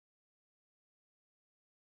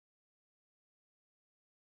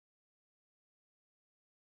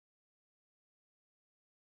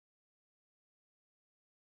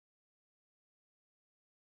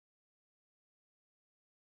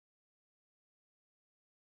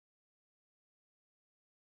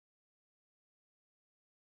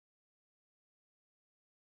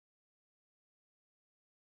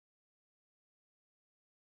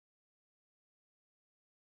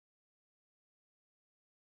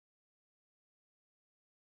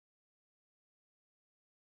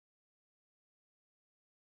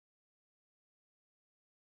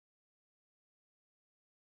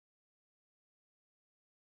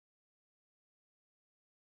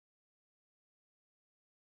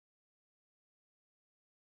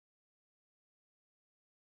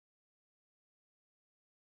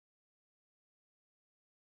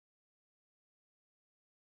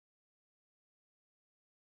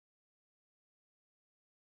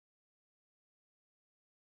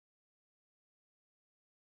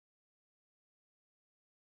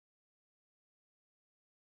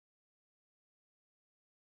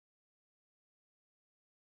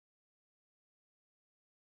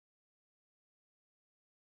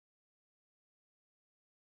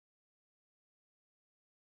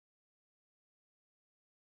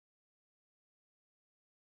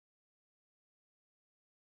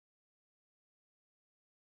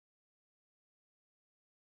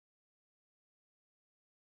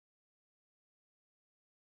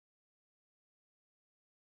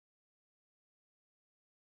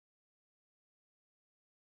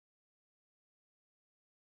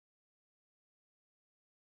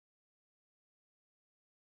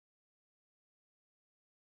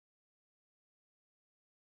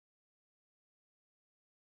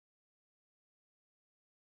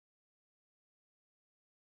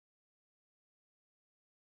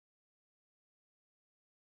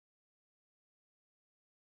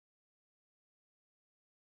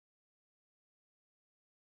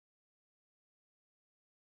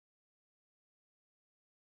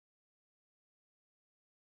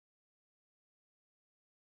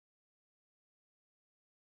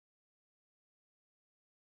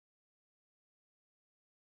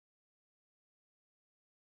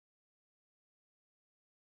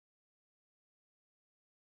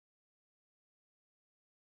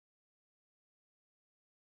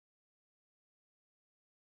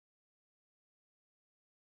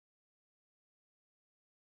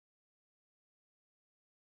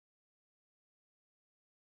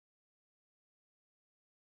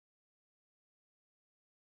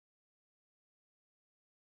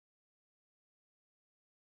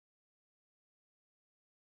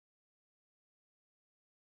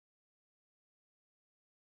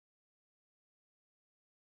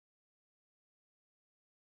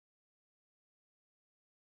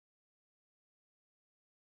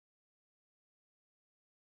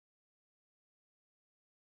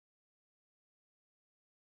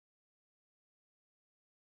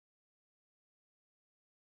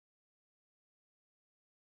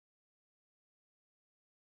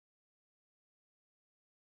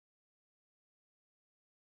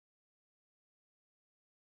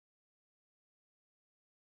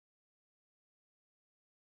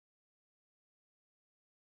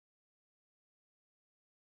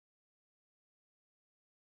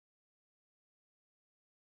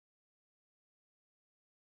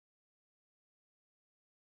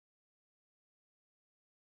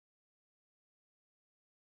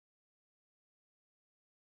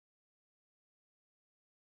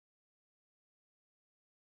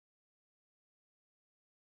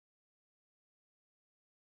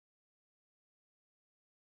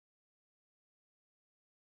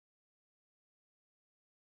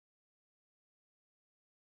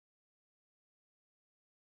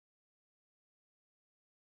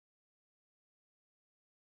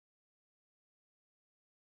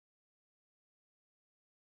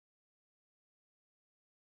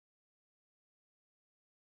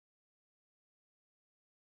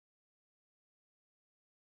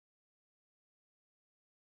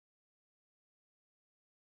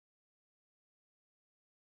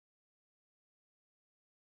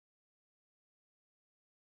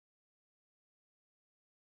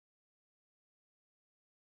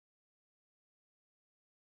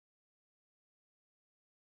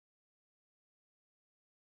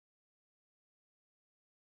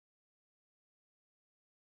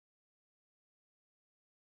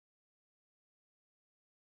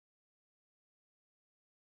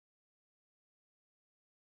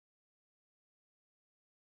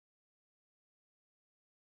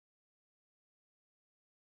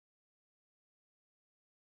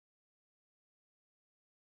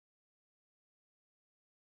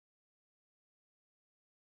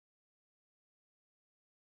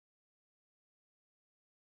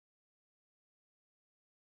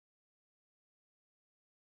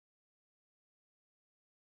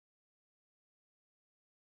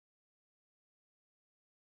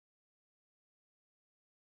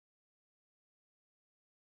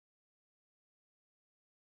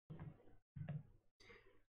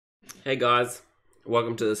Hey guys,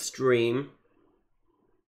 welcome to the stream.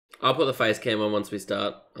 I'll put the face cam on once we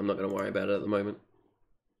start. I'm not going to worry about it at the moment.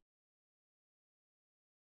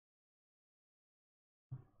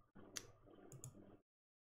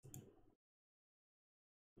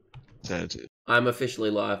 I'm officially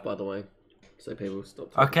live, by the way, so people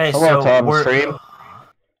stop talking. Okay, Hello, so Tom, we're... stream.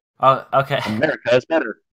 Oh, okay. America is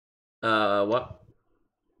better. What?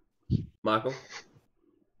 Michael?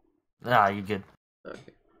 Nah, you good. Okay.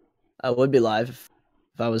 I would be live if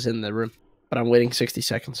I was in the room, but I'm waiting 60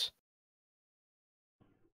 seconds.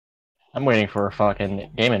 I'm waiting for a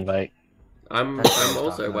fucking game invite. I'm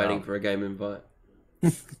also waiting for a game invite.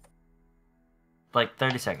 Like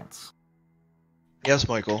 30 seconds. Yes,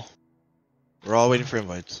 Michael. We're all waiting for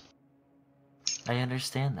invites. I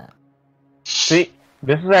understand that. See,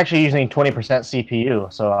 this is actually using 20%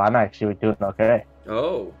 CPU, so I'm actually doing okay.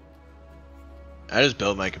 Oh. I just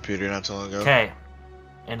built my computer not so long ago. Okay.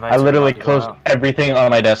 Invites I are literally about to go closed out. everything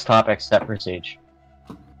on my desktop except for Siege.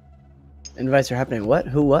 Invites are happening. What?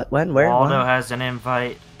 Who? What? When? Where? Waldo When? has an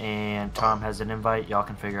invite, and Tom has an invite. Y'all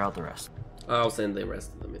can figure out the rest. I'll send the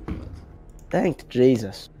rest of them invites. Thank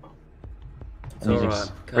Jesus. It's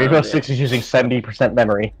alright. Rainbow Six is using 70%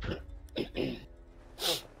 memory.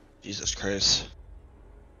 Jesus Christ.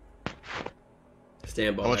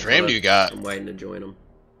 Stand by. How much RAM do you got? I'm waiting to join them.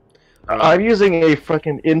 I'm using a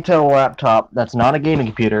fucking Intel laptop that's not a gaming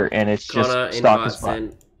computer, and it's Connor, just stock invite as fuck.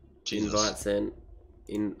 sent. Jesus. Invite sent.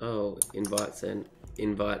 Invite sent.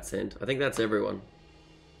 Invite sent. I think that's everyone.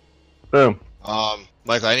 Boom.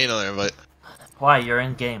 Michael, I need another invite. Why? You're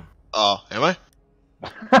in game. Oh, am I?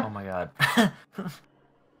 Oh my god.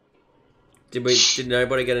 Did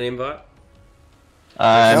nobody get an invite?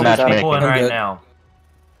 I'm There's People in matchmaking. right good. now.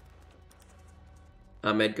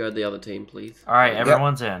 Medgo, the other team, please. Alright,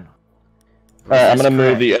 everyone's in. Alright, I'm Is gonna this move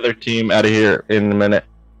correct? the other team out of here in a minute.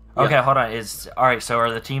 Okay, hold on. Alright, so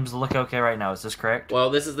are the teams look okay right now? Is this correct? Well,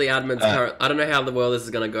 this is the admin's current. I don't know how well this is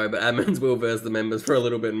going to go, but admins will verse the members for a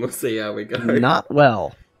little bit, and we'll see how we go. Not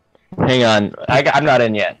well. Hang on, I'm not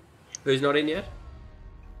in yet. Who's not in yet?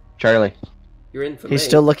 Charlie. You're in for me. He's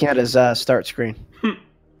still looking at his start screen.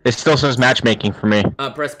 It still says matchmaking for me.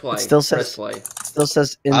 Press play. It still Press says- play. Still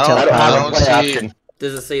says I Intel. don't- I I don't don't play see- option.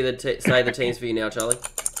 Does it say the teams for you now, Charlie?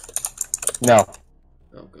 No.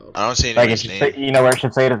 Oh god, I don't see Like, anyone's it should name. say, you know where it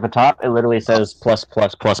should say it at the top? It literally says plus,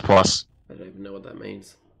 plus, plus, plus. I don't even know what that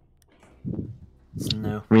means. It's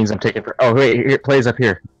new. It means I'm taking for. Oh, wait, it plays up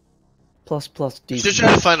here. Plus You D. should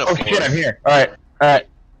try to find a Oh, four. shit, I'm here. Alright, alright.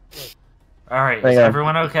 Alright, Hang is on.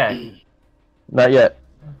 everyone okay? Not yet.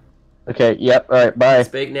 Okay, yep, alright, bye.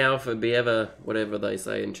 Speak now for be ever, whatever they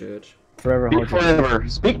say in church. Forever Be hold your- forever.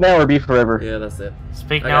 Speak now or be forever. Yeah, that's it.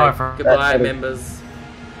 Speak Okay, now or for... goodbye, That's it. members.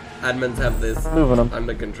 Admins have this Moving them.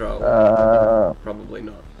 under control. Probably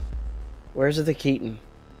not. Where's the Keaton?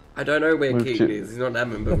 I don't know where Move Keaton to- is. He's not an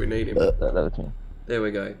admin, but we need him. That other team. There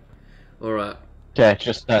we go. Alright. Okay,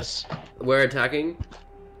 just us. We're attacking.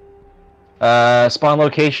 Spawn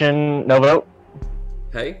location, no vote.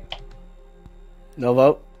 Hey. No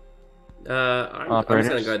vote. I'm just Operators?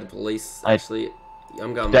 gonna go to the police, I- actually.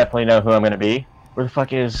 I'm going... Definitely know who I'm gonna be. Where the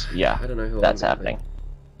fuck is... Yeah, I don't know who that's I'm gonna be. happening.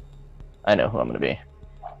 I know who I'm gonna be.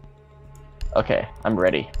 Okay, I'm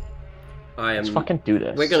ready. I am... Let's fucking do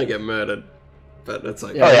this. We're gonna get murdered. But that's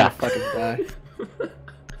okay. Yeah, Oh, we're yeah. gonna fucking die.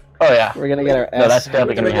 Oh yeah. We're gonna get our No, that's ass.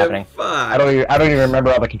 definitely gonna be happening. I don't even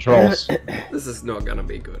remember all the controls. This is not gonna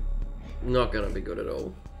be good. Not gonna be good at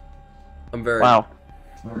all. I'm very... Wow.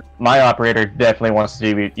 My operator definitely wants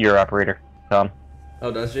to be your operator, Tom.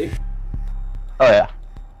 Oh, does she? Oh yeah.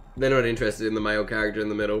 They're not interested in the male character in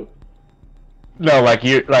the middle. No, like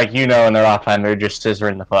you know, in their off time, they're just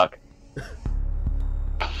scissoring the fuck.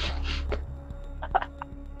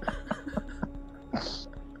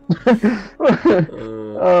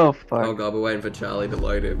 Oh fuck. Oh god, we're waiting for Charlie to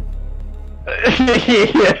load him.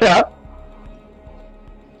 Yeah.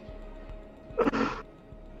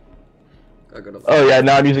 I gotta... Oh yeah.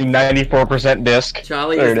 Now I'm using 94% disk.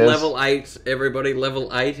 Charlie There is it is. level 8, everybody, level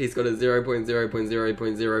 8. He's got a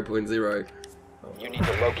 0.0.0.0.0. You need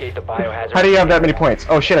to locate the biohazard. How do you have that many points?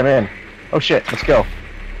 Oh shit, I'm in. Oh shit, let's go.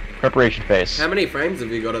 Preparation phase. How many frames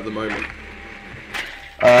have you got at the moment?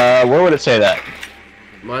 Where would it say that?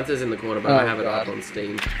 Mine says in the corner, but Oh, I have it God. up on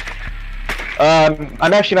Steam.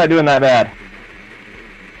 I'm actually not doing that bad.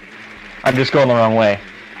 I'm just going the wrong way.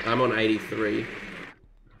 I'm on 83.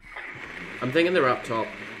 I'm thinking they're up top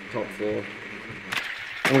floor.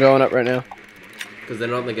 I'm going up right now. Because they're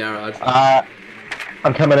not in the garage.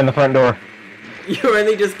 I'm coming in the front door. You're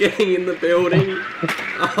only just getting in the building?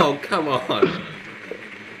 Oh, come on.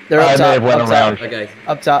 They're I up may top. have went Up around. top. Okay,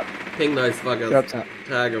 Up top. ping those fuckers. They're up top.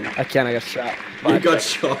 Tag him. I can't. I got shot. You got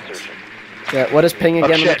shot. Yeah. What is ping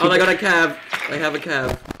again? shit. Oh, they got a cab. They have a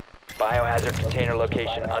cab. Biohazard container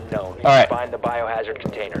location unknown. Alright. Find the biohazard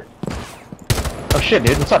container. Oh shit,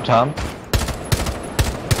 dude. What's up, Tom?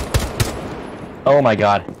 Oh my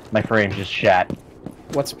god. My frame just shat.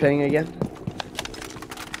 What's ping again?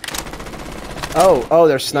 Oh,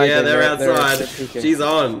 they're sniping. Yeah, they're outside. peeking. She's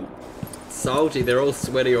on. Salty. They're all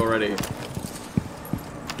sweaty already.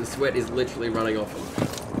 The sweat is literally running off them.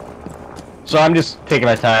 So I'm just taking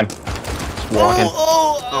my time. Just walking.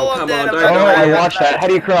 Oh, come on, don't Oh, I go. watched that. How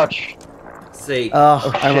do you crouch? See. Oh,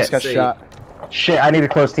 Oh, I almost got shit. shot. Shit, I need to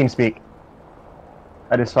close TeamSpeak.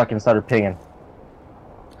 I just fucking started pinging.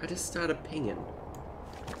 I just started pinging.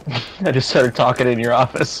 I just started talking in your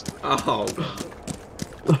office. Oh.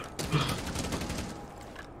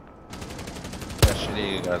 How shit are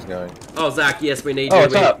you guys going? Oh, Zach, yes, we need Oh, you.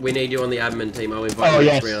 what's up? We need you on the admin team. I'll invite Oh, you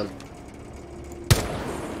yes. next round.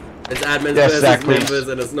 It's admins Yes, versus Zach, please. members,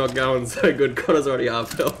 and it's not going so good. Connor's already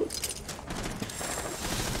half health.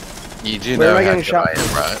 You do Where know am I how getting good shot I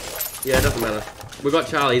am, right? Yeah, it doesn't matter. We got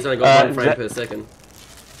Charlie. He's only got 1 frame Zach- per second.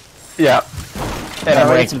 Yeah. And I'm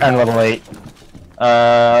ranked I'm level 8.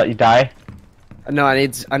 You die? No, I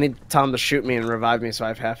need Tom to shoot me and revive me so I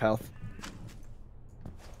have half health.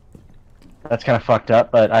 That's kind of fucked up,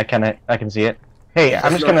 but I can see it. Hey, I'm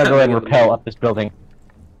That's just not gonna go ahead and happening at the rappel moment. up this building.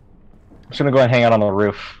 I'm just gonna go ahead and hang out on the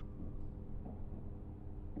roof.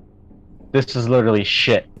 This is literally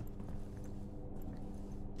shit.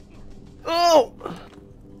 Oh!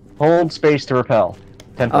 Hold space to rappel.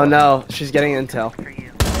 10 Oh no, she's getting intel.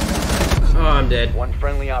 Oh, I'm dead. One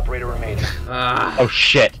friendly operator remaining. Ah, Oh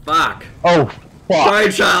shit. fuck. Oh, fuck. Go,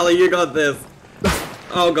 Charlie, you got this.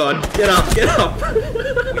 Oh god, get up, get up.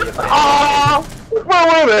 Oh!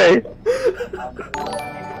 Where were they?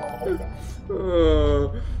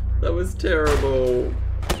 Oh, that was terrible.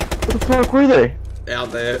 Where the fuck were they?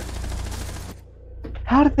 Out there.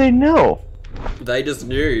 How did they know? They just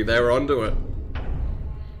knew. They were onto it.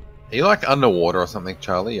 Are you like underwater or something,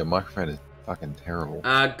 Charlie? Your microphone is fucking terrible.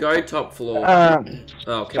 Go top floor.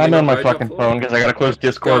 Oh, can we I'm not on my go top fucking floor? phone because I gotta close Go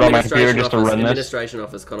Discord on my computer just to office, run this. Administration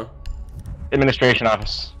office, Connor. Administration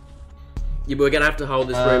office. Yeah, we're gonna have to hold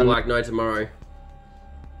this room like no tomorrow.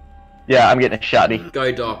 Yeah, I'm getting a shotty.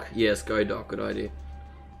 Go Doc. Yes, go Doc. Good idea.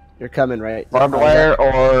 You're coming, right? Barbed wire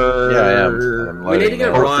or... Yeah, I am. I'm We need to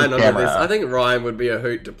get loading now. Ryan onto camera. this. I think Ryan would be a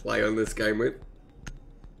hoot to play on this game with.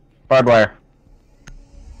 Barbed wire.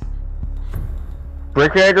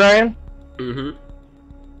 Brickyard, Ryan? Mm-hmm.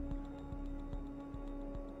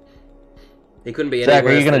 He couldn't be any Zach, are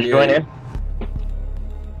worse you gonna than join in?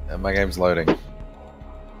 My game's loading.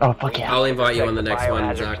 Oh, fuck yeah. I'll invite you on the next one,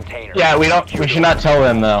 Biohazard Zach. container. Yeah, we should not tell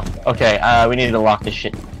them though. Okay, we need to lock this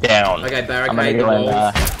shit down. Okay, I'm gonna barricade the go and,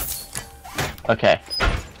 walls. okay.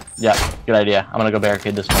 Yeah, good idea. I'm gonna go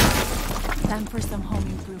barricade this one. Time for some home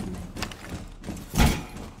improvement.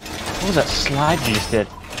 What was that slide you just did?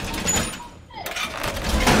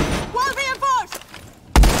 Wall reinforced!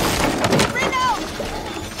 Bring out!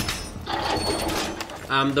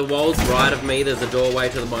 The walls right of me, there's a doorway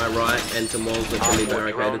to my right and some walls that can be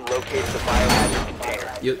Drone barricaded. locates the biohazard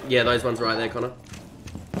container. Yeah, those ones right there, Connor.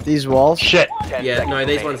 These walls? Shit. 10 Yeah, seconds no, these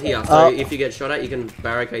remaining. ones here. So Oh. if you get shot at, you can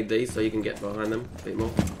barricade these so you can get behind them a bit more.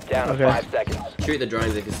 Down to Okay. 5 seconds. Shoot the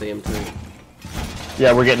drones if you see them too.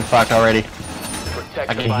 Yeah, we're getting fucked already. Protect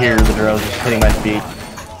I the can hear the drones just hitting my feet.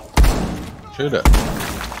 Shoot it.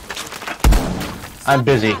 I'm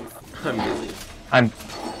busy. I'm busy. I'm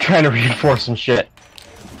trying to reinforce some shit.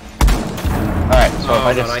 Alright, so if Oh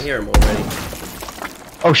I god, just... I hear them already.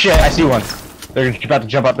 Oh shit, I see one. They're about to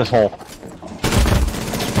jump up this hole.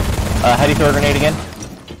 How do you throw a grenade again?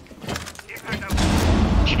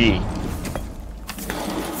 G.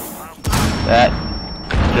 That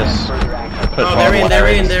just further action. put Oh, they're in, barbed they're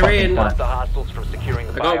wire in, this they're fucking in. corner. Stop the hostiles from securing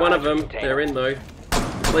the I got one of biohazard them. container. They're in though.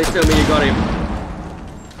 Please tell me you got him.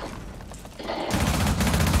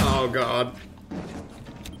 Oh god.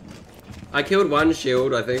 I killed one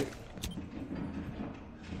shield, I think.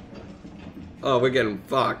 Oh, we're getting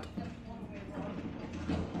fucked.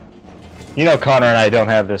 You know Connor and I don't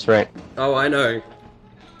have this, right? Oh, I know.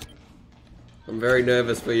 I'm very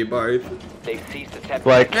nervous for you both. They've ceased attempting.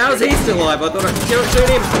 Like- How's he still alive? I thought I shoot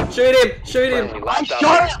him! Shoot him! Shoot Friendly, him! last shot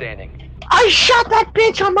operator him! standing. I shot that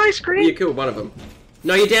bitch on my screen! You killed one of them.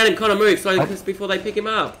 No, you downed him. Connor, move so just before they pick him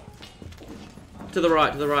up. To the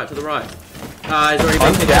right, to the right, to the right. He's already been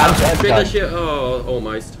I'm picked down, up. I'm Shoot the down. shit. Oh,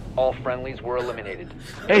 almost. All friendlies were eliminated.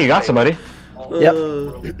 Hey, you got somebody. Yep.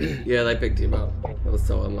 Yeah, they picked him up. That was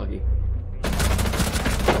so unlucky.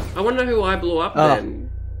 I wonder who I blew up Oh. then.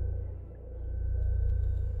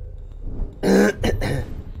 Don't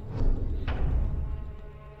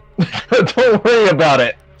worry about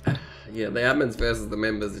it. Yeah, the admins versus the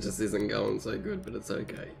members, it just isn't going so good, but it's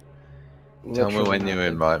okay. Tell me when you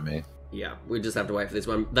invite me. Yeah, we just have to wait for this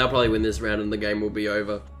one. They'll probably win this round and the game will be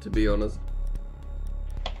over, to be honest.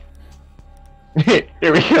 Here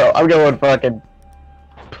we go. I'm going fucking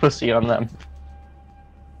pussy on them.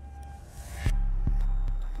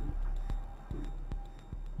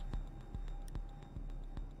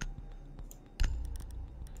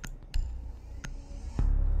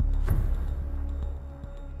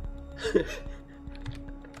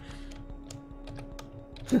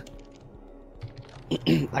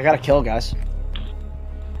 I got a kill, guys.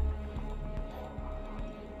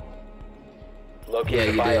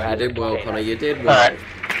 Yeah, you did well, Connor. You did well. Alright.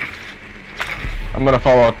 I'm gonna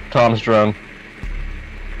follow Tom's drone.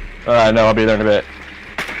 No, I'll be there in a bit.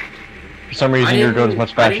 For some reason, your drone's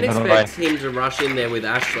much faster than mine. I didn't expect him to rush in there with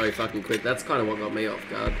Ash so fucking quick. That's kind of what got me off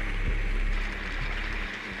guard.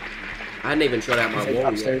 I hadn't even shot out my wall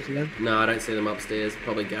Upstairs yet. again? No, I don't see them upstairs.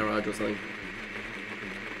 Probably garage or something.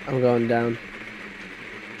 I'm going down.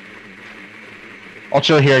 I'll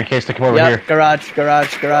chill here in case they come over here. Garage.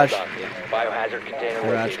 Biohazard container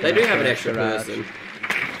Garage. They do have an extra Garage. person,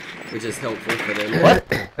 which is helpful for them. What?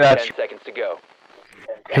 10 seconds to go.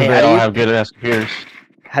 Because Hey, they how do all you- have good ass computers.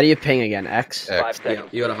 How do you ping again? X? 5 Yeah,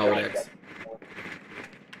 seconds. you gotta hold X.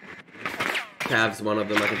 Cav's one of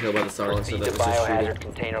them, I can tell by the silencer Proceed that to was just shooting. biohazard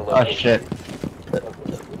container Oh location. shit.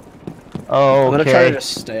 I'm gonna try to Okay.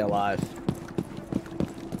 just stay alive.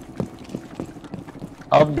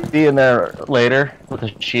 I'll be in there later with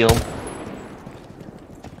a shield.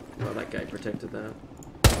 Oh, that gate protected that.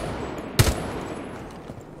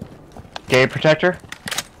 Gate protector?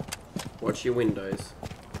 Watch your windows.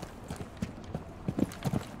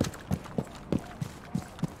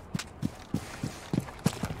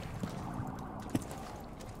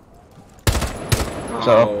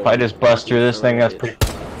 So if I just bust through this thing, that's pretty.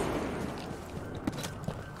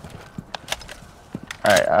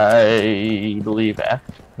 Alright, I believe F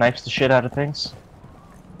knifes the shit out of things.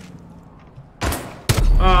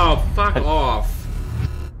 Oh, fuck off.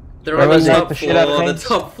 They're Where on the was that? top The shit out of floor, the things?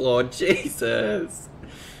 top floor, Jesus.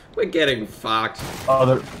 We're getting fucked.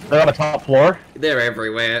 Oh, they're on the top floor? They're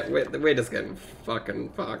everywhere. We're just getting fucking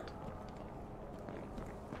fucked.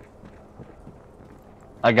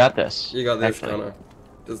 I got this. You got this, Actually. Connor.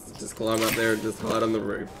 Just climb up there and just hide on the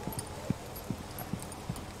roof.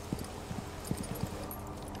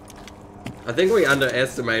 I think we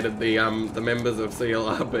underestimated the members of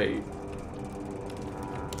CLRP.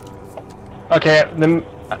 Okay, then.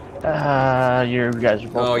 You guys are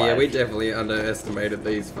both Oh yeah, live. we definitely underestimated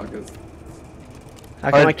these fuckers.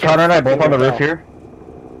 How come I Are can't Connor and I both on the fucking roof here?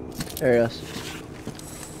 There he goes.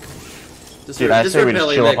 Just, Dude, I just say we just repel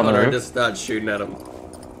in chill there, up on the Connor, and roof. just start shooting at them.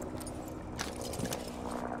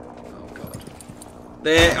 Oh god.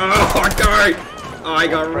 There. Oh god! Oh, I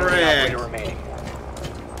got wrecked. Remaining.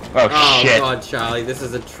 Oh, Oh shit. god, Charlie, this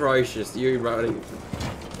is atrocious. You running.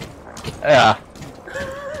 Yeah.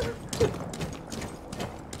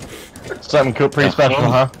 Something cool, pretty special,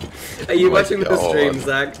 huh? Are you Oh my watching the God. stream,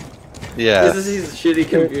 Zach? Yeah. This is his shitty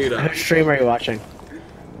computer. Whose stream are you watching?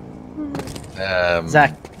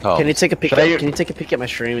 Zach, Tom. can you take a peek? Should I- Can you take a peek at my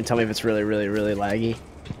stream and tell me if it's really laggy?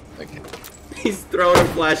 Okay. He's throwing a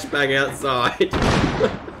flashbang outside.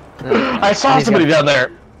 I saw He's somebody got- down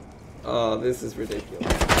there. Oh, this is ridiculous.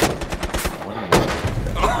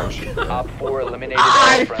 Op 4 eliminated.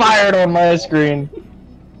 I all friendly. fired on my screen.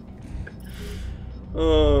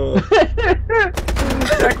 Oh.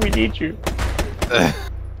 Zach, we need you.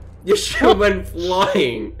 You should have been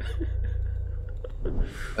flying.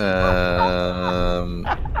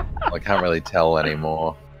 I can't really tell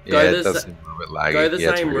anymore. Go Yeah, the it does sa- seem a little bit laggy. Go the Yeah,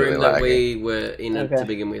 it's same really room that laggy. we were in Okay. to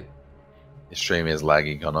begin with. Your stream is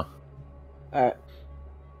laggy, Connor. Alright.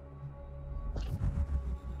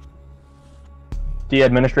 The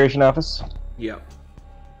administration office. Yep.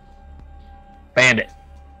 Bandit.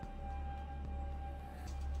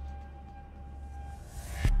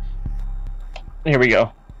 Here we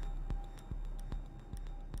go.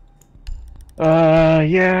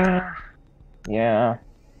 Yeah. Yeah.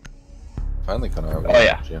 Finally, Connor. Oh,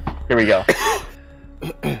 yeah. Here we go.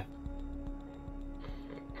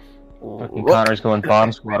 Fucking Connor's going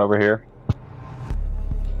bomb squad over here.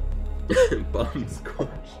 Bomb squash.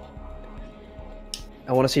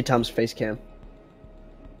 I want to see Tom's face cam.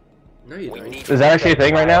 No, you We don't. need Is that actually a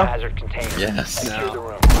thing right now? biohazard container. Yes. Secure the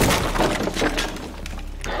room.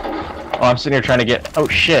 Oh, I'm sitting here trying to get. Oh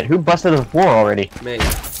shit! Who busted the floor already? Me.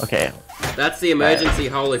 Okay. That's the emergency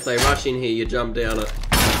hole. If they rush in here, you jump down it.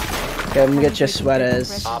 Come get your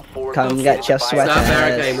sweaters. Op 4 Come located get your the sweaters. Start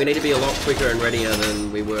barricading. We need to be a lot quicker and readier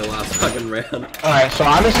than we were last fucking round. Alright, so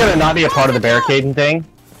I'm just gonna not be a part of the barricading thing,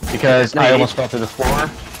 because I almost fell through the floor.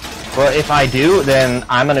 But if I do, then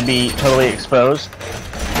I'm gonna be totally exposed.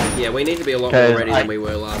 Yeah, we need to be a lot more ready than we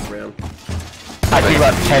were last round. I took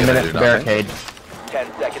about 10 You're gonna minutes do to barricade.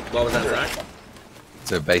 10 seconds. What was that, Zach?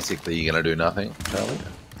 So basically, you're gonna do nothing, Charlie?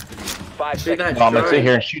 5 Shoot that seconds. No, I'm gonna sit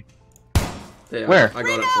here and shoot. There, Where? I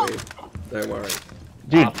got it for you. Don't worry.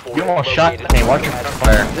 Dude, you almost shot me. Watch your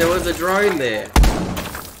fire. There was a drone there.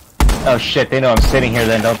 Oh shit, they know I'm sitting here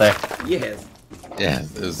then, don't they? Yes. Yeah,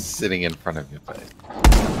 it was sitting in front of your face.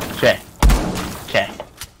 Okay. Okay.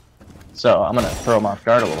 So, I'm gonna throw them off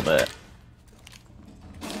guard a little bit.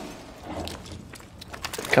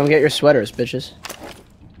 Come get your sweaters, bitches.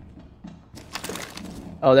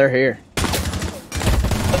 Oh, they're here.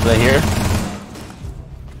 Are they here?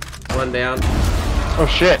 One down. Oh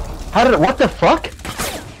shit. How did it, what the fuck?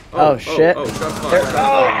 Oh, shit. Oh, shot They're-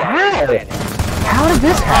 fired. How did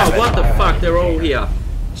this happen? Oh, what the fuck? They're all here.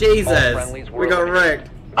 Jesus. friendlies were We got wrecked.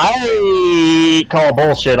 I call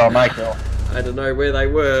bullshit on my kill. I don't know where they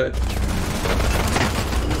were.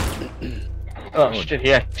 Oh shit,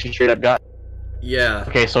 yeah, she straight up got. Yeah.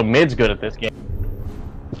 Okay, so mid's good at this game.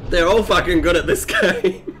 They're all fucking good at this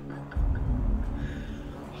game.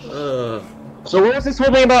 Ugh. So what was this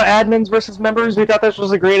whole thing about admins versus members? We thought this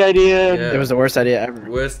was a great idea. Yeah. It was the worst idea ever.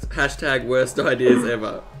 Worst ideas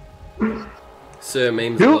ever. Sir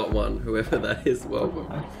Memes Who? Lot 1, whoever that is, welcome.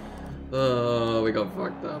 Oh, we got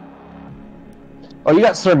fucked up. Oh, you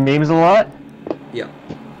got Sir Memes a lot? Yeah.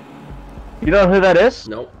 You know who that is?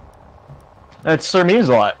 Nope. That's Sir Memes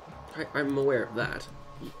a lot. I'm aware of that.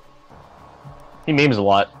 He memes a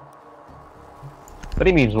lot. But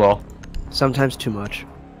he memes well. Sometimes too much.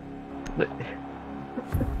 I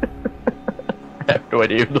have no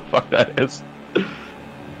idea who the fuck that is.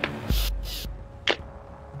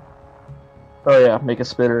 Oh yeah, make a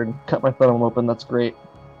spitter and cut my funnel open, that's great.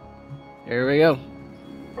 Here we go.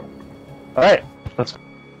 Alright, let's...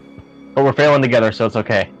 But we're failing together, so it's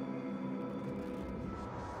okay.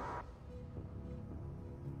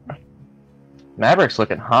 Maverick's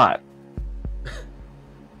looking hot.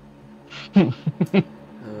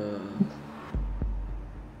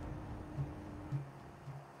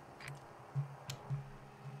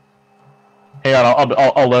 Hang on,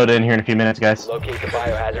 I'll load in here in a few minutes, guys. Locate the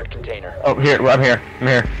biohazard container. Oh, here, I'm here.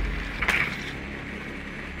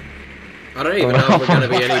 I don't even know if we're going to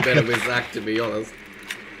be any better with Zach, to be honest.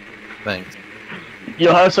 Thanks.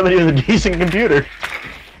 You'll have somebody with a decent computer.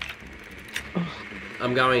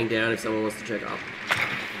 I'm going down if someone wants to check up.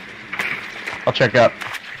 I'll check up.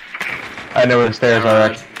 I know where the stairs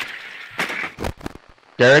are.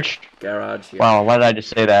 Garage? Garage, yeah. Wow, why did I just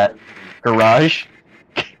say that? Garage?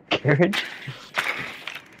 Garage?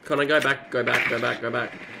 Connor, go back.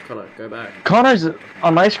 Connor, go back. Connor's,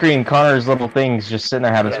 on my screen, Connor's little thing's just sitting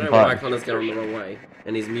there I having don't some know why fun. Connor's going the wrong way,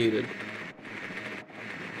 and he's muted.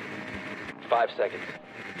 5 seconds.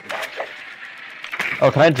 Oh,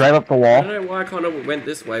 can I drive up the I wall? don't know why Connor went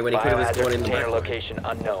this way when he could have just Biohazard gone in the container back. location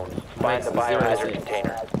unknown. Find the Makes zero biohazard sense.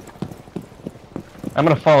 container. I'm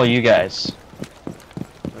gonna follow you guys.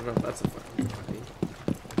 I don't know if that's a fucking idea.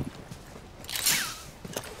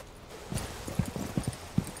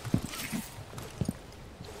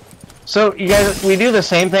 So, you guys, we do the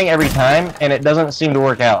same thing every time, and it doesn't seem to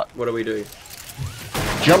work out. What do we do?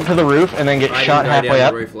 Jump to the roof and then get I shot didn't go halfway down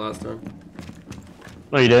up. the roof last time.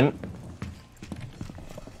 No, you didn't.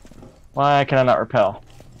 Why can I not repel?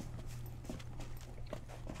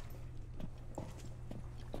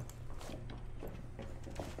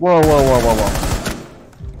 Whoa.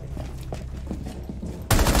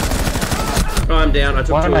 Oh, I'm down. I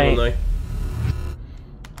took Why two of am them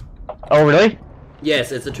though. Oh, really?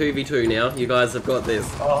 Yes, it's a 2v2 now. You guys have got this.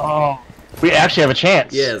 Oh. We actually have a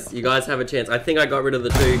chance. Yes, you guys have a chance. I think I got rid of the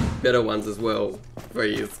two better ones as well for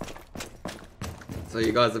you. So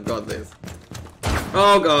you guys have got this.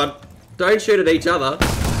 Oh god. Don't shoot at each other.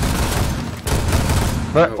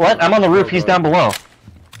 But, what? I'm on the roof, he's down below.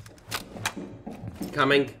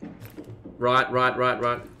 Coming. Right.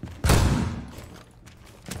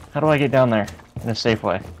 How do I get down there in a safe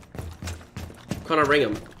way? Connor, ring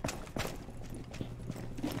him.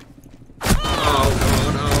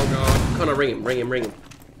 Oh god. Connor, ring him.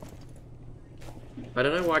 I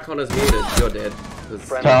don't know why Connor's muted. You're dead. 'Cause-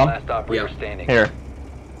 Friendly Tom? last operator Yeah. standing. Here.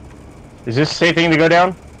 Is this a safe thing to go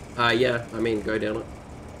down? yeah, I mean, go down it.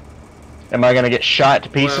 Am I gonna get shot to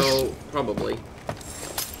pieces? Well, probably.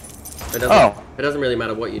 It doesn't really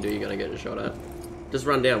matter what you do, you're gonna get a shot at. Just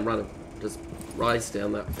run down, run. Just rise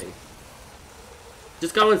down that thing.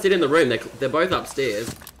 Just go and sit in the room. They're both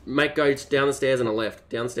upstairs. Go down the stairs and a left.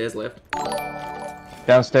 Downstairs left.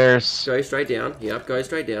 Downstairs. Go straight down. Yep, go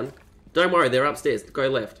straight down. Don't worry, they're upstairs. Go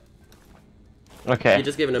left. Okay. You're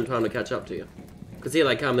just giving them time to catch up to you. Because here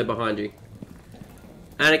they come, they're behind you.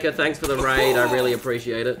 Annika, thanks for the raid. I really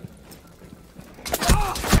appreciate it.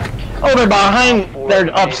 Oh, they're behind. They're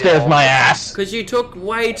upstairs, my ass. Because you took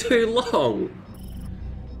way too long.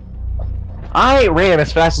 I ran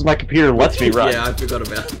as fast as my computer lets me run. Yeah, I forgot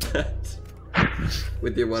about that.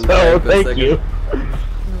 With your one. So, thank you.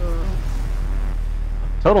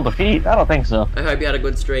 Total defeat? I don't think so. I hope you had a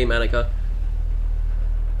good stream, Annika.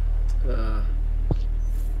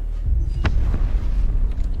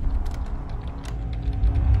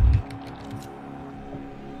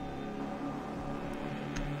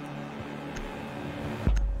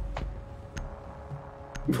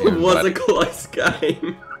 It was a close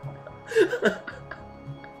game.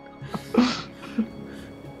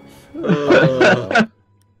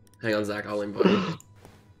 Hang on, Zach, I'll invite you.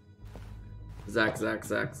 Zach. Right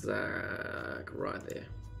there.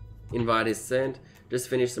 Invite is sent. Just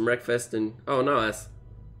finished some Wreckfest and... Oh, nice.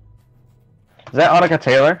 Is that Annika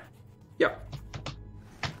Taylor? Yep.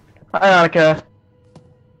 Hi, Annika.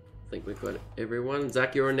 I think we've got everyone.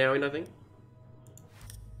 Zach, you're now in, I think?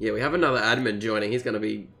 Yeah, we have another admin joining. He's going to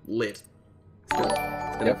be lit. He's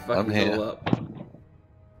gonna fuck I'm us here. all up.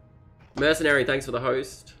 Mercenary, thanks for the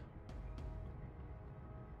host.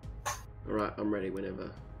 Alright, I'm ready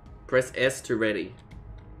whenever. Press S to ready.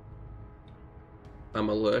 I'm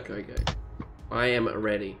a lurk, okay. I am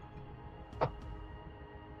ready.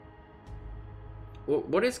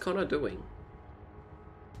 What is Connor doing?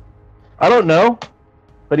 I don't know,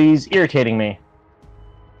 but he's irritating me.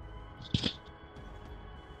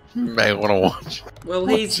 You may want to watch. Well,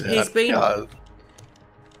 Watch he's out, been... guys.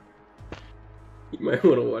 You may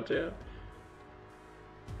want to watch out.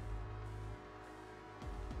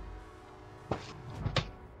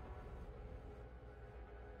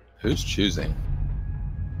 Who's choosing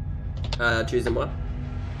Choosing what?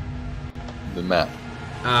 the map?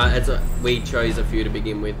 We chose a few to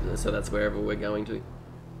begin with, so that's wherever we're going to.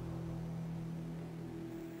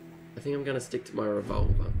 I think I'm going to stick to my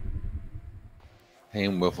revolver. Hey,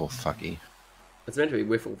 Wiffle fucky. It's meant to be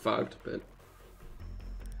wiffle fucked, but...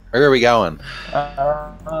 Where are we going? Where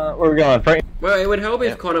are we going? Frank? Well, it would help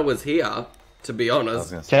if Connor was here, to be I was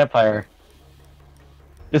honest. gonna say, Campfire.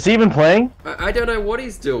 Is he even playing? I don't know what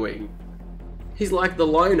he's doing. He's like the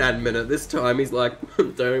lone admin at this time. He's like,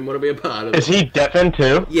 don't even want to be a part of it. Is he deafened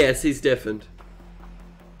too? Yes, he's deafened.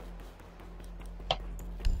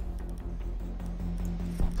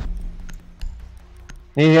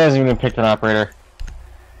 He hasn't even picked an operator.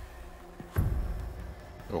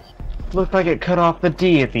 oh, Looked like it cut off the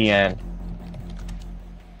D at the end.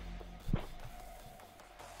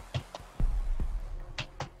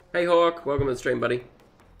 Hey Hawk, welcome to the stream, buddy.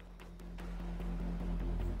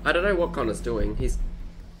 I don't know what Connor's doing. He's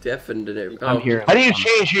deafened and everything. I'm here. How do you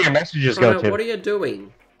change who your messages go Connor, to? what are you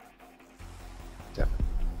doing? definitely.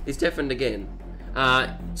 He's deafened again.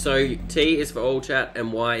 So T is for all chat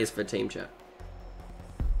and Y is for team chat.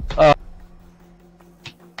 I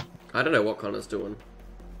don't know what Connor's doing.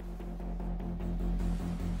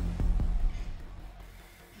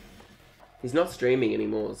 He's not streaming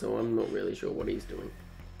anymore, so I'm not really sure what he's doing.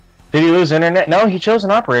 Did he lose internet? No, he chose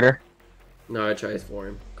an operator. No, I chose for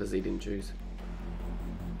him, because he didn't choose.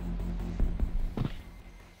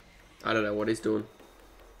 I don't know what he's doing.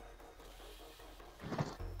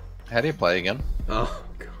 How do you play again? Oh,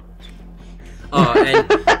 God.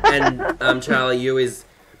 Oh, and Charlie, you is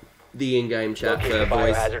the in-game chat for Locate the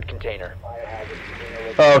voice. biohazard container.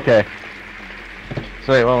 Oh, okay.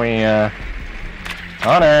 So wait, when we,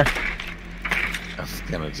 Honor. I was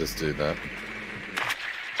gonna just do that.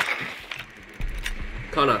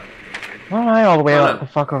 Connor. Why am I all the way Connor. out the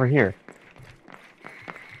fuck over here?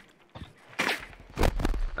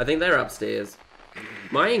 I think they're upstairs.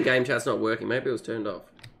 My in-game chat's not working. Maybe it was turned off.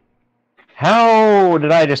 How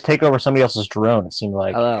did I just take over somebody else's drone, it seemed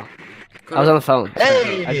like? Hello. Connor. I was on the phone.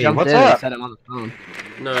 Hey, I jumped what's in and up? said I'm on the phone.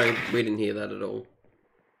 No, we didn't hear that at all.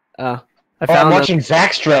 I Oh, found I'm them. watching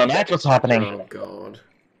Zach's drone. That's what's happening. Oh, God.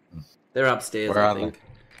 They're upstairs, Where I are they? think.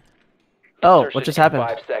 Oh, Insertion what just in happened?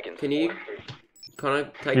 5 seconds. Can you... Connor,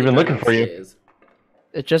 take We've your been looking drone for you. upstairs.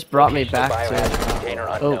 It just brought me The back biohazard to. container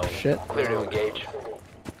unknown. Oh shit! Clear to engage.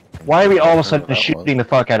 Why are we all of a sudden That shooting the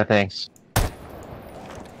fuck out of things?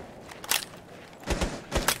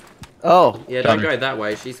 Oh, Yeah, don't go that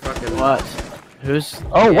way. She's fucking... what? Who's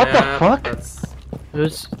Oh, what the Yeah, fuck? That's...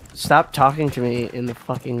 who's? Stop talking to me in the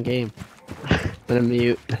fucking game. I'm gonna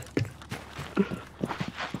mute.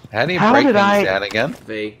 How do you How break did things I- down again?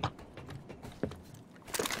 V.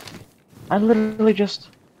 I literally just...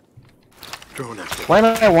 Why am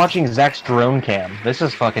I watching Zach's drone cam? This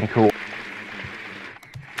is fucking cool.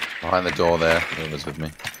 Behind the door there. Whoever's with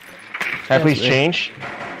me. Can I please change?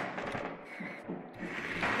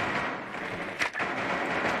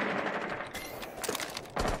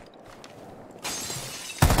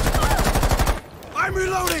 I'm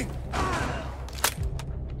reloading!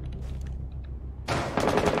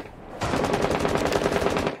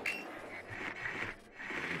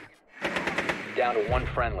 Down to one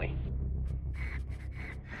friendly.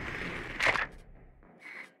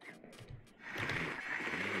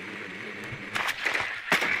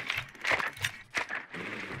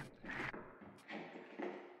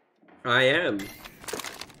 I am.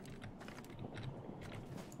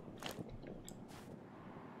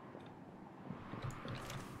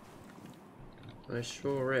 I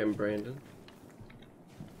sure am, Brandon.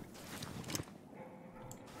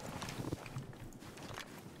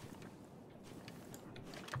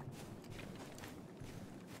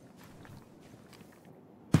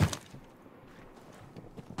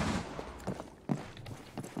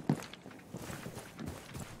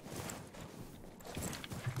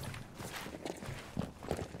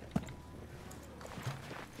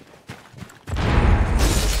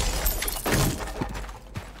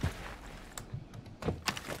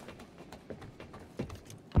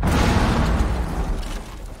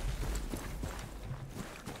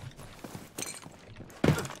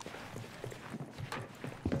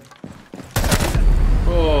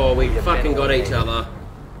 Oh, we fucking got each other.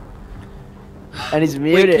 And he's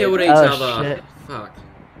We muted. killed each Oh, other. shit. Fuck.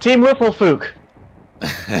 Team Whipplefook!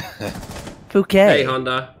 Fouquet. Hey,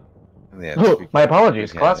 Honda. Yeah, Oh, my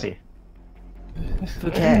apologies, Yeah. classy.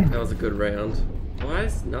 Fouquet. That was a good round. Why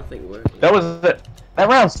is nothing working? That was it. That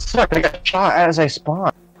round sucked. I got shot as I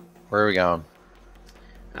spawned. Where are we going?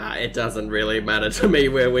 It doesn't really matter to me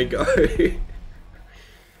where we go.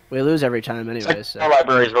 We lose every time anyway, so. The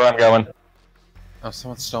library is where I'm going. Oh,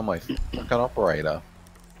 someone stole my fucking operator.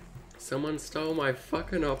 Someone stole my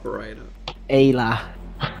fucking operator. Ayla.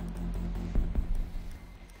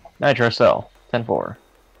 Nitro cell. 10-4.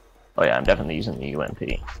 Oh yeah, I'm definitely using the UMP.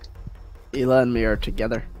 Ayla and me are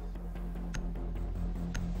together.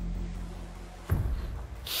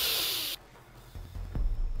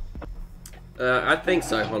 I think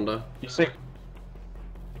so, Honda. You say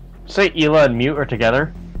Ela and Mute are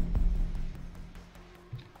together?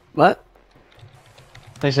 What?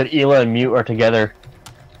 They said Ela and Mute are together.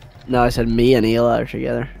 No, I said me and Ayla are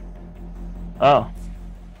together. Oh.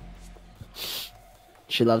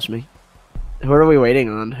 She loves me. Who are we waiting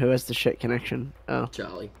on? Who has the shit connection? Oh.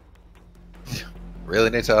 Charlie.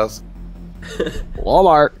 Really need to ask?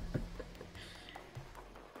 Walmart.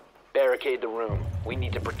 Barricade the room. We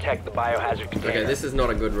need to protect the biohazard container. Okay, this is not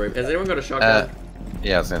a good room. Has anyone got a shotgun?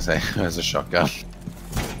 Yeah, I was gonna say, there's a shotgun.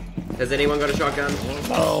 Has anyone got a shotgun?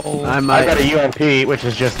 I I might. got a UMP, which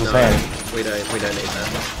is just the No, same. we don't need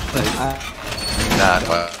that. Nah,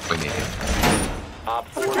 well, we need it. Op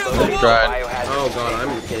 4 Prepare the located wall. Right. biohazard Oh god,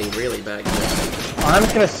 container. I'm getting really bad. I'm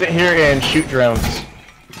just gonna sit here and shoot drones.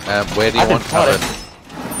 Where do you I want can spot covered?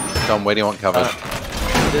 Tom, where do you want covered?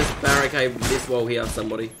 Just barricade this wall here,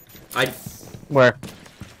 somebody. Where?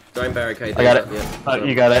 Don't barricade I got this it. up yet.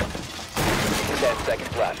 You got it. 10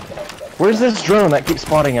 seconds left. Where's this drone that keeps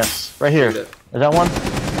spotting us? Right here. Shoot Is it. that one?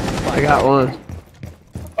 I got one. I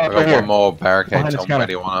Oh, got right here. one more barricade. Behind this Tom, counter. where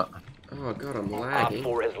do you want it? Oh god, I'm Op lagging.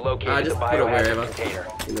 4 has located the Just put it wherever. biohazard container.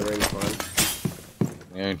 In the room's fine.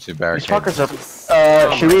 I'm going to These barricade. fuckers up.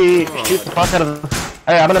 Oh Should my we God. shoot the fuck out of the...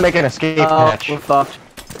 Hey, I'm gonna make an escape Oh, hatch. we're fucked.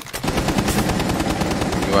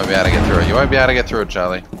 You won't be able to get through it. You won't be able to get through it,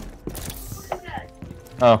 Charlie.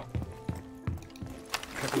 Oh.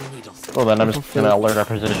 Well then, I'm just gonna alert our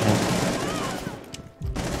position.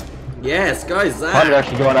 Yes, go I'm Zach!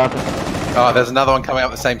 actually going out. Oh, there's another one coming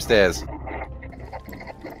up the same stairs.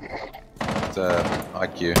 It's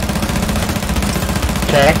IQ.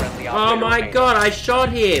 Okay. Friendly Oh operator my remaining. god, I shot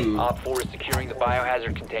him! Op 4 is securing the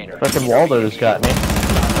biohazard container. Fucking Waldo's got me.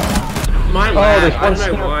 My lag, there's I one don't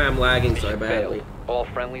know still. why I'm lagging so Mission badly. failed. All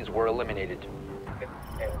friendlies were eliminated.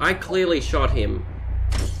 I clearly shot him.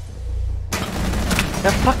 Yeah,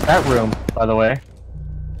 fuck that room, by the way.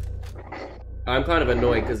 I'm kind of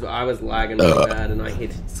annoyed because I was lagging so bad and I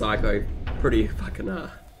hit Psycho pretty fucking Oh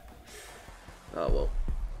well.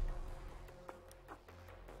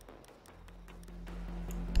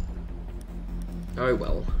 Oh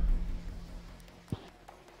well.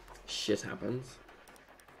 Shit happens.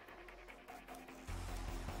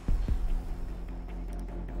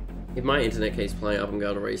 If my internet keeps playing up, I'm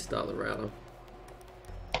going to restart the router.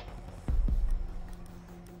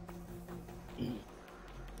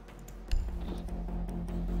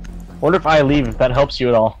 Wonder if I leave, if that helps you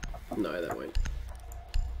at all. No, that won't.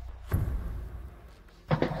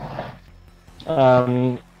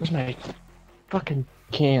 Where's my fucking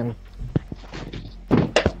can?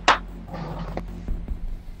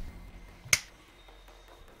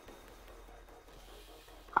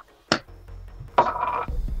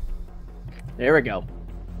 There we go.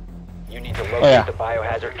 You need to locate yeah. the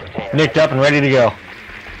biohazard container. Nicked up and ready to go.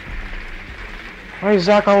 Why is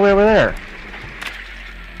Zach all the way over there?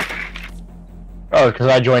 Oh, because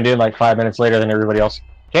I joined in like 5 minutes later than everybody else.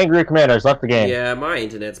 Kangaroo Commandos left the game. Yeah, my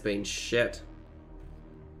internet's been shit.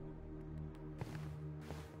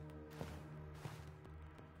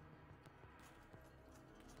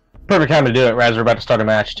 Perfect time to do it, Raz. We're about to start a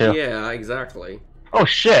match, too. Yeah, exactly. Oh,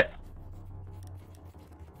 shit.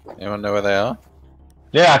 Anyone know where they are?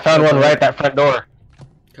 Yeah, I found one right at that front door.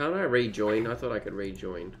 Can't I rejoin? I thought I could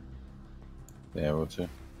rejoin. Yeah, we'll too.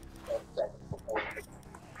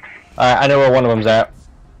 I know where one of them's at.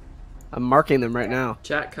 I'm marking them right now.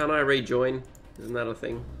 Chat, can't I rejoin? Isn't that a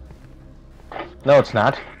thing? No, it's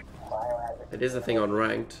not. It is a thing on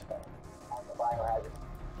ranked.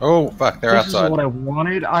 Oh, fuck, they're This outside. is what I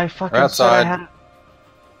wanted. I fucking They're said I outside. had...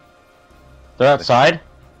 They're outside?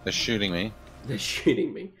 They're shooting me. They're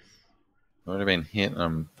shooting me. I would have been hit and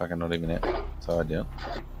I'm fucking not even it. So ideal.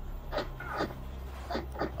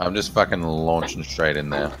 I'm just fucking launching straight in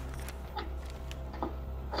there.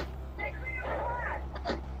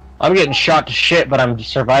 I'm getting shot to shit, but I'm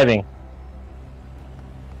surviving.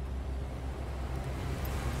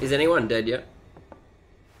 Is anyone dead yet?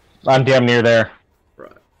 I'm damn near there.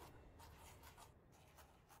 Right.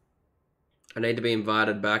 I need to be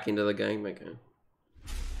invited back into the game. Okay.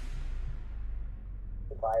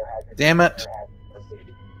 Damn it!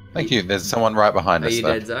 Thank you. There's someone right behind Are us. you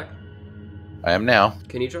though. dead, Zach? I am now.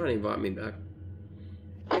 Can you try and invite me back?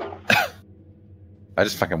 I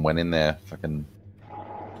just fucking went in there. Fucking.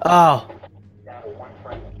 Oh.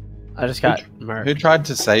 I just got murked. Who tried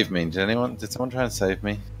to save me? Did someone try to save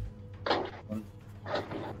me?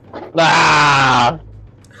 Ah!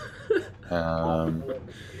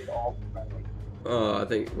 Oh, I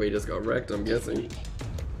think we just got wrecked, I'm guessing.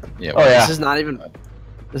 Yeah. Oh, yeah. This is not even.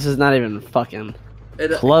 This is not even fucking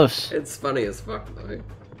It, close. It's funny as fuck, though.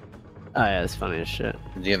 Oh yeah, it's funny as shit.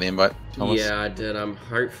 Did you get the invite, Thomas? Yeah, I did. I'm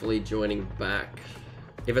hopefully joining back.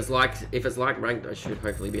 If it's like ranked, I should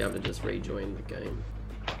hopefully be able to just rejoin the game.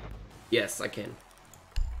 Yes, I can.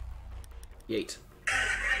 Yeet.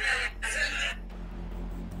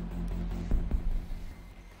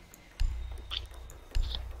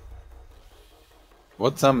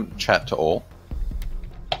 What's chat to all?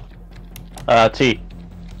 T.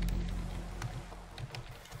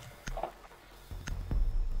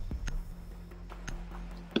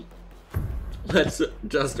 Let's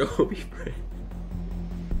just all be friends.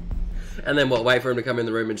 And then what, wait for him to come in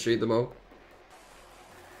the room and shoot them all?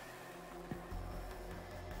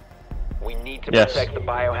 We need to Yes. protect the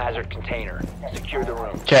biohazard container. Secure the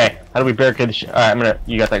room. Okay, how do we barricade the Alright,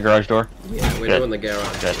 you got that garage door? Yeah, we're Good. doing the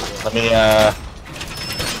garage. Good. Let me,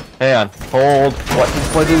 hang on. Hold.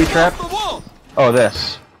 What do we trap? Oh,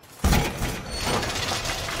 this.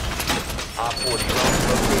 Op 4 drone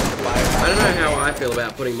located the biohazard. I don't know how I feel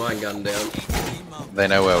about putting my gun down. They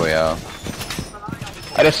know where we are.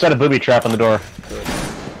 I just set a booby trap on the door.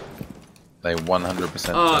 They 100%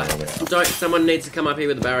 know Oh, where we are. don't, someone needs to come up here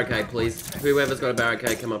with a barricade, please. Whoever's got a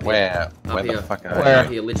barricade, come up here. Where? Up Where here. the fuck are Where? Up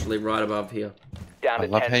here, literally right above here. Down I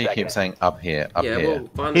to love 10 how you keep seconds. saying up here, up Yeah, here. well,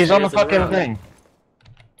 find the He's on the stairs and fucking run. thing.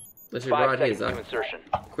 Literally 5 right here, seconds to Zach. insertion.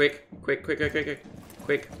 Quick.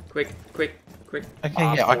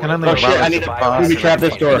 Okay, yeah, I can only Oh run shit, I as need to fast booby as trap I this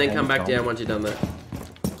can. door. And then come back down once you've done that.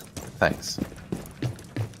 Thanks.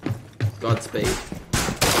 Godspeed.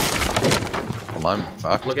 Well, I'm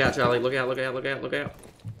fucked. Look out, Charlie. Look out.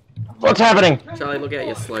 What's happening? Charlie, look out,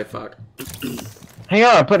 you slow fuck. Hang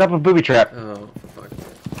on, I'm putting up a booby trap. Oh, for fuck.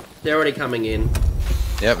 They're already coming in.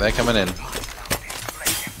 Yep, they're coming in.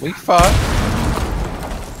 We fucked.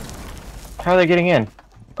 How are they getting in?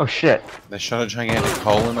 Oh shit. They shot a gigantic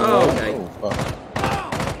hole in the Oh, wall. okay. Oh, fuck.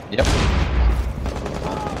 Yep.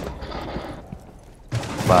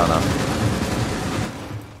 Banner.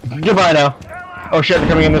 Goodbye now. Oh shit, they're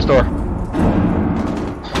coming in this door.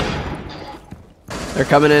 They're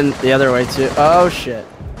coming in the other way too. Oh shit.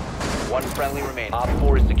 One friendly remaining. Op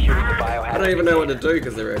 4 is securing the biohazard. I don't even know what to do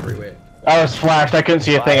because they're everywhere. I was flashed, I couldn't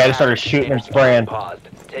see a thing, I just started shooting and spraying. Paused.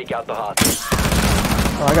 Take out the hostage.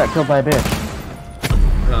 Oh, I got killed by a bitch.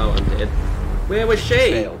 Oh, I'm dead. Where was she?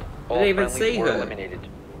 Failed. I All didn't even friendlies see were her. eliminated.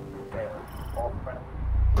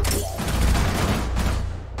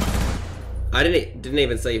 I didn't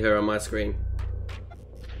even see her on my screen.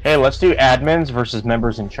 Hey, let's do admins versus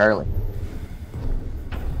members in Charlie.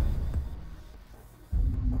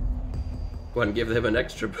 One, give them an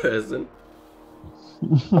extra person.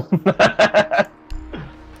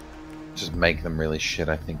 Just make them really shit,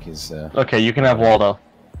 I think is... Okay, you can have Waldo.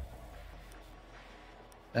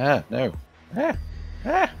 No.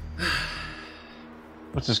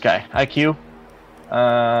 What's this guy? IQ?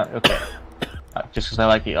 Okay. Just because I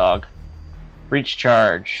like the AUG. Breach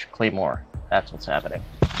charge. Claymore. That's what's happening.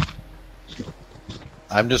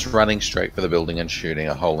 I'm just running straight for the building and shooting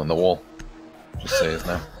a hole in the wall. Just so you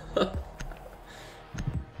know.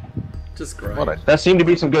 Just great. That seemed to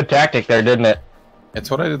be some good tactic there, didn't it?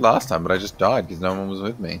 It's what I did last time, but I just died because no one was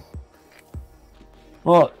with me.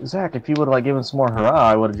 Well, Zach, if you would have like given some more hurrah,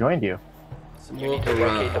 I would have joined you. Some You more need to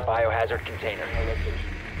locate the hurrah. biohazard container.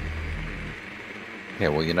 Yeah,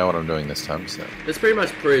 well, you know what I'm doing this time, so... This pretty much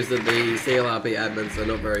proves that the CLRP admins are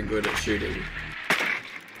not very good at shooting.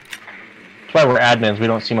 That's why we're admins. We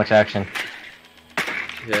don't see much action.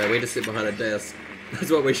 Yeah, we just sit behind a desk. That's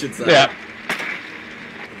what we should say. Yeah.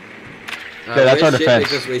 Yeah, that's we're our shit defense.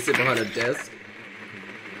 because we sit behind a desk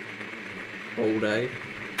all day.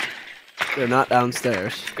 They're not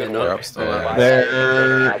downstairs. They're They're not. upstairs. Biohazard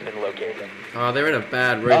container has been located. Oh, they're in a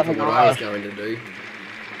bad room for what I was going to do.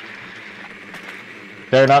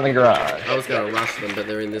 They're not in the garage. I was going to rush them, but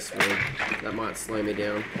they're in this room. That might slow me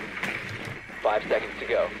down. 5 seconds to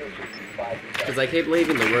go. Because they keep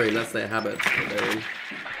leaving the room, that's their habit that they're in.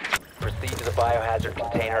 Proceed to the biohazard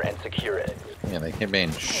container and secure it. Yeah, they keep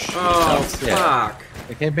being Oh, yeah. fuck.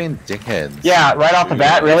 They keep being dickheads. Yeah, right off the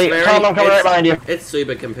bat, really? It's very- Tom, I'm coming right behind you. It's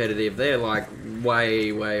super competitive. They're like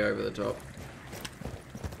way, way over the top.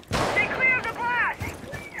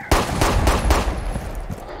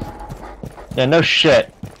 Yeah, no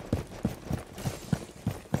shit.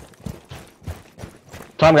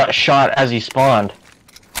 Tom got shot as he spawned.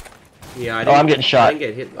 Yeah, I Oh, didn't, I'm getting shot. I didn't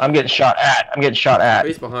get hit. I'm getting shot at. I'm getting shot at.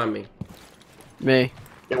 Who's behind me? Me.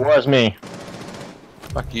 It was me.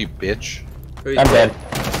 Fuck you, bitch. Who's I'm dead.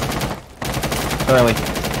 Early.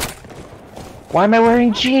 Why am I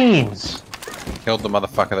wearing jeans? Killed the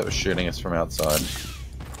motherfucker that was shooting us from outside.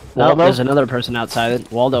 No, Waldo? there's another person outside.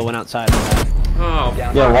 Waldo went outside. Oh,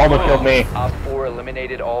 Down Yeah, to Waldo oh. killed me. Op 4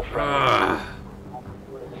 eliminated all friendly. Ah.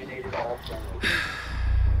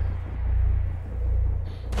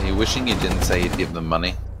 Are you wishing you didn't say you'd give them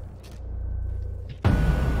money?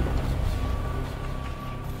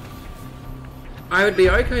 I would be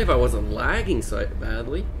okay if I wasn't lagging so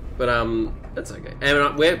badly, but that's okay.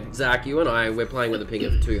 And we're Zach, you and I, we're playing with a ping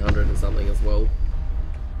of 200 or something as well.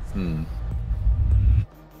 Hmm.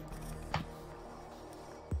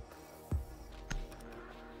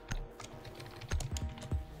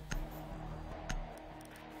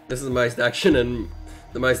 This is the most action and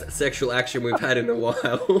the most sexual action we've had in a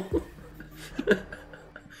while.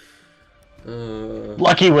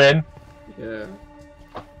 Lucky win. Yeah.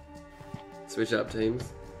 Switch up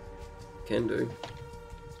teams. Can do.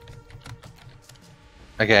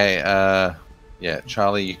 Okay, yeah,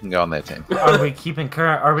 Charlie, you can go on their team. Are we keeping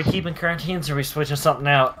current teams, or are we switching something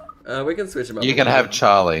out? We can switch them up. You can have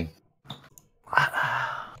Charlie.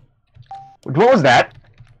 What was that?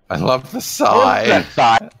 I love the What was sigh. that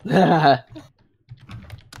sigh?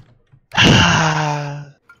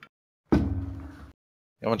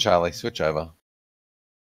 Come on, Charlie, switch over.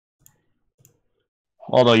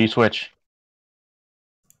 Although you switch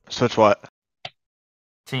Switch what?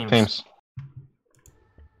 teams.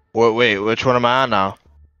 Wait, which one am I on now?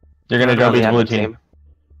 You're gonna go be the blue team.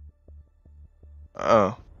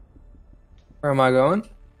 Oh. Where am I going?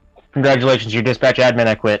 Congratulations, you dispatch admin.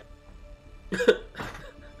 I quit.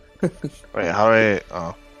 Wait, how do I...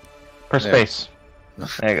 Oh. Press Yeah. space.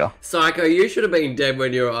 There you go. Psycho, you should have been dead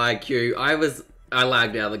when you were IQ. I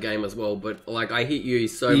lagged out of the game as well, but like I hit you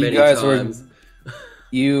so You many guys were- times.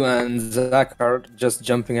 You and Zach are just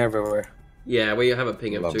jumping everywhere. Yeah, we have a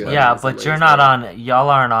ping of Love 200. that. Yeah, or but something you're as not well. on. Y'all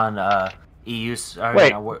aren't on EU.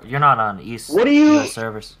 Wait. You're not on East. What are you- US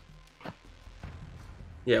servers.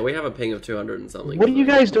 Yeah, we have a ping of 200 and something. What are you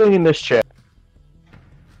guys doing in this chat?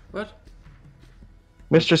 What?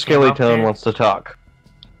 Mr. Came up Skellytone here. wants to talk.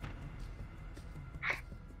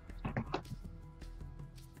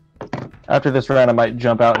 After this round, I might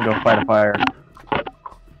jump out and go fight a fire.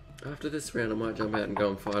 After this round, I might jump out and go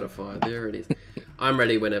and fight a fire. There it is. I'm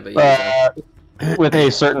ready whenever you are. With a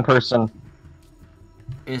certain person.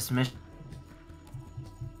 Is mission.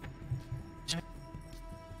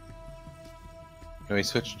 Can we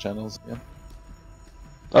switch channels? Yeah.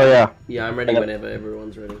 Oh yeah. Yeah, I'm ready whenever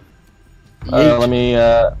everyone's ready. Let me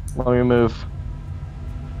move.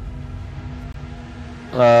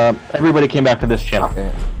 Everybody came back to this channel.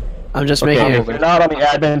 I'm just Okay, making if you're not on the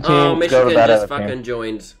admin team, Oh, go to Michigan that just other fucking team.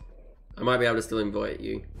 joined. I might be able to still invite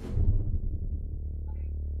you.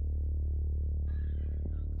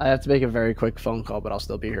 I have to make a very quick phone call, but I'll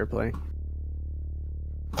still be here playing.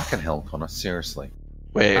 Fucking hell, Connor. Seriously.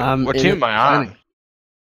 Wait, what in team it- am I on?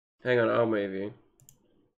 Hang on, I'll move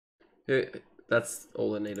you. That's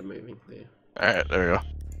all I need to moving there. Alright, there we go.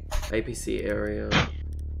 APC area.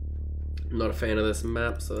 I'm not a fan of this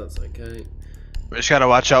map, so that's okay. We just gotta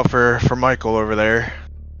watch out for Michael over there.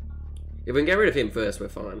 If we can get rid of him first, we're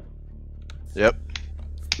fine. Yep.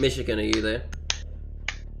 Michigan, are you there?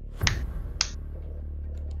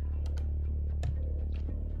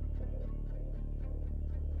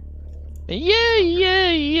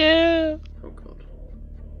 Yeah. Oh god.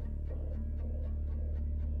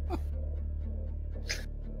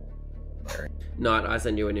 No, I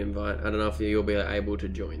sent you an invite. I don't know if you'll be able to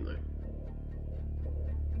join though.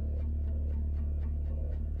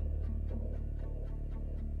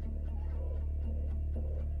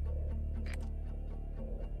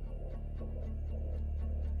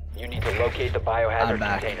 You need to locate the biohazard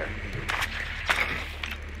container.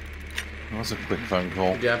 That was a quick phone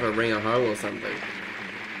call. Did you have a ring of hoe or something?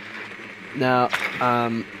 No,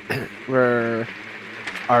 we're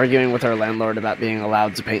arguing with our landlord about being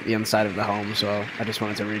allowed to paint the inside of the home, so I just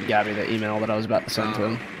wanted to read Gabby the email that I was about to send to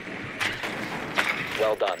him.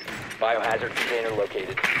 Well done. Biohazard container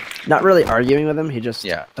located. Not really arguing with him, he just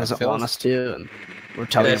Yeah, doesn't feels- want us to, and we're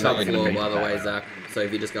telling They're him top that we floor, can by the way, that. Zach. So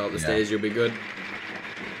if you just go up the Yeah. stairs, you'll be good.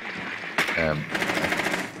 What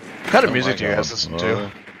kind of music do you guys listen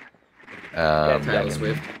to? Taylor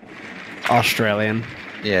Swift. Australian.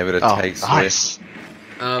 Yeah, but it Oh, takes nice.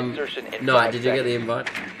 Insertion in No, 5 did you get the seconds. invite?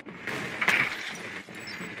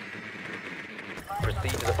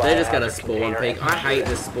 Proceed to the They're just gonna biohazard spawn container peek. and I hate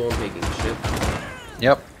this spawn peeking shit.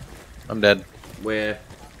 Yep. I'm dead. Where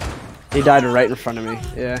He died right in front of me,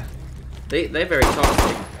 yeah. they're very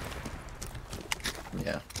toxic.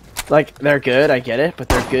 Yeah. Like, they're good, I get it, but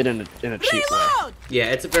they're good in a cheap way. Yeah,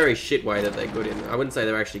 it's a very shit way that they're good in. I wouldn't say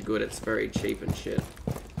they're actually good. It's very cheap and shit.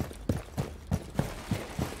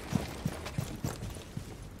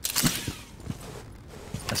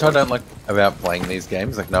 That's what I don't like about playing these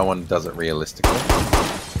games. Like, no one does it realistically.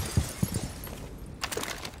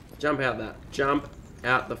 Jump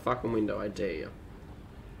out the fucking window, I dare you.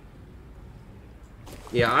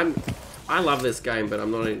 Yeah, I love this game, but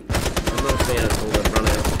I'm not a fan of all the run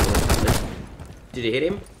out. Did you hit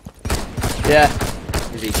him? Yeah,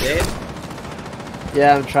 Is he dead?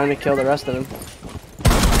 yeah, I'm trying to kill the rest of them.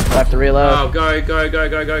 I have to reload. Oh, go.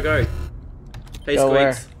 Hey, Go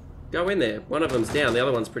where? Squeaks. Go in there. One of them's down, the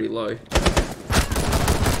other one's pretty low.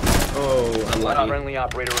 Oh, One unlucky. friendly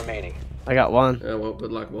operator remaining. I got one. Oh, well,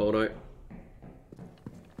 good luck, Waldo.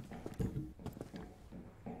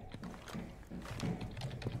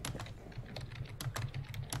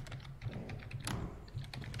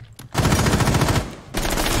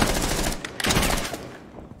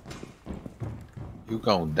 You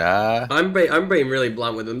gonna die. I'm being really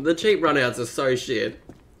blunt with them. The cheap runouts are so shit.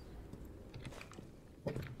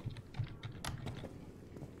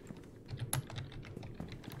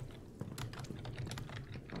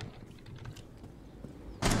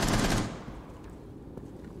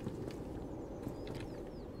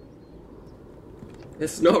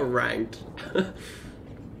 It's not ranked.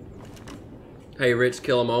 Hey, Rich,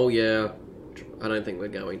 kill 'em all. Yeah, I don't think we're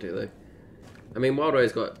going to though. I mean,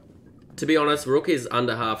 Waldo's got. To be honest, Rook is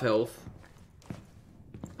under half health.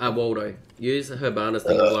 Waldo, use Herbana's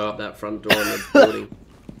thing to blow up that front door in the building.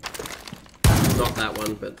 Not that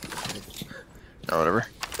one, but Or whatever.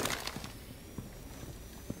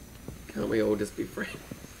 can't we all just be friends?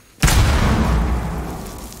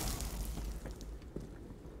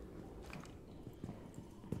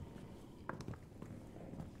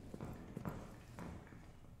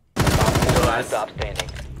 Nice. Stop standing.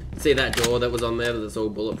 See that door that was on there that's all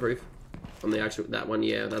bulletproof? On the actual, that one,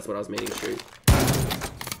 yeah, that's what I was meaning to shoot.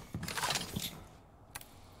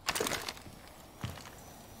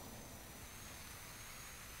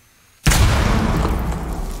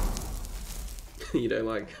 You don't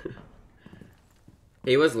like...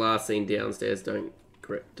 He was last seen downstairs, don't...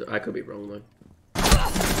 Correct. I could be wrong though.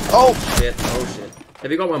 Oh! Shit, oh shit.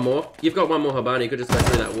 Have you got one more? You've got one more, Habana, you could just go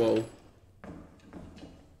through that wall.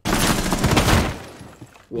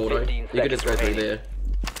 Waldo, 15 you could just go through seconds there.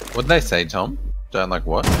 What'd they say, Tom? Don't like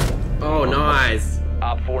what? Oh, nice!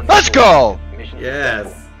 Op 4 Let's go! Mission Yes!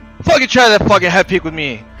 successful. Fucking try that fucking head peek with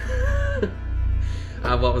me.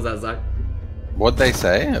 What was that, Zach? What'd they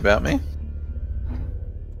say about me?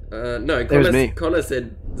 No, It was me. Connor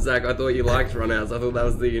said, Zach, I thought you liked runouts. I thought that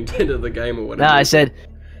was the intent of the game or whatever. No, I said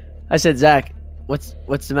I said, Zach, what's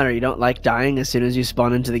the matter? You don't like dying as soon as you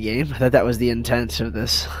spawn into the game? I thought that was the intent of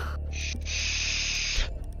this.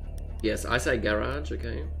 Yes, I say garage,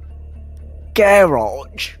 okay.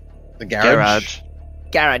 Garage. The garage.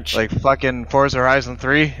 Garage. Like fucking Forza Horizon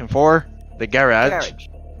 3 and 4. The garage.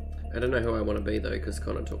 I don't know who I want to be though, because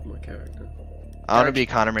Connor took my character. I want to be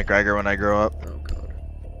Conor McGregor when I grow up. Oh god.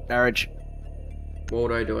 Garage.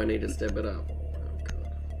 Waldo, do I need to step it up? Oh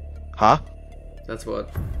god. Huh? That's what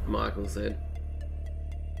Michael said.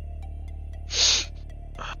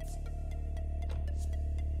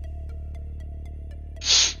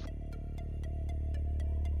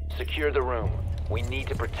 Secure the room. We need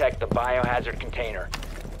to protect the biohazard container.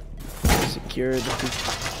 Secure the...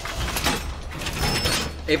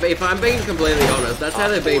 If I'm being completely honest, that's how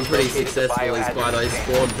they've been pretty successful, is by those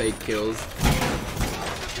spawn peak kills.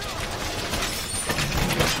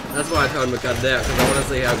 That's why I told them to cut it out, because I want to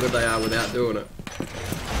see how good they are without doing it.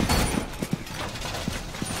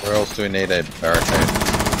 Where else do we need a barricade?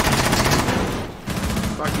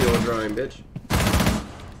 Fuck your drone, bitch.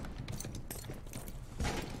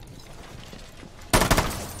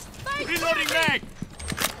 Reloading mag!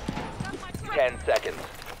 10 seconds.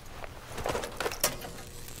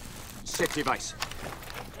 Set device.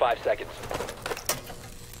 5 seconds.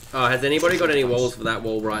 Oh, has anybody got any walls for that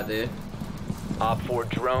wall right there? Op 4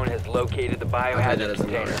 drone has located the Okay, that biohazard is a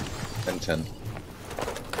no. container. 10.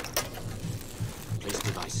 Place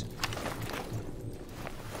device.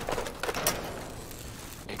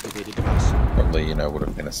 Activated device. Probably, you know, would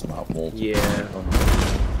have been a smart wall. Yeah.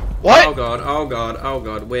 What? Oh god, oh god, oh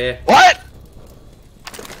god, where? What?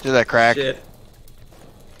 Do that crack. Shit.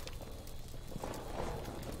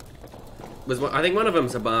 I think one of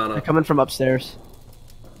them's They're Habana. coming from upstairs.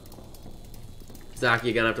 Zach,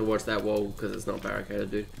 you're gonna have to watch that wall because it's not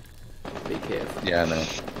barricaded, dude. Be careful. Yeah, I know.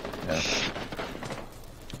 Yeah.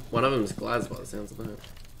 One of them's Glaz by the sounds of that.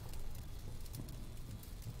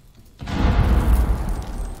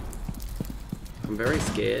 I'm very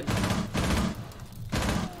scared.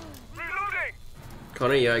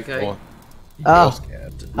 Connor, you okay? Or- Oh,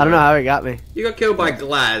 scared. I don't know how he got me. You got killed by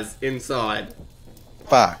Glaz inside.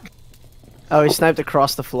 Fuck. Oh, he sniped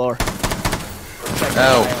across the floor. Protect the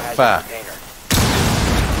Oh, biohazard fuck. container.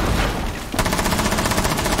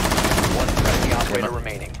 One friendly operator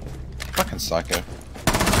remaining. Fucking psycho.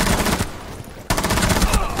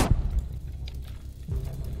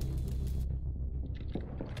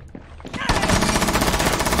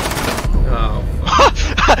 Oh, All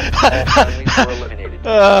friendlies were eliminated.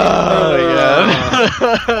 Oh my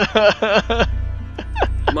god.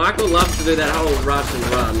 Michael loves to do that whole rush and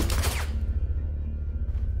run.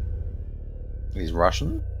 He's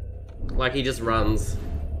Russian? Like he just runs.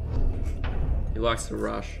 He likes to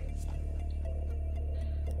rush.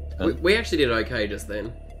 Huh? We actually did okay just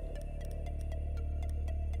then.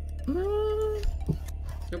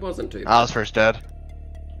 It wasn't too bad. I was first dead.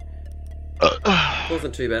 It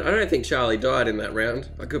wasn't too bad. I don't think Charlie died in that round.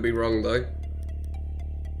 I could be wrong though.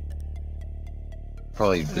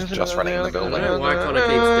 Probably just running in the I don't building. know why Connor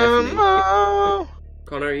keeps deafening.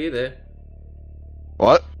 Connor, are you there?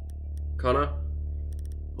 What? Connor,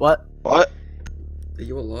 What? What? are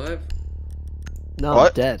you alive? No, What?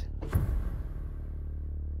 I'm dead.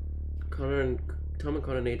 Connor and Tom and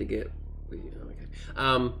Connor need to get.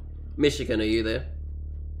 Okay. Michigan, are you there?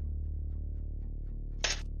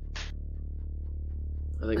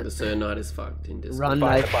 I think the Sir Knight is fucked in Discord. Run,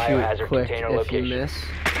 Find knife, the biohazard shoot, quick container if location. you miss.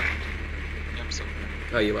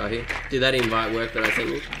 Oh, you are here. Did that invite work that I sent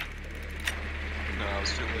you?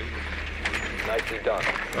 Nicely done.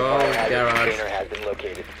 The Oh, biohazard garage. container has been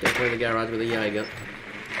located. Definitely the garage with a Jaeger.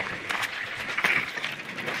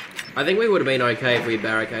 I think we would have been okay if we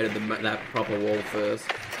barricaded that proper wall first.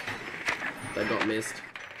 They got missed.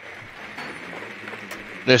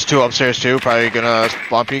 There's two upstairs too, probably gonna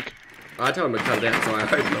spawn peek. I told him to cut it out, so I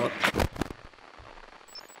hope not.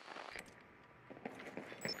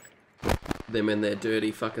 Them and their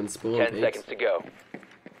dirty fucking spawn 10 peaks. seconds to go.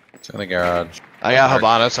 It's in the garage. I got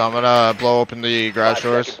Habana, so I'm gonna blow open the garage 5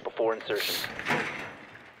 doors. seconds before insertion.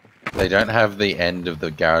 They don't have the end of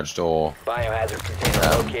the garage door Biohazard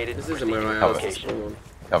container located. This isn't where I Proceed asked to to location. spawn.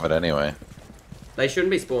 covered anyway. They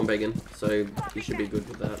shouldn't be spawn begging, so you should be good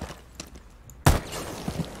with that.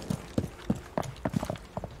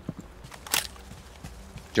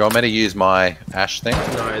 Do you want me to use my ash thing? No,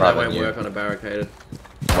 that rather won't than you? work on a barricaded.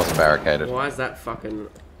 It wasn't barricaded. Why is that fucking...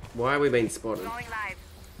 Why are we being spotted?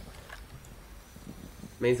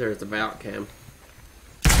 Means there is a vault cam.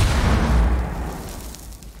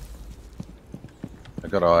 I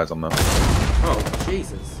got eyes on them. Oh,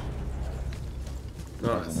 Jesus.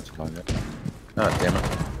 Nice. Oh, damn it.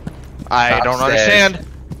 I don't understand.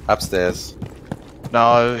 Upstairs.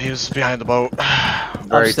 No, he was behind the boat.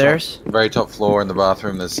 Upstairs? Very top floor in the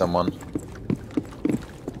bathroom, there's someone.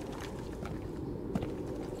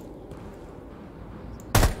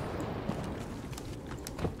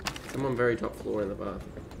 Someone very top floor in the bath.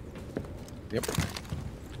 Yep.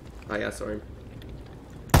 Oh yeah, I saw him.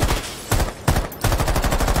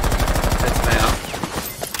 That's foul.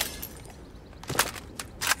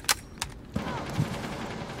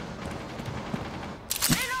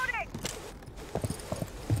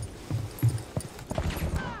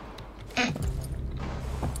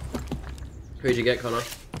 Who'd you get, Connor?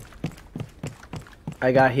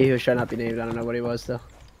 I got he who shall not be named. I don't know what he was though.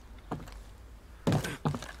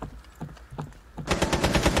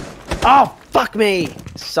 Oh fuck me!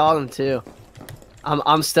 Saw them too.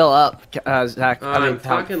 I'm still up, Zach. I'm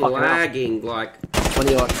fucking lagging like. What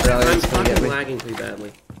do you want, really? I'm fucking lagging too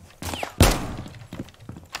badly.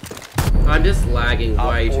 I'm just lagging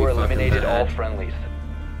way too fucking eliminated bad. all friendlies.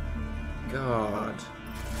 God.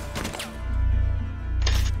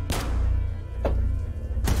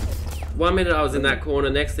 One minute I was in that corner,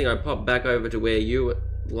 next thing I popped back over to where you were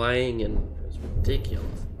laying, and it was ridiculous.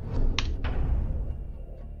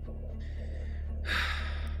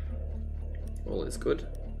 All is good.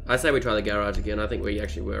 I say we try the garage again. I think we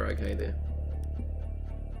actually were okay there.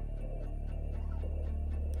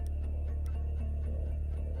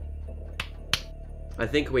 I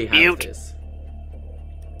think we have this.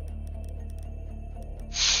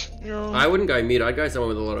 I wouldn't go mute. I'd go someone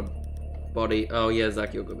with a lot of body. Oh yeah,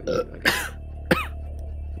 Zach, you're good with mute. Okay.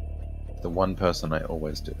 The one person I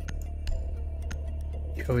always do.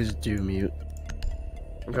 You always do mute.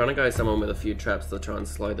 I'm trying to go someone with a few traps to try and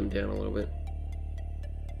slow them down a little bit.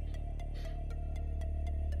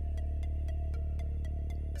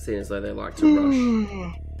 Seeing as though they like to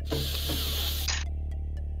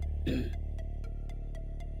rush.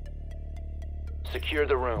 Secure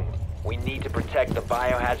the room. We need to protect the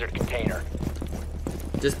biohazard container.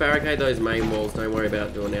 Just barricade those main walls. Don't worry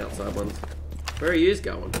about doing outside ones. Where are you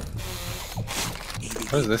going? What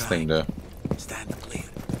does this thing do? Stand clear.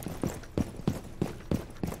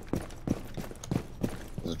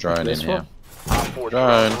 There's a drone in here. Op 4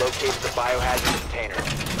 Drone. locates the biohazard container.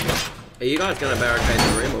 Are you guys going to barricade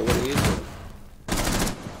the room, or what are you doing?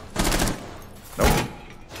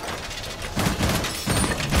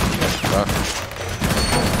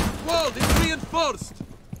 Wall is reinforced.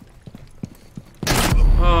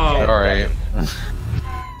 Oh, Sorry.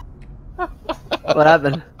 What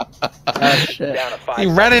happened? Oh shit. Down to 5 He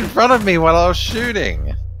ran in front of me while I was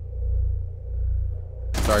shooting.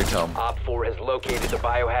 Sorry, Tom. Op 4 has located the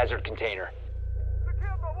biohazard container.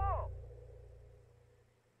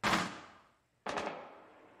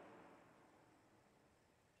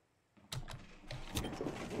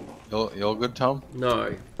 You're good, Tom?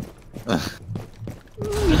 no. I'm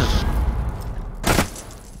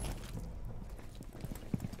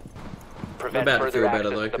Prevent about to further feel better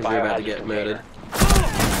access though, to the because you're about to biohazard get murdered.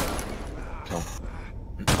 Cool.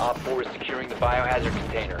 Op 4 is securing the biohazard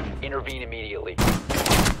container. Intervene immediately.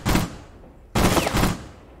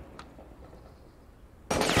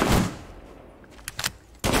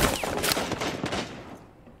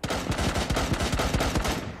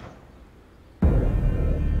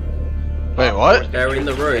 Wait, what? They're in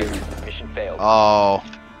the room. Mission failed. Oh.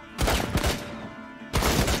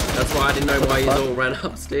 That's why I didn't know why you all ran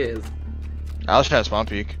upstairs. I was trying to spawn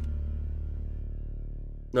peek.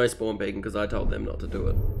 No spawn peeking, because I told them not to do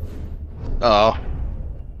it. Oh.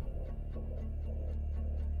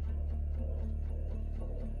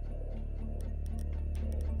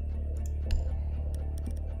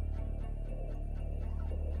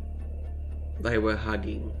 They were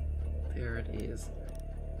hugging. There it is.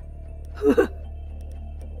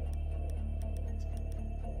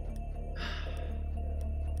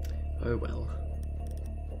 Oh well.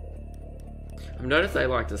 I've noticed they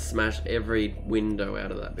like to smash every window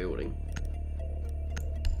out of that building.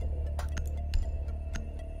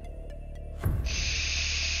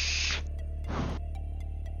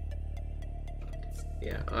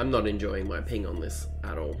 Yeah, I'm not enjoying my ping on this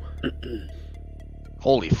at all.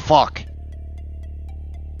 Holy fuck.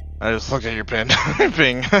 I just looked at your pin.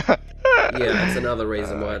 Ping. Yeah, that's another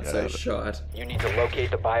reason why it's so shot. You need to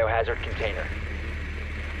locate the biohazard container.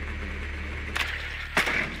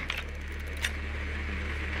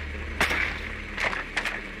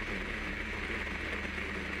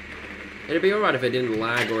 It'd be alright if it didn't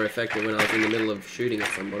lag or affect it when I was in the middle of shooting at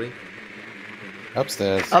somebody.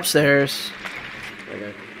 Upstairs. Upstairs.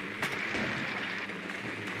 Okay.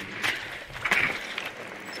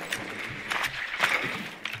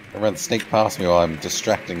 Everyone sneak past me while I'm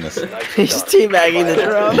distracting this. He's teabagging the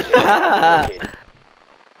drone.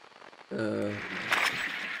 Uh,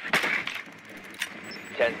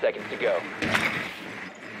 10 seconds to go.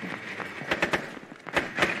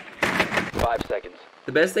 5 seconds.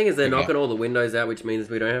 the best thing is they're Okay. knocking all the windows out, which means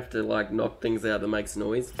we don't have to like knock things out that makes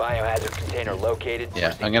noise. Biohazard container located.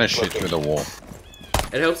 Yeah, I'm gonna shoot through the wall.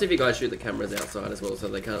 It helps if you guys shoot the cameras outside as well, so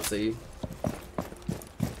they can't see you. I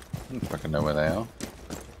don't fucking know where they are.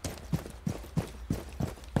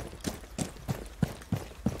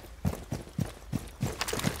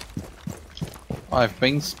 I've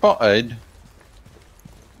been spotted.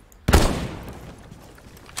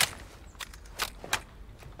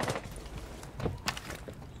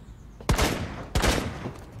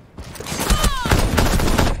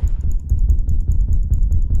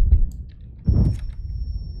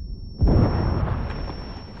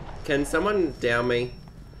 Can someone down me?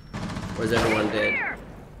 Or is everyone dead?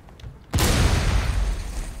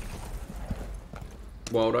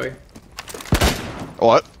 Waldo,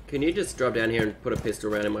 What? can you just drop down here and put a pistol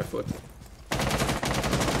round in my foot?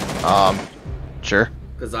 Sure.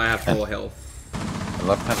 Because I have 4 health. I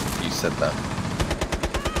love how you said that.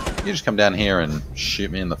 You just come down here and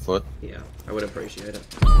shoot me in the foot. Yeah, I would appreciate it.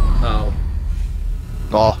 Oh.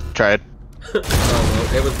 Oh, try it. Oh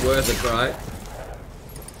well, it was worth a try.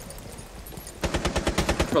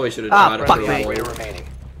 Probably should have tried it fuck for me. a Operator wall. remaining.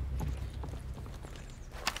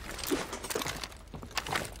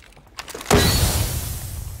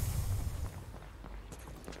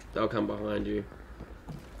 They'll come behind you.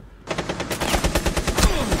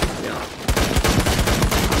 Yeah.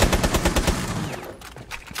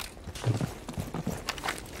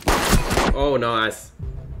 Oh, nice.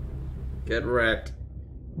 Get wrecked.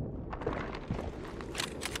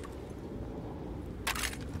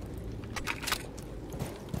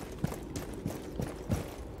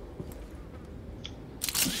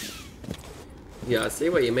 Yeah, I see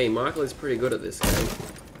what you mean. Michael is pretty good at this game.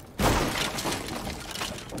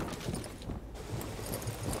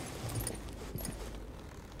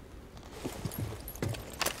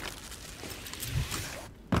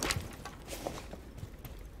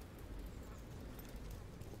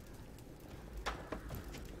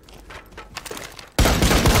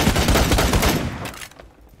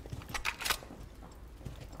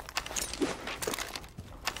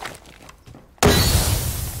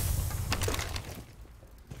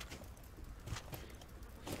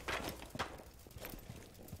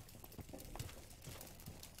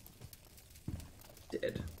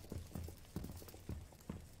 Dead.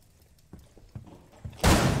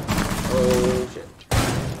 Oh shit.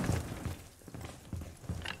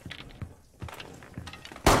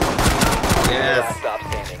 Yes. Stop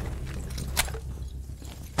standing.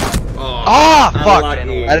 Oh, Ah, fuck!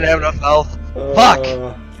 unlucky. I didn't have enough health. Fuck!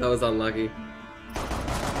 That was unlucky.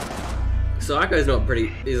 Psycho's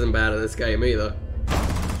isn't bad at this game either.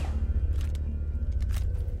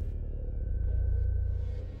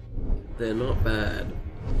 They're not bad.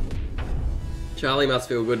 Charlie must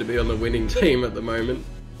feel good to be on the winning team at the moment.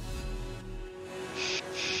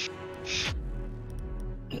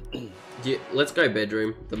 Let's go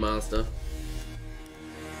bedroom, the master.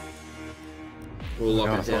 We'll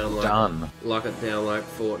lock it down like Done. lock it down like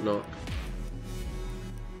Fort Knox.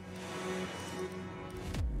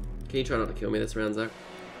 Can you try not to kill me this round, Zach?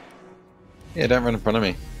 Yeah, don't run in front of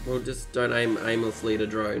me. Well, just don't aim aimlessly at a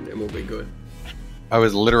drone and we'll be good. I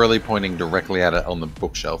was literally pointing directly at it on the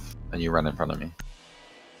bookshelf, and you ran in front of me.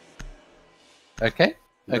 Okay?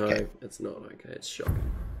 Okay. No, it's not okay. It's shocking.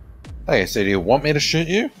 Okay, so do you want me to shoot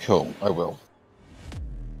you? Cool, I will.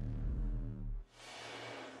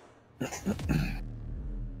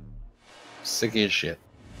 Sick as shit.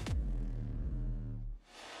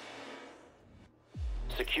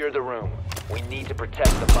 Secure the room. We need to protect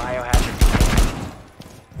the biohazard.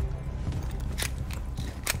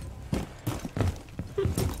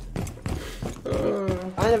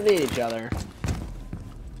 Kind of need each other.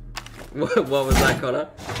 What was that, Connor?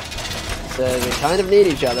 So we kind of need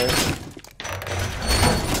each other.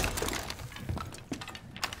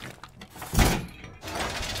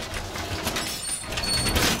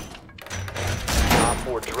 Op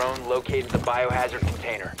 4 drone located the biohazard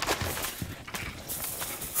container.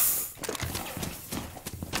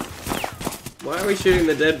 Why are we shooting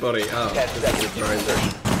the dead body? Oh, 10 this seconds is to drone. insert.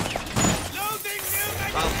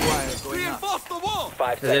 Reinforce the wall! 5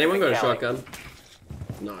 Has seconds anyone got a and counting. shotgun?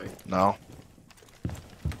 No, No.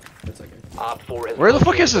 that's okay. Op 4 has Where the fuck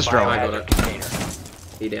located is this the drone? I got biohazard it. container.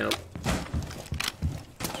 He down.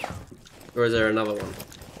 Or is there another one?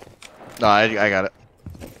 No, I got it.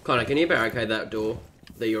 Connor, can you barricade that door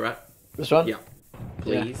that you're at? This one? Yeah.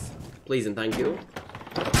 please. Please and thank you.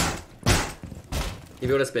 If you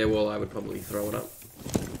got a spare wall, I would probably throw it up.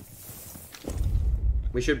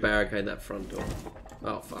 We should barricade that front door.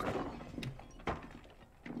 Oh, fuck.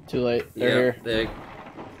 Too late. They're here. They're...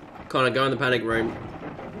 Connor, go in the panic room.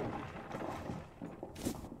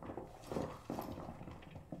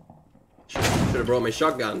 Should have brought my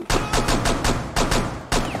shotgun.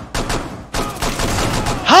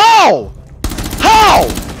 How? How?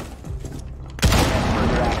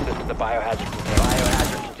 Further access to the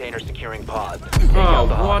biohazard container securing pods. Oh,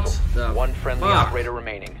 what the One friendly fuck? operator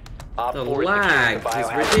remaining. Op The 4 lag is securing the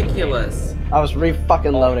biohazard ridiculous. I was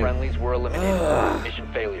re-fucking All loading. friendlies were eliminated. Mission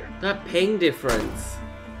failure. That ping difference.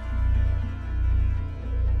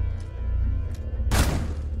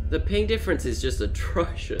 The ping difference is just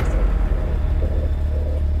atrocious.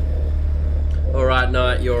 Alright,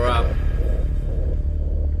 Knight, you're up.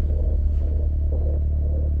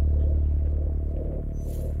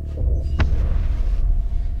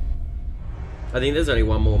 I think there's only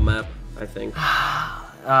one more map, I think.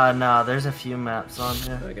 No, there's a few maps on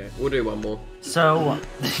here. Okay, we'll do one more. So,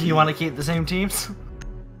 you want to keep the same teams?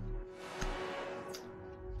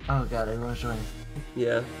 Oh god, everyone's joining.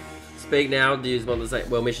 Yeah. Speak now, do you want to say...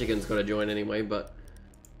 Well, Michigan's got to join anyway, but...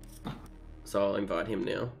 So I'll invite him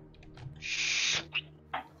now.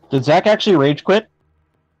 Did Zach actually rage quit?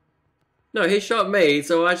 No, he shot me,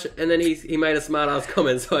 so I... and then he made a smart-ass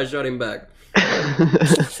comment, so I shot him back. And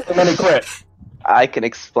then he quit. I can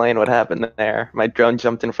explain what happened there. My drone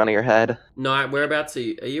jumped in front of your head. Knight, whereabouts are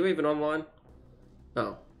you? Are you even online?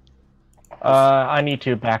 Oh. I need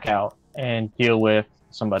to back out and deal with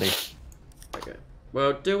somebody. Okay.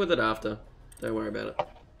 Well, deal with it after. Don't worry about it.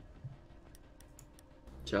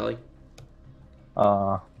 Charlie?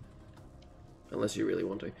 Unless you really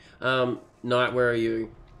want to. Knight, where are you?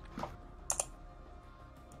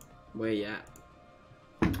 Where you at?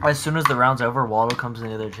 As soon as the round's over, Waldo comes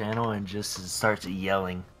into their channel and just starts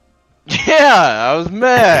yelling. Yeah, I was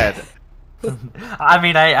mad. I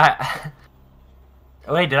mean,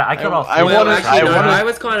 wait, did I cut off?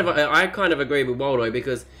 I kind of agree with Waldo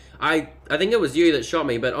because I think it was you that shot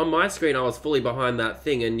me, but on my screen I was fully behind that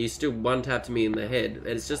thing, and you still one tapped me in the head.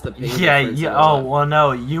 It's just the ping. Yeah. Oh well,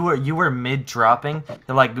 no, you were mid dropping,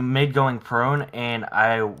 like mid going prone, and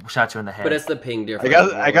I shot you in the head. But it's the ping difference.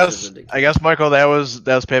 I guess, Michael, that was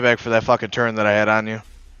payback for that fucking turn that I had on you.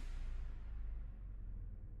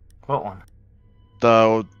 What one?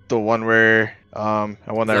 The one where I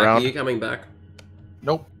won that Zach, round. Are you coming back?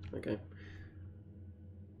 Nope. Okay.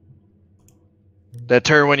 That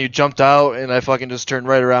turn when you jumped out and I fucking just turned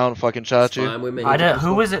right around and fucking shot you. Fine with me. I did.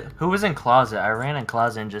 Who was it? Who was in closet? I ran in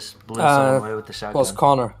closet and just blew someone away with the shotgun. Was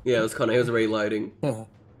Connor. Yeah, it was Connor. He was reloading.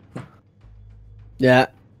 Yeah.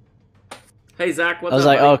 Hey Zach, what's up? I was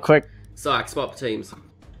like, buddy? oh, quick. Zach, swap teams.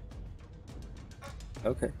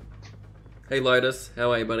 Okay. Hey Lotus,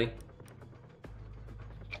 how are you, buddy?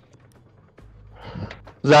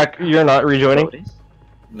 Zach, you're not rejoining?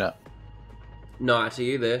 No. Knight, are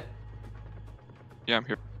you there? Yeah, I'm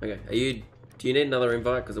here. Okay, are you... Do you need another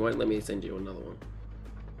invite? Because it won't let me send you another one.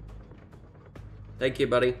 Thank you,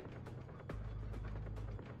 buddy.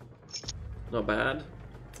 Not bad.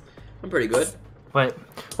 I'm pretty good.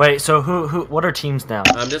 Wait. So who? What are teams now?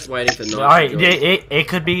 I'm just waiting for Knight. All right, it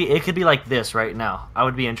could be like this right now. I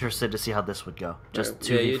would be interested to see how this would go. Just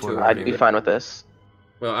Yeah, you 2v4. two are I'd be fine with this.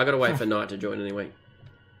 Well, I gotta wait for Knight to join anyway.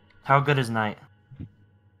 How good is Knight?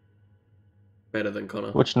 Better than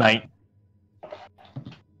Connor. Which night?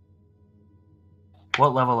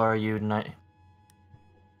 What level are you, Knight?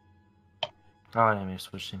 Oh, I didn't mean to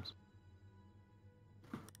switch teams.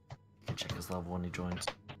 I can check his level when he joins.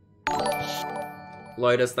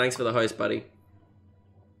 Lotus, thanks for the host, buddy.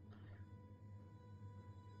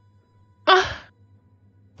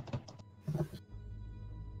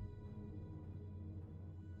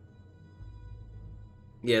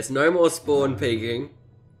 Yes, no more spawn peeking.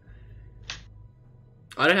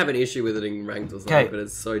 I don't have an issue with it in ranked or something, but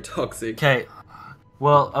it's so toxic. Okay.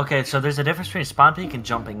 Well, okay, so there's a difference between spawn peek and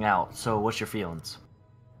jumping out. So what's your feelings?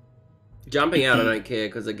 Jumping out, I don't care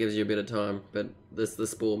because it gives you a bit of time. But this the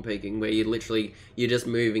spawn peeking where you're just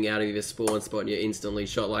moving out of your spawn spot and you're instantly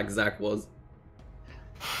shot like Zach was.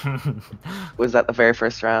 Was that the very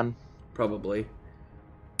first round? Probably.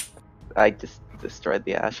 I just destroyed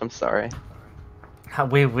the Ash. I'm sorry.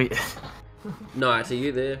 Wait. Knight, are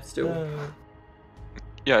you there still?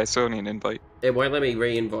 Yeah, I still need an invite. It won't let me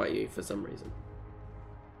re-invite you for some reason.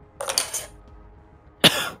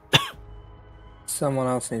 Someone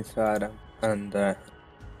else needs to add him, and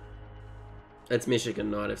It's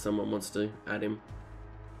Michigan Knight if someone wants to add him.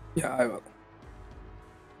 yeah, I will.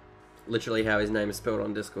 Literally how his name is spelled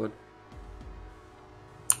on Discord.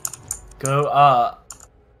 Go,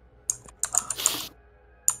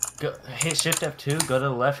 hit Shift F2, go to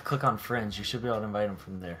the left, click on friends. You should be able to invite him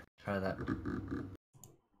from there. Try that.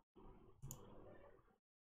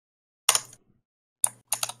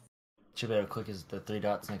 Should be able to click the 3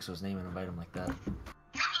 dots next to his name and invite him like that.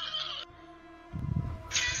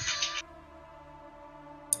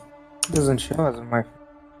 Doesn't show as my.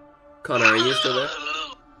 Connor, are you still there?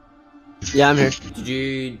 Yeah, I'm here. Do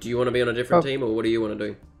you want to be on a different team, or what do you want to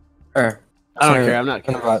do? I don't care. I'm not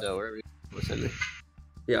convinced, so wherever you send me.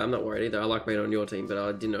 Yeah, I'm not worried either. I like being on your team, but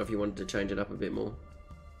I didn't know if you wanted to change it up a bit more.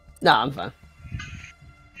 No, I'm fine.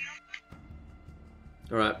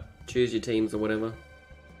 Alright, choose your teams or whatever.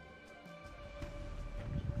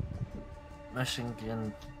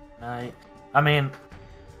 Michigan night. I mean,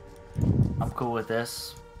 I'm cool with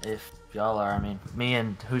this. If y'all are, I mean, me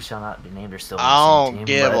and who shall not be named are still on I the same don't team,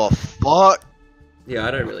 give but... a fuck. Yeah,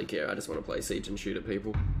 I don't really care. I just want to play Siege and shoot at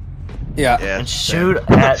people. Yeah. And shoot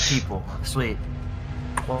at people. Sweet.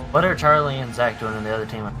 Well, what are Charlie and Zach doing in the other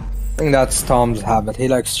team? I think that's Tom's habit. He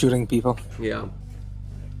likes shooting people. Yeah.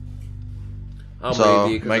 I'll So,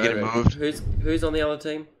 move you. am I getting moved? Who's on the other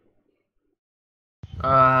team?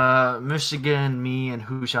 Michigan, me, and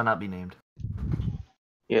who shall not be named.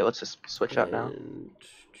 Yeah, let's just switch out now.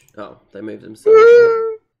 Oh, they moved themselves.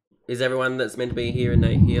 Is everyone that's meant to be here and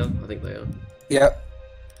Nate here? I think they are. Yep.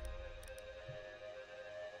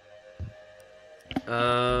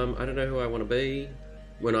 I don't know who I want to be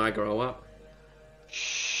when I grow up.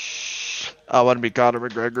 I want to be Conor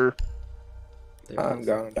McGregor. I'm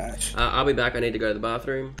going back. I'll be back. I need to go to the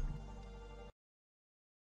bathroom.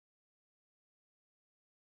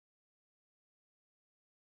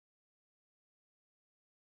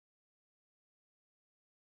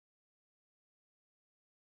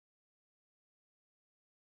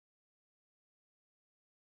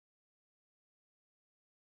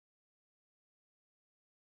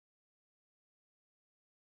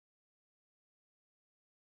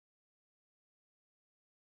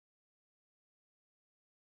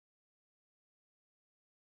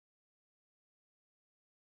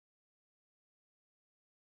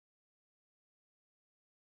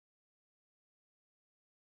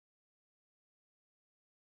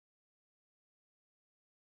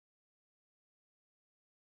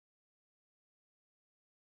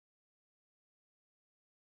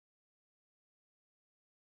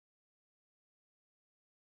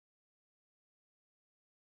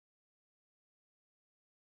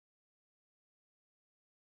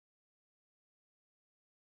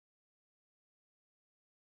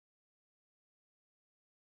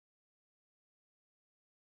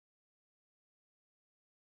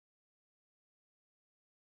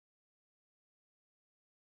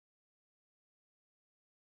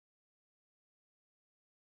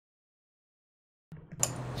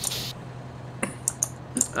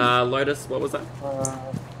 Lotus, what was that?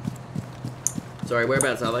 Sorry,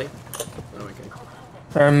 whereabouts are they? Oh, okay.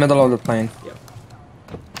 They're in the middle of the plane. Yep.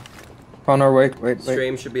 Connor, wait.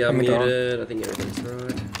 Stream should be unmuted. I think everything's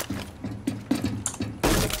right.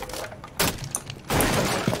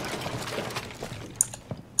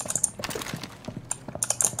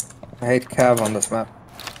 I hate Cav on this map.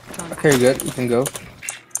 Okay, you're good. You can go.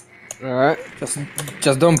 Alright.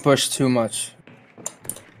 Just don't push too much.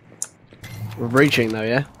 We're breaching though,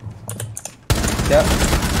 yeah? Yeah.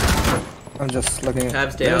 I'm just looking at...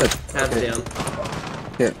 Tabs down. Tabs down.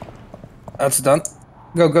 Okay. That's done.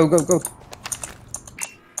 Go.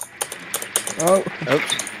 Oh.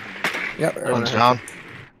 Oops. Yep. One's down.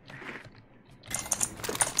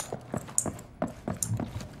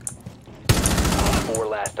 Four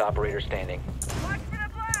last operator standing.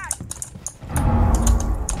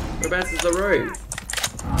 Whereabouts is the room?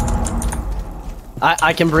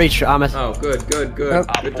 I can breach, Amos. Oh, good. Good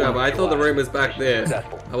job. I thought the room was back there.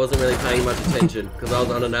 I wasn't really paying much attention because I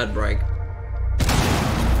was on an ad break.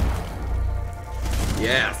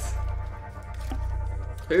 Yes.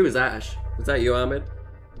 Who was Ash? Was that you, Ahmed?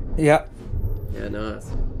 Yeah. Yeah,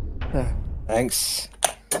 nice. Thanks.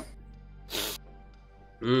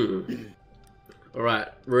 Alright,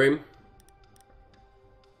 room.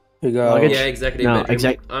 You go. Yeah, executive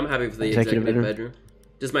bedroom. I'm happy for the executive bedroom. bedroom.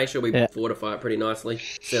 Just make sure we fortify it pretty nicely.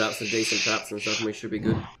 Set up some decent traps and stuff and we should be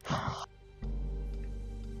good.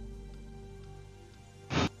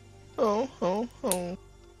 Oh.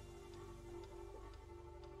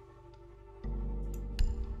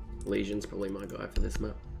 Legion's probably my guy for this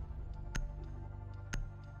map.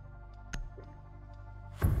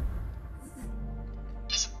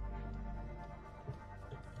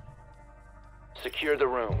 Secure the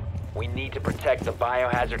room. We need to protect the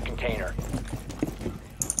biohazard container.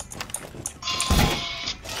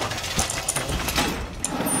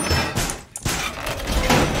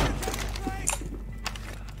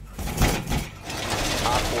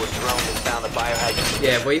 Op 4 drone has found the biohazard.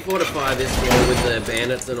 Yeah, if we fortify this wall with the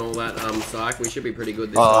bandits and all that psych, we should be pretty good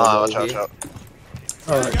this Watch time. out.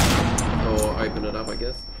 Or open it up, I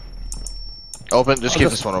guess. Open, just keep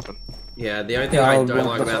this one open. Yeah, the only thing I don't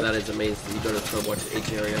like about that is it means you gotta still watch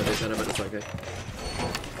each area of this, but it's okay.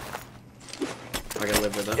 I can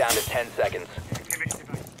live with that. Down to 10 seconds.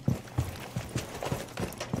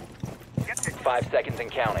 5 seconds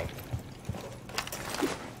and counting.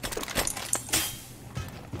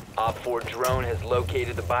 Op 4 drone has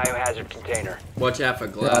located the biohazard container. Watch out for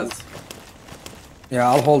glass. Yeah,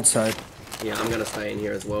 I'll hold side. Yeah, I'm gonna stay in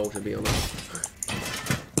here as well, to be honest.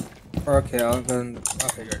 Okay, I'll go.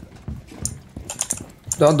 Okay, good.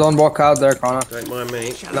 Don't walk out there, Connor. Don't mind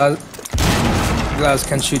me. Glass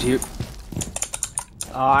can shoot here.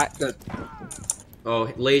 Alright. Good.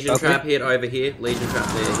 Oh, Legion Okay. trap hit over here. Legion trap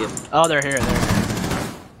there hit. Oh, they're here.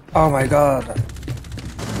 Oh my god.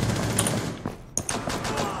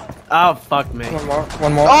 Oh, fuck me. One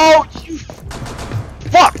more. Oh, you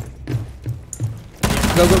fuck!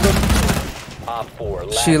 Go, go, go. Op 4,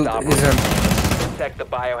 last Shield operator. is in. Protect the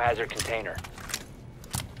biohazard container.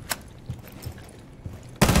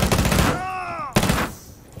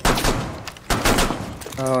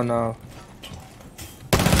 Oh no.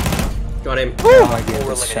 Got him. Oh my god, Four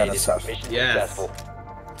this shot eliminated. is tough. Mission Yes. successful.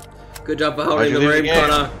 Good job for Why'd holding you the leave room, the game?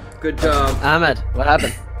 Connor. Good job. Ahmed, what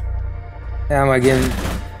happened? Yeah, my game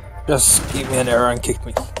just gave me an error and kicked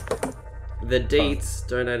me. The Deets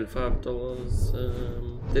donated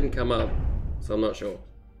 $5. Didn't come up, so I'm not sure.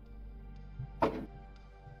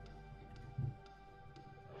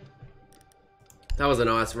 That was a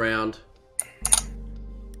nice round.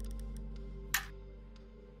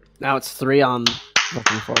 Now it's 3 on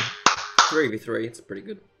looking for. 3v3, it's pretty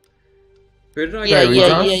good. Who did I Yeah, go yeah, with yeah,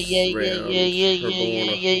 last yeah, round? yeah, yeah, yeah,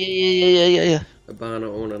 Rabona. yeah. Abana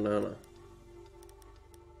Onanana.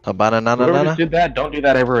 A banana. Whoever did that, don't do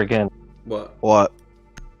that ever again. What? What?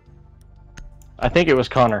 I think it was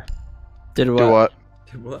Connor. Did what?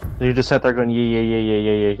 Do what? What? You just sat there going,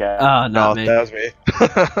 yeah. Oh, not me. That was me.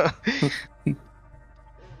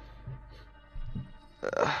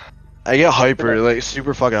 I get hyper, like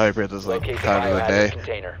super fucking hyper at this like Locate the time of the biohazard day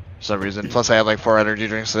container. for some reason. Plus, I had like 4 energy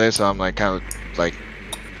drinks today, so I'm like kind of like,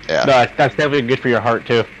 yeah. No, that's definitely good for your heart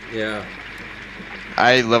too. Yeah.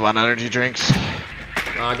 I live on energy drinks.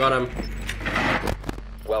 I got him.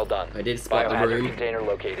 Well done. I did spot the Biohazard room. container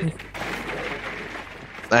located.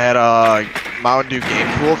 I had a Mountain Dew game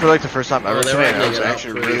pool for like the first time ever Oh, they today. were And it was hanging out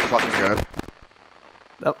actually for really you. fucking good.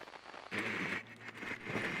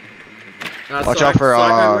 Watch out for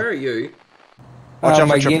Psycho, where are you? Watch out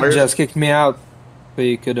my for game triplers. just kicked me out, so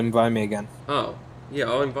you could invite me again. Oh, yeah,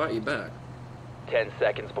 I'll invite you back. 10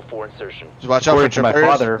 seconds before insertion. Just watch out for According to my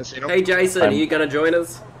triplers. father. Casino. Hey Jason, are you gonna join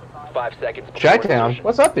us? 5 seconds before Chi-Town, insertion.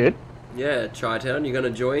 what's up, dude? Yeah, Chi-Town, you gonna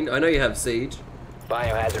join? I know you have Siege.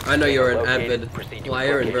 Biohazard I know you're an container located. avid Proceed to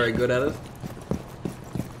player and very location. good at it.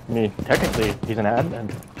 I mean, technically, he's an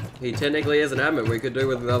admin. He technically is an admin. We could do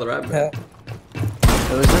with another admin. Yeah.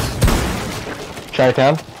 Who is this?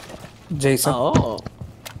 Chi-Town, Jason. Oh.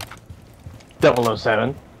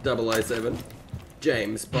 007. 007.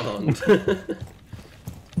 James Bond. You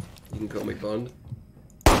can call me Bond.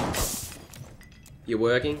 You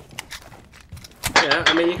working? Yeah,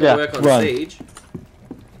 I mean you can Yeah, work on run. Siege.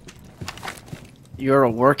 You're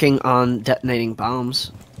working on detonating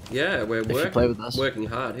bombs. Yeah, we're you play with us. working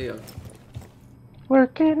hard here.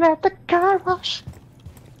 Working at the car wash.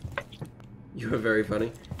 You were very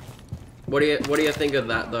funny. What do you think of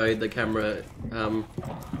that though? The camera,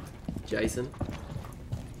 Jason.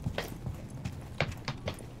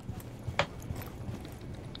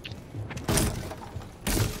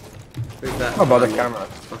 Who's that? How about the camera?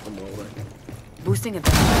 Fucking wall there. Boosting it.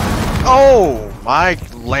 Oh my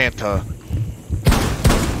Lanta.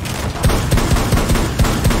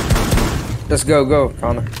 Just go,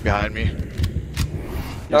 Connor. Behind me.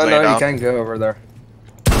 He's No, laying no, down. you can't go over there.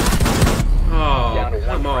 Oh, Down to one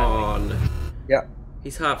come friendly. on. Yeah.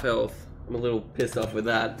 He's half health. I'm a little pissed off with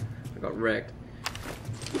that. I got wrecked.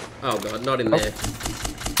 Oh god, not in there.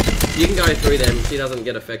 You can go through them. She doesn't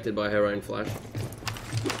get affected by her own flash.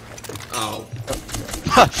 Oh.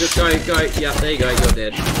 Just go. Yeah, there you go. You're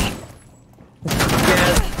dead.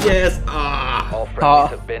 Yes. Ah. All friendlies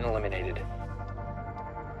have been eliminated.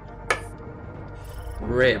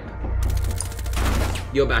 Rip.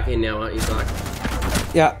 You're back in now, aren't you, Zach?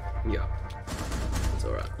 Yeah. Yeah. It's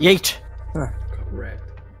alright. Yeet. Got wrecked.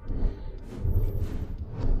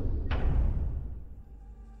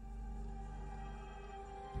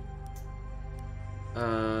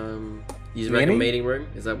 You reckon meeting room?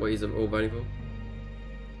 Is that what you're all voting for?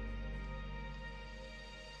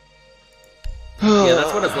 Yeah,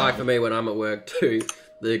 that's what it's like for me when I'm at work too.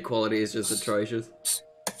 The quality is just atrocious.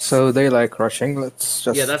 So they like rushing. Let's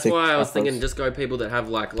just. Yeah, that's why I was thinking just go people that have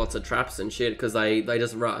like lots of traps and shit because they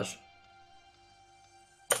just rush.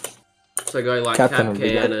 So go like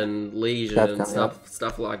Capcan and Legion and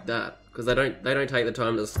stuff like that because they don't take the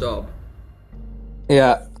time to stop.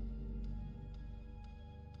 Yeah.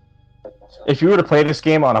 If you were to play this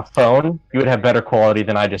game on a phone, you would have better quality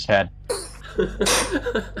than I just had.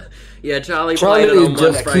 Yeah, Charlie played it on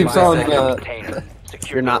just keeps on.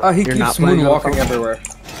 You're not. He keeps moonwalking everywhere.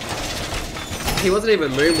 He wasn't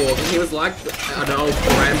even moonwalking. He was like an old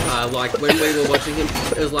grandpa. Like when we were watching him,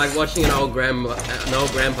 it was like watching an old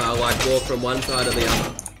grandpa like walk from one side to the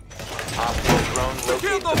other.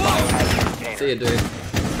 See you, dude.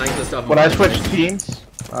 Thanks for stopping. When I switched teams,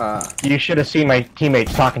 you should have seen my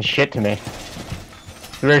teammates talking shit to me.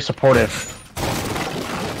 They're very supportive.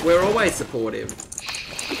 We're always supportive.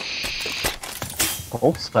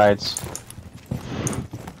 Both sides.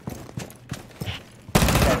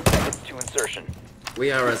 10 seconds to insertion.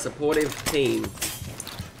 We are a supportive team.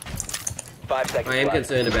 5 seconds I am left.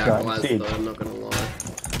 concerned about Glaz though, I'm not gonna lie.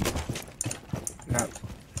 No.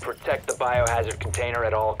 Protect the biohazard container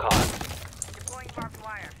at all costs.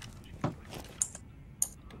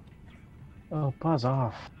 Oh, buzz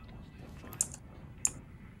off.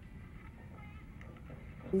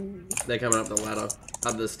 They're coming up the ladder,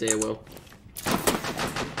 up the stairwell.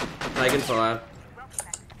 Taking fire.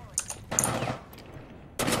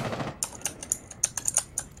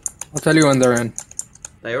 I'll tell you when they're in.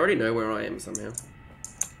 They already know where I am somehow.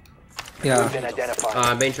 Yeah. Been identified.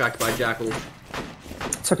 I'm being tracked by Jackal.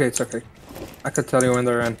 It's okay, it's okay. I could tell you when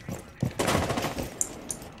they're in.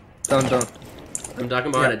 Don't. I'm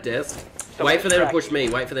ducking behind a desk. Wait for them to push me,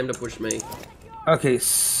 wait for them to push me. Okay,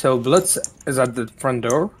 so Blitz is at the front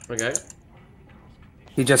door. Okay.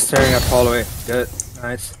 He's just staring at the hallway. Good.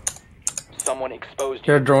 Nice. Someone exposed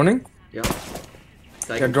They're droning? Yep.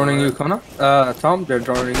 They're droning you, Connor? Tom, they're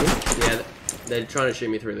droning you? Yeah, they're trying to shoot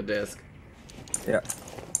me through the desk. Yeah.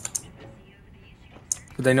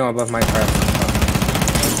 They know above my trap.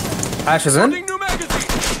 Ash is in?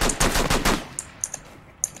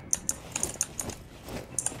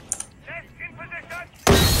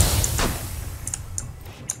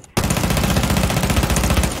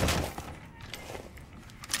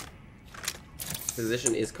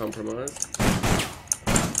 Position is compromised.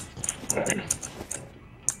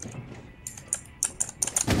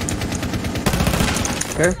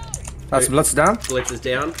 Okay. That's Blitz down? Blitz is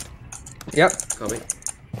down. Yep. Copy.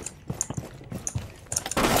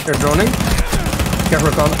 They're droning.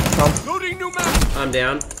 Careful, Tom. I'm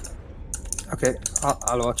down. Okay,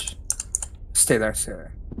 I'll watch. Stay there, stay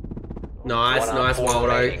there. Nice, nice, Waldo.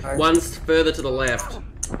 Nice. One's further to the left.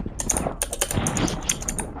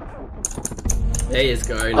 There you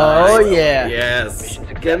go. Nice. Oh yeah. Yes.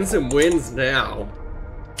 Getting some wins now.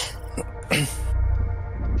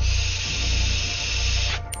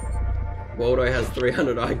 Waldo has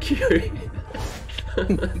 300 IQ.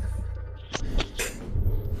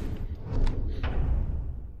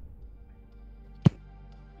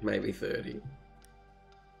 Maybe 30.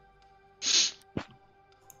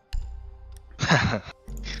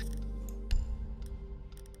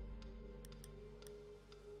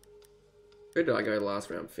 Where did I go last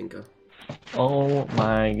round, Finker? Oh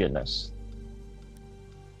my goodness.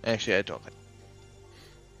 Actually, I don't think.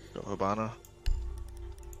 Go Habana.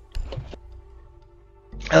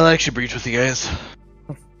 I'll actually breach with you guys.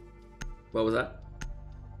 What was that?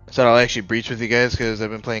 I said I'll actually breach with you guys because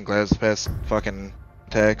I've been playing Glaz the past fucking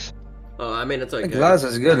attacks. Oh, I mean, it's okay. Glaz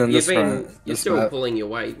is good in this round. You're still pulling your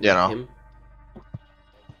weight. Yeah, with him.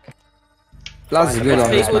 Glaz is good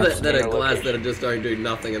on this People match. that are Glaz that just don't do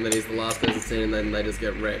nothing and then he's the last person in and then they just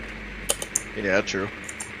get wrecked. Yeah, true.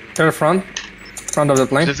 To the front of the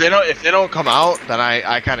plane. If they don't come out, then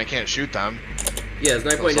I kind of can't shoot them. Yeah, there's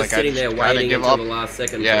no point just sitting there waiting until the last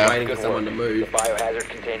second, waiting for someone to move. The biohazard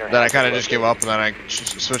container. Then I kind of just give up and then I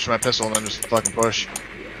switch my pistol and then just fucking push.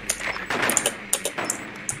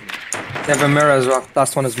 They have a mirror as well.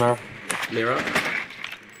 Last one is mirror. Mirror?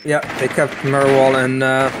 Yeah, they kept mirror wall in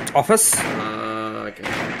office. Okay.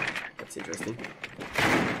 That's interesting.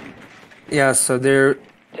 Yeah, so they'll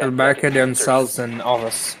barricade themselves in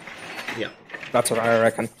office. Yeah. That's what I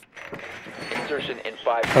reckon. Insertion in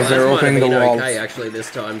 5 Because they're opening the walls. Okay, actually,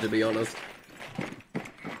 this time, to be honest.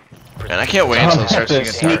 And I can't wait until it starts to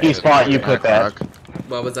get sneaky spot you put that.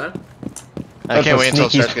 What was that? I can't wait until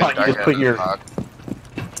it sneaky starts getting spot you dark. put your-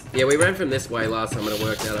 Yeah, we ran from this way last time and it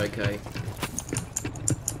worked out okay.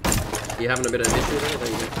 You having a bit of an issue there?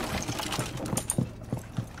 There you go.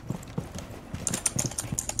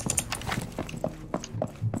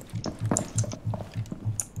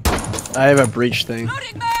 I have a breach thing.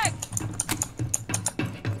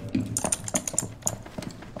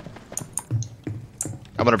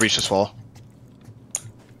 I'm gonna breach this wall.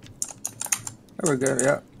 There we go,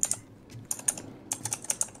 yeah.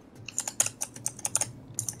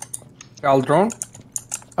 I'll drone.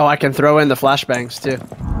 Oh, I can throw in the flashbangs too.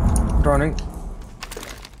 Droning.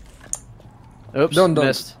 Oops, Don't.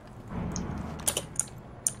 missed.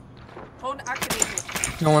 Phone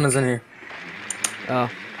activated. No one is in here. Oh.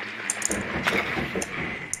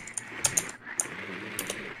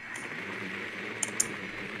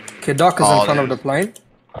 Okay, Doc is Oh, in front of the there's- plane.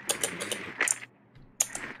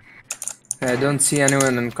 I don't see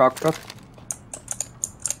anyone in cockpit.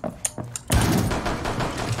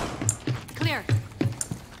 Clear.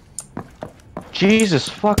 Jesus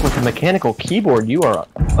fuck, with the mechanical keyboard, you are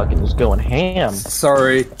fucking just going ham.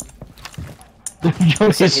 Sorry.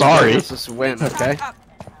 Don't say sorry. Let's just win, okay?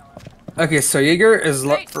 Okay, so Jaeger is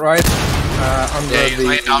right under Yeah, he's the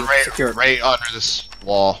laying down security. right under this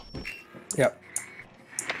wall. Yep.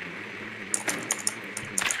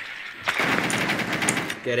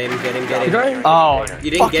 Get him. Did I? Oh,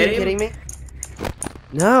 You didn't get him? kidding me?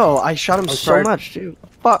 No, I shot him I'm so sorry. much, dude.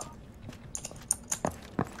 Fuck.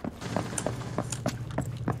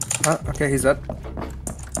 Okay, he's dead.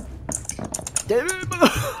 Damn it,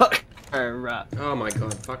 motherfucker. Alright. Oh my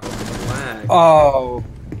god, fuck off with the lag. Oh,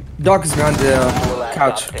 Doc is behind the Last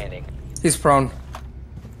couch. stop standing. He's prone.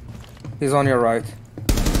 He's on your right.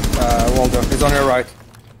 Waldo, he's on your right.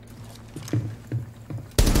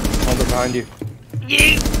 Waldo behind you.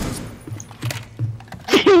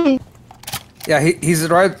 Yeah, he's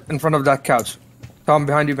right in front of that couch. Tom,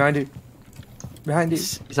 behind you. Behind you.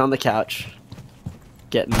 He's on the couch.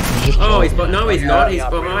 Getting. Oh, he's no, he's not. He's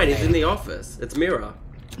behind. He's in the office. It's Mira.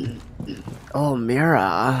 Oh,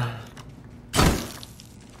 Mira.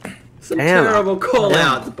 Some Damn. terrible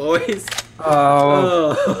call-outs, boys.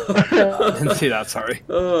 Oh, Oh. didn't see that. Sorry.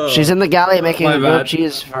 Oh. She's in the galley making My grilled bad.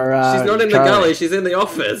 cheese for. She's not in the Charlie. galley. She's in the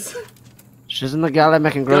office. She's in the galley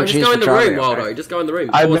making No, grilled just cheese go for in the Charlie. room, Waldo. okay? Just go in the room.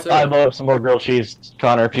 I Force her. love up some more grilled cheese,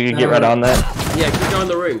 Connor. If you could get right on that. Yeah, just go in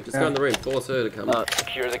the room. Just go in the room. Force her to come.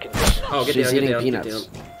 Secure the condition. Oh, get She's down, get eating down, get peanuts.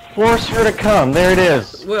 down. Force her to come. There it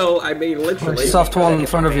is. Well, I mean, literally. Soft wall in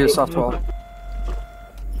front of you. Soft wall.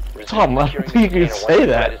 Tom, why do you can say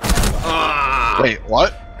that? Ah! Wait,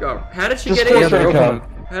 what? God, how did she Just get force in? her to come.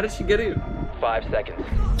 How did she get in? 5 seconds.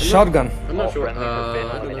 Shotgun. I'm All not sure. friendlies have been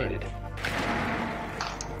I don't know. eliminated.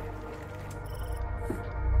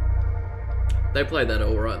 They played that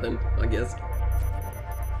all right then, I guess.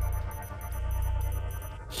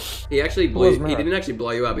 He actually blew. He didn't actually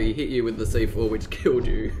blow you up. He hit you with the C4, which killed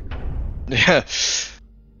you. Yeah.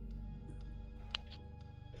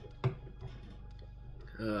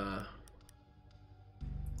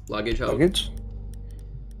 Luggage hold. Luggage.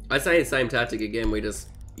 I say the same tactic again. We just,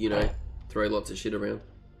 you know, throw lots of shit around.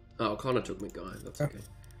 Oh, Connor took my guy. That's okay.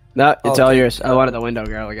 No, it's I'll all take- yours. I wanted the window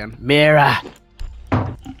girl again. Mira.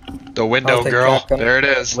 The window I'll take girl. that, Connor. There it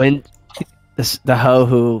is. The hoe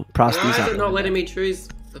who Why prostitutes is out it the not window. letting me choose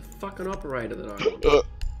the fucking operator that I want?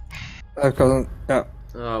 Because yeah.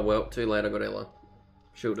 Oh well, too late. I got Ella.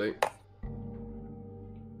 She'll do.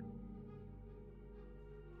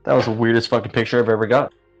 That was the weirdest fucking picture I've ever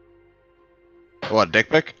got. What, dick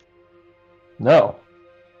pic? No.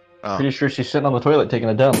 Oh. Pretty sure she's sitting on the toilet taking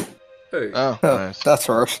a dump. Who? Oh, nice. That's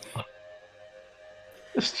worse.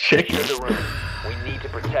 This chick. Secure the room. We need to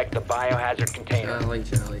protect the biohazard container. Charlie.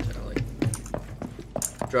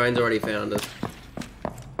 Drone's already found us.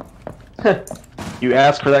 You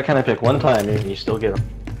ask for that kind of pick one time and you still get them.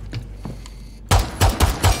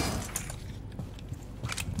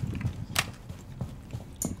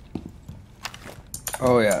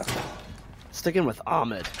 Oh yeah. Sticking with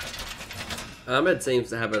Ahmed. Ahmed seems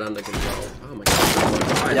to have it under control. Oh my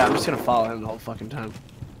god. Yeah, I'm just gonna follow him the whole fucking time.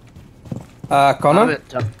 Connor. Ahmed,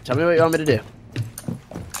 tell me what you want me to do.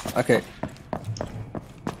 Okay.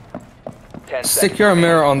 10 Stick seconds. your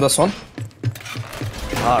mirror on this one.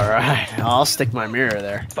 Alright, I'll stick my mirror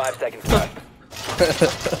there. 5 seconds left.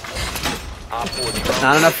 Op 4 drone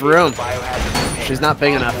Not enough room. biohazard container. More. She's not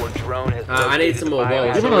big Op enough. 4 drone has I need located some the more walls.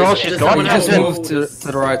 biohazard Give her all she's Does got. someone You have Just a can wall? move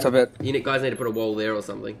to the right a bit. You guys need to put a wall there or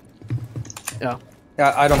something. Yeah.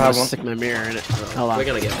 Yeah, I don't I'll have one. stick my mirror in it. Oh, Hold on. we're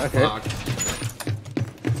gonna get Okay.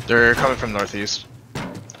 fucked. They're coming from northeast.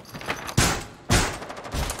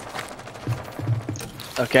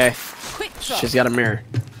 Okay. Quick shot. She's got a mirror.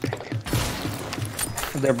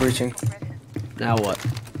 They're breaching. Now what?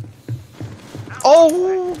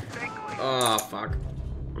 Oh! Oh, fuck.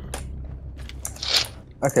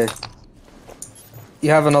 Okay. You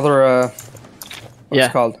have another, what's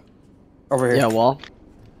it called? Over here. Yeah, wall.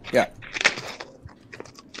 Yeah.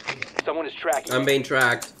 Someone is tracking. I'm being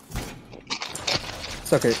tracked.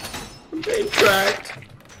 It's okay. I'm being tracked.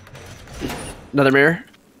 Another mirror?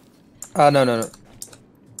 No.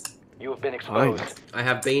 You have been exposed. I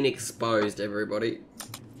have been exposed, everybody.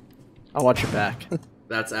 I'll watch your back.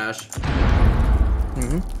 That's Ash.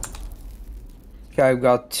 Okay, I've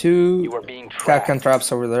got 2 You are being tracked. Capcan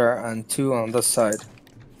traps over there and 2 on this side.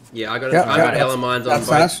 Yeah, I got Yeah, hella mines on that's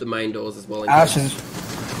both Ash. the main doors as well. Ash is...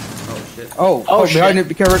 Oh shit. Oh, shit. behind you.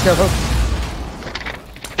 Be careful, careful.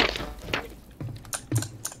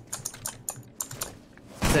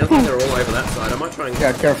 Sounds like they're all over that side. I might try and...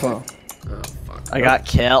 Yeah, careful. Oh, fuck. I got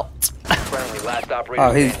killed. Friendly, last operator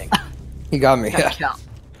Oh, standing. he got me. Yeah.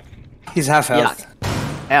 He's half health.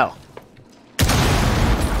 Hell.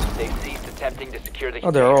 They've ceased attempting to secure the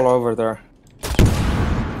Oh, they're all over there.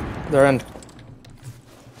 They're in.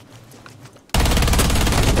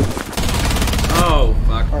 Oh,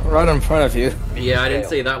 fuck. Right in front of you. Yeah, I didn't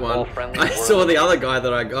see that All one. friendly I were saw the other guy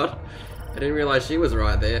that I got. I didn't realize she was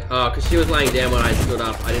right there. Oh, because she was laying down when I stood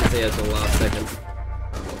up. I didn't see her till the last second.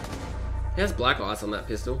 He has black ice on that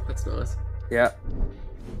pistol. That's nice. Yeah.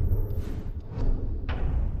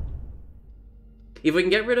 If we can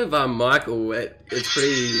get rid of Michael, it's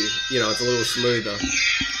pretty, you know, it's a little smoother.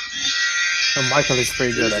 Oh, Michael is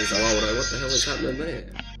pretty good at Jesus, that. Waldo, what the hell is happening there?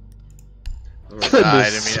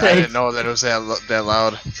 I didn't know that it was that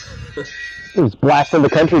loud. He was blasting the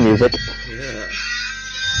country music. Yeah.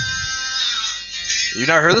 You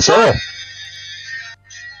never heard the song?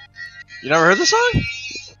 You never heard the song?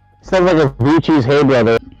 Sounds like a Gucci's Hey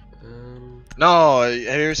Brother. No, have you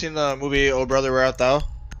ever seen the movie Oh Brother Where Art Thou?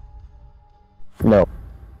 No.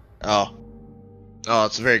 Oh. Oh,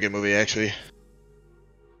 it's a very good movie, actually.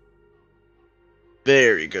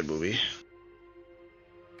 Very good movie.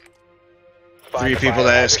 Three people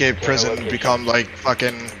that escape prison become like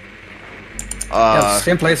fucking. Yeah,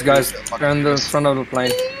 same place, guys. They're in the front of the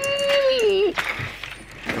plane.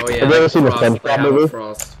 Oh yeah, Have you ever seen the Frost, SpongeBob movie?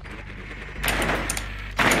 Frost.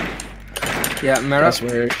 Yeah, Mara. That's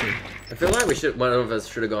weird. I feel like one of us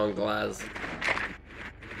should have gone glass.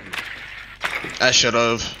 I should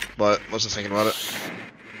have, but wasn't thinking about it.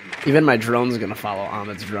 Even my drone's gonna follow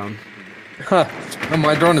Ahmed's drone. Huh. Oh,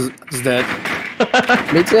 my drone is dead.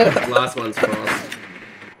 Me too. Last one's Frost.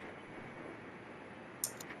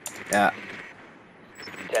 Yeah.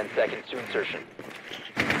 10 seconds to insertion.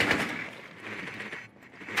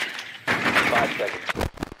 5 seconds.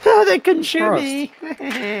 Oh, they couldn't shoot Frost. me.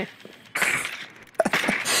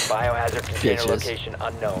 Biohazard container Bitches. location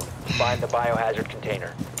unknown. Find the biohazard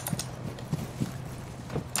container.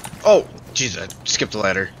 Oh, jeez, I skipped the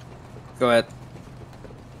ladder. Go ahead.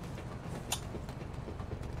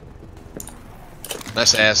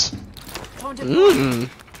 Nice ass.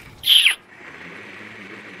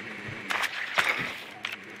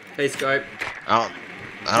 Hey, Scope. I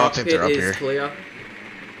don't think they're up Cockpit is here. clear.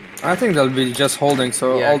 I think they'll be just holding,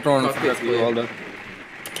 so Yeah, I'll drone cockpit's for you, clear. Waldo.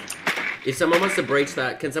 If someone wants to breach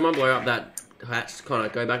that, can someone blow up that hatch? Connor,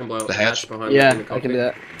 go back and blow up The the hatch hatch? behind Yeah, in the I cockpit. can do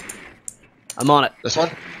that. I'm on it. This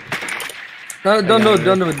one? No, don't do it,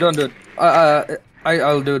 don't do it, don't do it.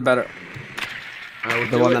 I'll do it better. I will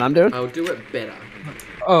The do one it, that I'm doing? I'll do it better.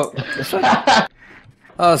 Oh. This one?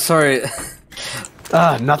 Oh, sorry.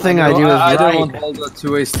 Nothing I do is I right. don't want Waldo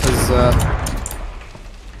to waste his,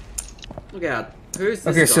 Look out. Who's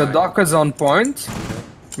this Okay, so guy? Doc is on point.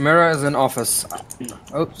 Mira is in office.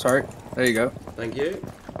 Oh, sorry. There you go. Thank you.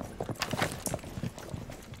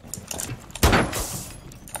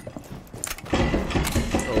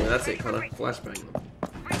 Oh, that's it, Connor. Flashbang.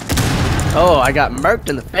 Oh, I got murked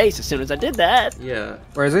in the face as soon as I did that. Yeah.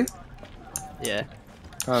 Where is he? Yeah.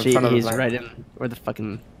 Oh, in front of the He's plane. right in where the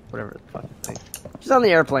fucking whatever the fucking thing. She's on the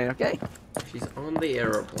airplane, okay? She's on the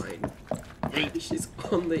aeroplane. She's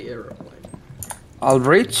on the aeroplane. I'll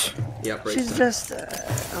reach. Yeah, breach She's that. just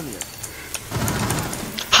on the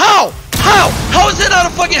How? How is that not a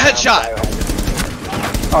fucking headshot?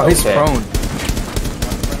 Oh, he's Okay. prone.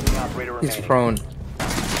 Friendly operator He's remaining. prone.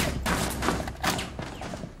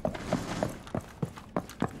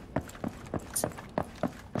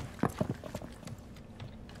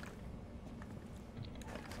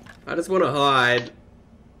 I just want to hide.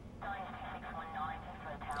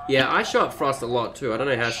 Yeah, I shot Frost a lot too. I don't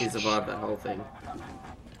know how she survived that whole thing.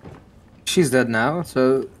 She's dead now,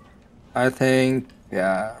 so I think,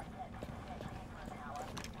 yeah.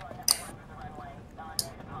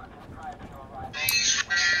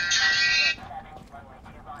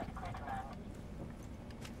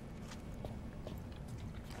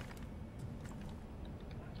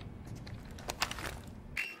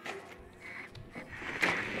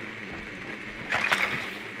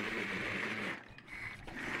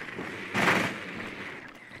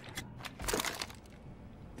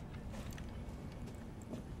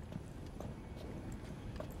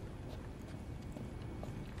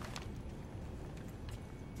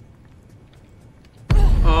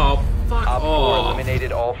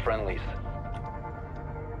 all friendlies.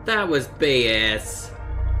 That was BS.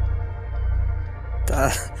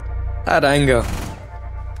 That angle.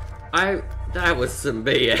 That was some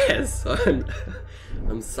BS.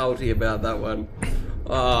 I'm salty about that one.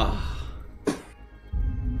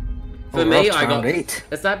 For me, I got 8.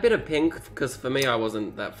 It's that bit of pink because for me, I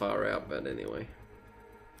wasn't that far out. But anyway,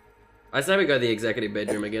 I say we go to the executive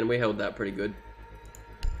bedroom again. We held that pretty good.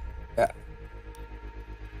 Yeah.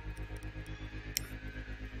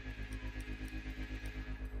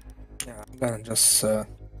 Yeah, I'm gonna just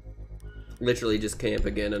literally just camp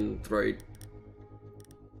again and throw.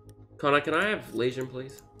 Connor, can I have Legion,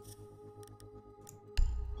 please?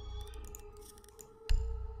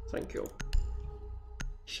 Thank you.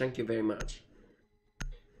 Thank you very much.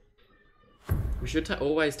 We should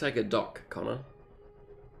always take a dock, Connor.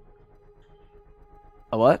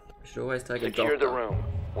 A what? We should always take a dock. Secure the room.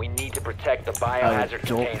 We need to protect the biohazard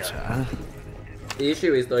container. Doctor. The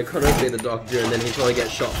issue is though, Connor will be the doctor and then he'll probably get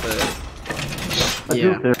shot first.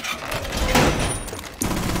 Yeah.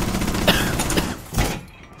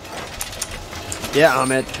 Yeah,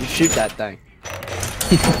 Ahmed, you shoot that thing.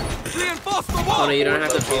 Connor, you don't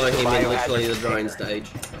have to follow him in literally the drone stage.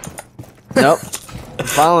 Nope. I'm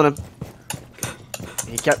following him.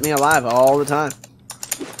 He kept me alive all the time.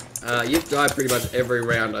 You've died pretty much every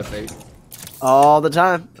round, I think. All the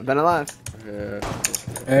time. I've been alive.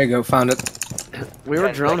 there you go, found it. We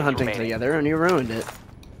were drone hunting together and you ruined it.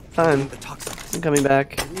 Fine. I'm coming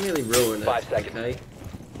back. You nearly ruined it. 5 seconds. Okay.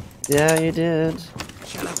 Yeah, you did.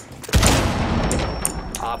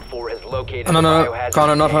 Op 4 has located No, the no, biohazard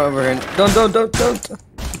Connor, not container. over here. Don't.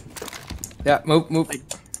 Yeah, move.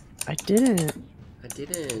 I didn't. I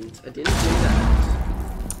didn't do that.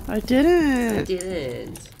 I didn't. I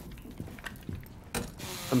didn't.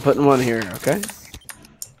 I'm putting one here, okay?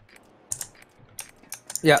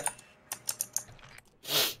 Yeah.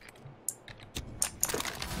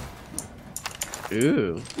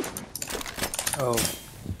 Ooh. Oh.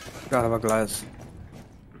 Gotta have a glass.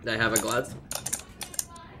 They have a glass?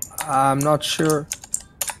 I'm not sure.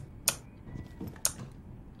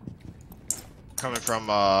 Coming from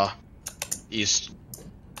east.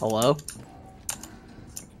 Hello?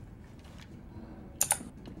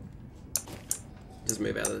 Just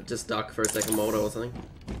move out of it. Just duck for a second, Moldo or something.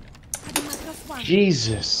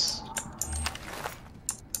 Jesus.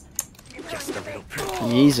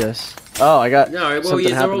 Jesus. Oh, I got No, well, something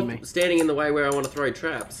you're happened all to me. standing in the way where I want to throw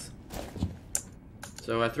traps.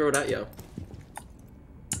 So I threw it at you.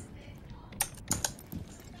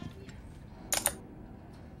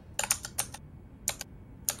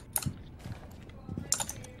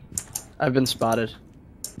 I've been spotted.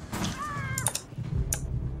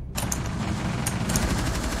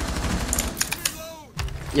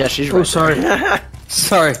 Yeah, she's right. Oh, sorry.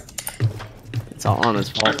 Sorry. It's all Anna's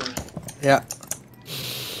fault. Yeah.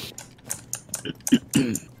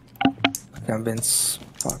 I've been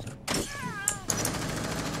spotted.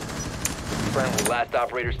 Friendly, last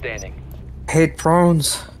operator standing. Hate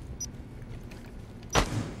prawns.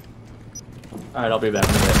 Alright, I'll be back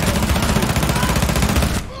in a bit.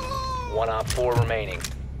 One Op 4 remaining.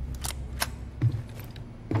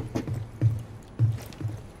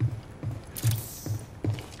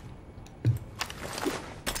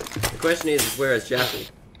 The question is, where is Jaffel?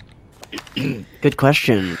 Good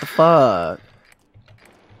question. The fuck?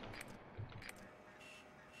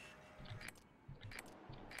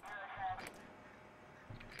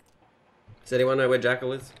 Does anyone know where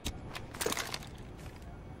Jackal is?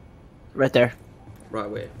 Right there. Right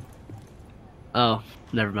where? Oh,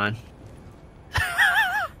 never mind.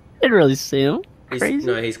 Didn't really see him. Crazy.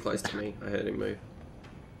 No, he's close to me. I heard him move.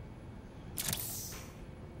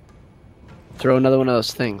 Throw another one of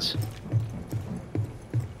those things.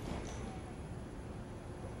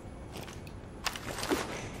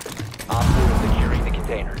 Op 4 securing the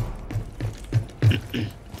container.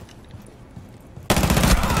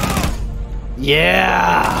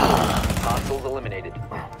 Yeah! Hostiles eliminated.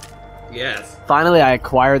 Yes. Finally, I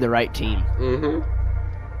acquired the right team. Mm-hmm.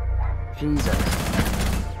 Jesus.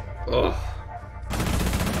 Oh.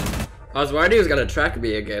 I was worried he was going to track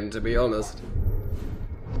me again, to be honest.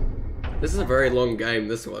 This is a very long game,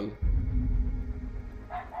 this one.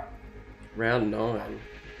 Round 9.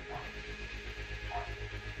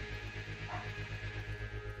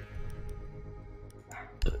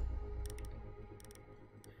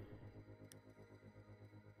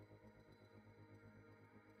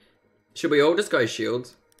 Should we all just go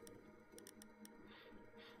shields?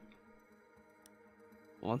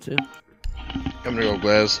 Want to? I'm gonna go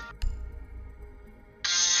Glaz.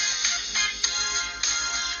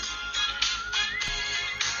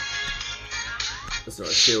 Let's not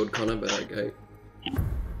a shield, Connor, but okay.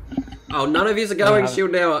 Oh, none of you are going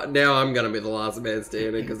shield now. Now I'm gonna be the last man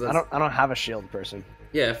standing because I don't have a shield person.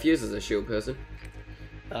 Yeah, Fuse is a shield person.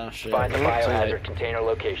 Oh shit. Find the biohazard container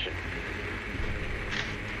location.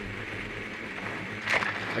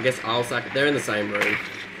 I guess I'll sack it. They're in the same room.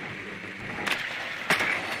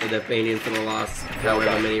 So they've been in for the last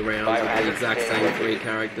however many rounds with the exact same 3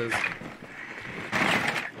 characters.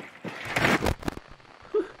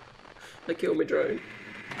 They killed me, drone.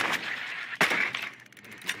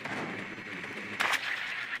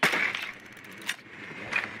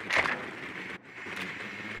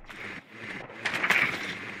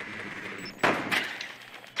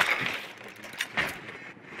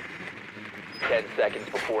 Seconds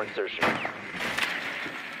before insertion.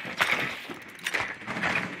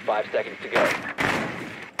 5 seconds to go.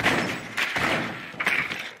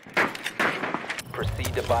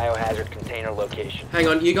 Proceed to biohazard container location. Hang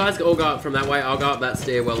on, you guys all go up from that way. I'll go up that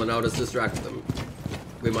stairwell and I'll just distract them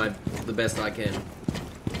with the best I can.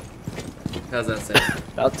 How's that sound?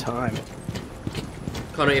 About time.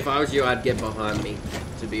 Connor, if I was you, I'd get behind me,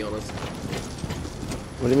 to be honest.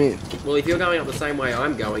 What do you mean? Well, if you're going up the same way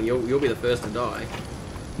I'm going, you'll be the first to die.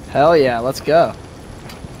 Hell yeah, let's go.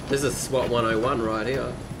 This is SWAT 101 right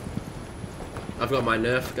here. I've got my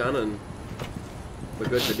Nerf gun and we're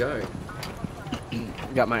good to go.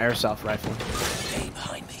 Got my airsoft rifle.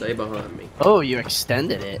 Stay behind me. Oh, you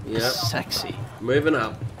extended it. Yep. Sexy. Moving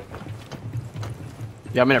up.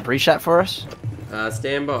 You want me to breach that for us?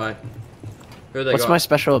 Stand by. Who they What's got? my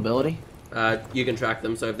special ability? You can track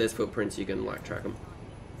them, so if there's footprints, you can like track them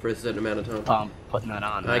for a certain amount of time. Oh, I'm putting that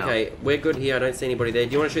on now. Okay, we're good here. I don't see anybody there.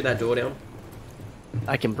 Do you want to shoot that door down?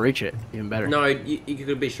 I can breach it. Even better. No, you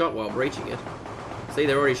could be shot while breaching it. See,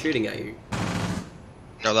 they're already shooting at you.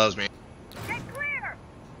 No, that was me.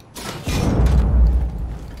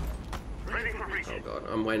 Oh god,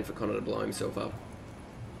 I'm waiting for Connor to blow himself up.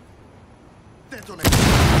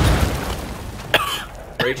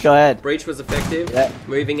 Breach. Go ahead. Breach was effective. Yeah.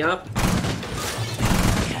 Moving up.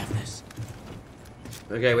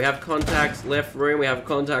 Okay, we have contact left room, we have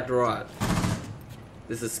contact right.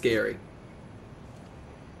 This is scary.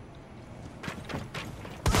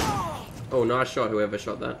 Oh, nice shot, whoever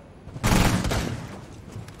shot that.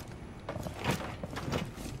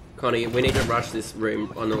 Connie, we need to rush this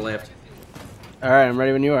room on the left. Alright, I'm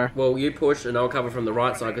ready when you are. Well, you push and I'll cover from the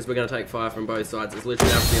right side because we're going to take fire from both sides. It's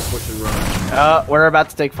literally have to be a push and run. We're about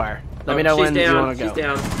to take fire. Let me know when you want to go. She's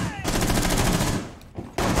down.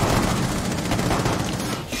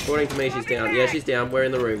 According to me, she's down. Yeah, she's down. We're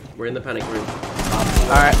in the room. We're in the panic room.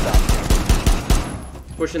 Alright.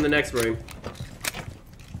 Push in the next room.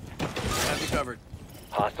 Have you covered.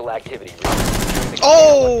 Hostile activity.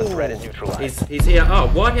 Oh! The threat is neutralized. He's here. Oh,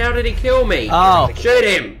 what? How did he kill me? Oh. Shoot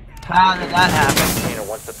him! How did that happen?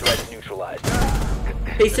 Once the threat is neutralized.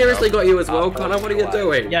 He seriously got you as well, Connor. What are you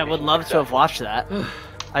doing? Yeah, I would love to have watched that.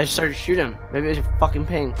 I just started to shoot him. Maybe it was a fucking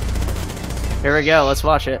ping. Here we go. Let's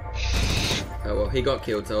watch it. Oh well, he got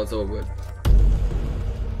killed, so it's all good.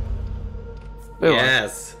 Who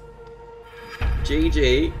Yes.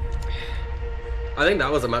 GG. I think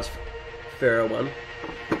that was a much fairer one.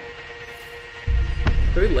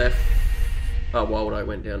 Who left? Oh, Wildo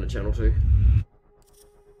went down to channel 2.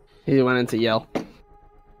 He went into yell.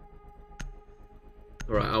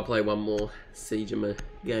 Alright, I'll play one more Siege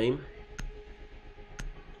game.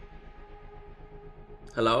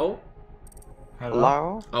 Hello?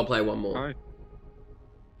 Hello? I'll play one more. Hi.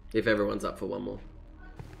 If everyone's up for one more.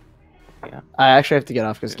 Yeah. I actually have to get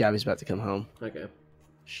off because Gabby's about to come home. Okay.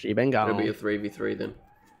 She been gone. It'll be a 3v3 then.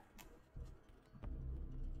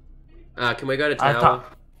 Can we go to I tower?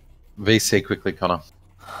 thought- VC quickly, Connor.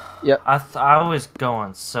 Yep. I was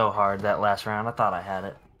going so hard that last round. I thought I had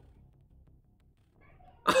it.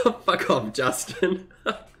 Oh, fuck off, Justin.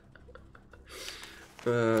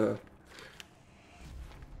 So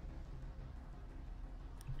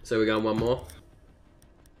we're going one more?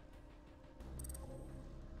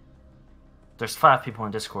 There's 5 people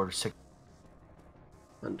in Discord. Or 6.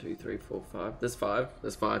 1, 2, 3, 4, 5. There's 5.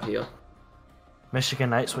 There's 5 here.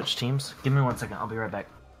 Michigan Knight switch teams. Give me 1 second. I'll be right back.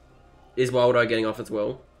 Is Waldo getting off as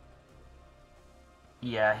well?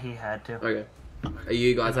 Yeah, he had to. Okay. Are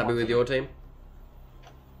you guys happy with your team?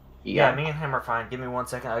 Yeah, me and him are fine. Give me 1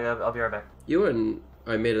 second. I'll be right back. You and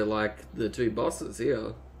Omid are like the two bosses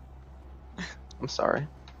here. I'm sorry.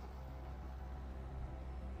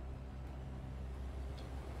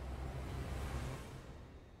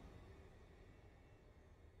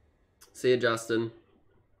 See you, Justin.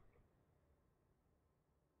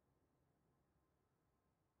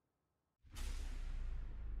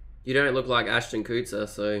 You don't look like Ashton Kutcher,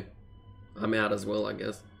 so I'm out as well, I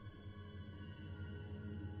guess.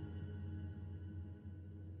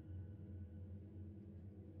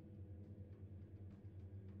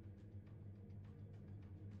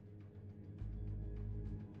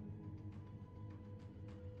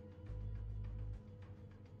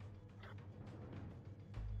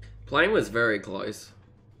 Plane was very close.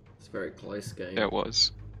 It's a very close game. Yeah, it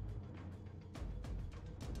was.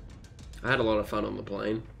 I had a lot of fun on the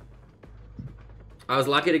plane. I was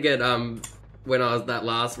lucky to get, when I was that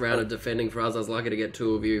last round of defending for us, I was lucky to get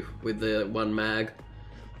 2 of you with the 1 mag.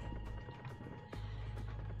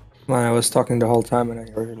 Man, I was talking the whole time and I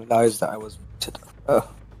realized that I was muted. Oh.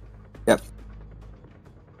 Yep.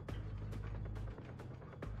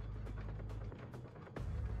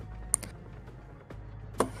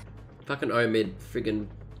 Fucking Omid friggin'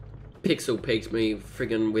 pixel peeked me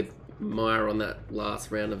friggin' with Maya on that last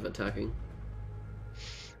round of attacking.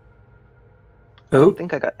 I don't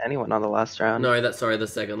think I got anyone on the last round. No, that's sorry, the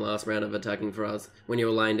second last round of attacking for us. When you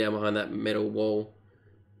were laying down behind that metal wall.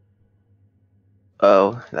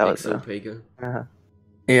 Oh, that was Pixel peeker.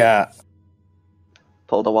 Yeah.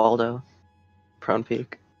 Pulled a Waldo. Prone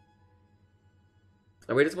peak.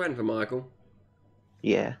 Are we just waiting for Michael?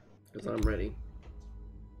 Yeah. Because I'm ready.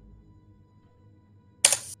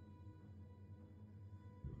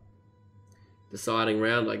 Deciding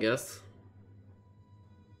round, I guess.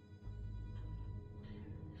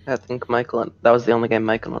 I think that was the only game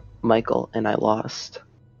Michael and I lost.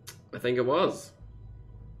 I think it was.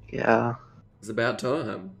 Yeah. It's about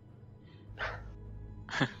time.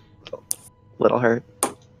 Little hurt.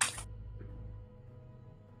 I'm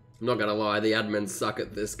not gonna lie, the admins suck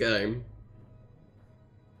at this game.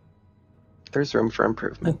 There's room for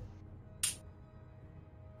improvement.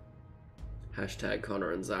 Hashtag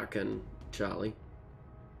Connor and Zach and Charlie.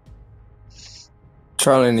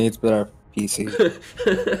 Charlie needs better PC.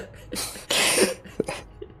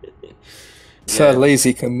 So Yeah.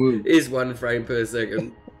 lazy can move. Is 1 frame per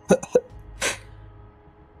second.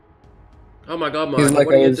 Oh my god, He's Mike, like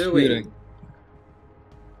what are I you was doing? shooting.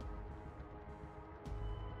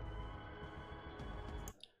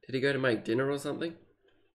 Did he go to make dinner or something?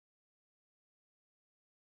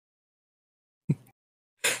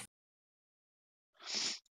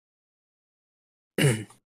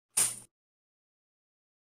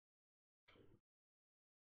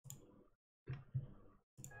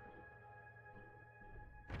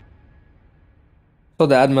 So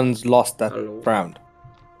the admins lost that Hello. round.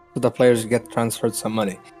 So the players get transferred some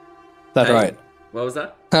money. Is that Hey, right? What was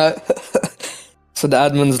that? So the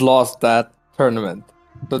admins lost that tournament.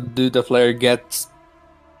 So do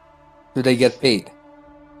they get paid?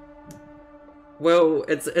 Well,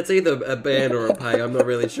 it's either a ban or a pay. I'm not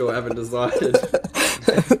really sure. I haven't decided.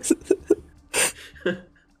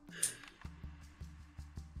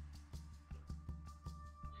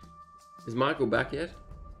 Is Michael back yet?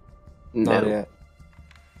 Not yet.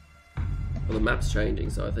 Well, the map's changing,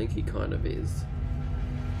 so I think he kind of is.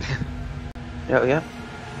 Oh, yeah.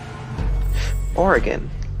 Oregon.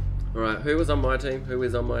 Alright, who was on my team? Who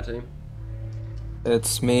is on my team?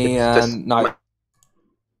 It's me It's just and Night.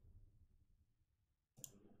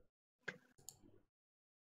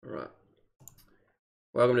 Alright.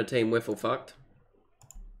 Welcome to Team Wiffle Fucked.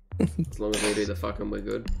 As long as we do the fucking, we're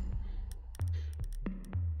good.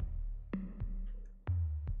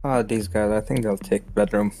 Ah, these guys, I think they'll take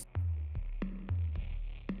bedroom.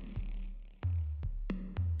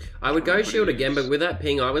 I would go shield again, but with that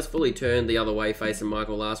ping, I was fully turned the other way facing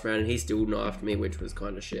Michael last round, and he still knifed me, which was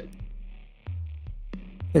kind of shit.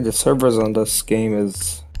 Yeah, the servers on this game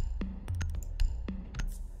is...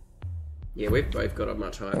 Yeah, we've both got a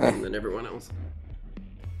much higher ping than everyone else.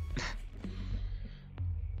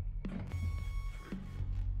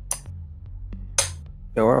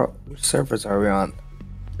 Yeah, which servers are we on?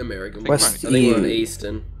 American. West I think we're on EU.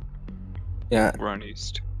 Eastern. Yeah. We're on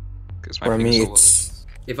East. Because For my me, ping's it's...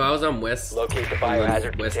 If I was on West, Locate the on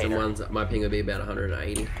biohazard the Western container. ones, my ping would be about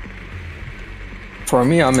 180. For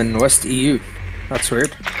me, I'm in West EU. That's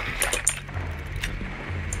weird.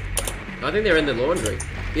 I think they're in the laundry.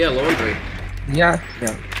 Yeah, laundry. Yeah.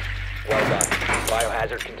 Yeah. Well done.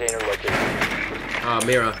 Biohazard container located. Ah,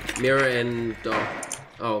 Mirror and Doc.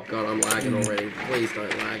 Oh god, I'm lagging already. Please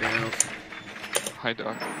don't lag out. Hi,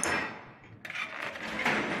 Doc.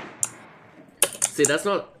 See, that's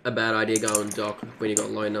not a bad idea going Doc when you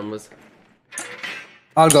got low numbers.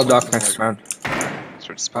 I'll go Doc next round.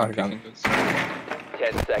 Start spawn Alright, done. picking this.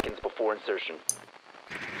 10 seconds before insertion.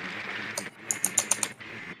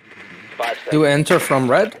 5 seconds. Do we enter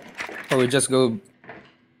from red? Or we just go...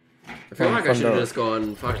 I feel like I from should have the- just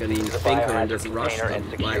gone fucking thinker and just rushed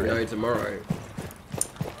them. Like, no, tomorrow.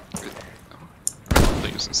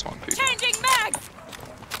 There's a spawn peak. Changing mags.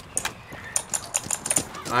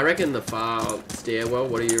 I reckon the far stairwell.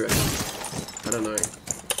 What do you reckon? I don't know.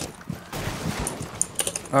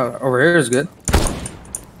 Over here is good.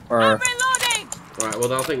 Or Reloading. Alright,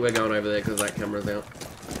 well I think we're going over there because that camera's out.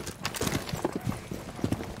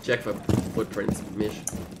 Check for footprints, Mish.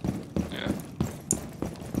 Yeah.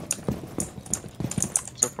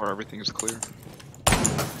 So far everything is clear.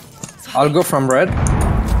 I'll go from red.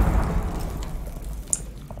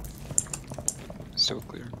 Still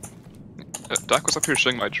clear. Doc was up here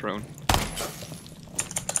showing my drone.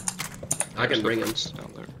 I can bring him.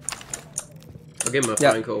 Down there. I'll give him a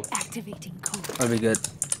Yeah. phone call. Activating code. That'll be good.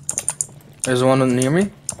 There's one near me.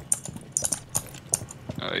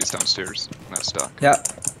 He's downstairs. That's Doc. Yeah.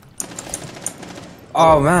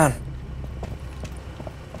 Oh man.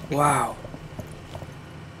 Wow.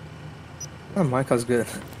 Oh, Michael's good.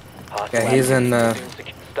 Hostile Yeah, he's in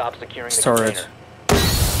activity. Stop securing the storage. container.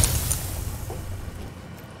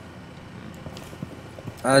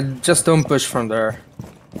 Just don't push from there.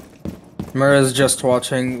 Mira's just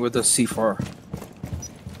watching with the C4.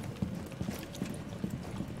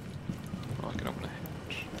 Oh, I can open a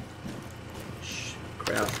hatch. Shh.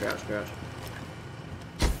 Crouch, crouch, crouch.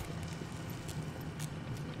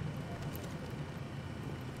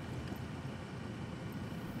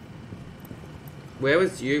 Where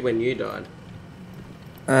was you when you died?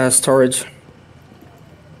 Storage.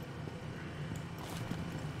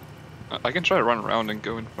 I can try to run around and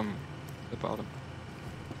go in from the bottom.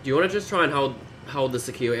 Do you want to just try and hold the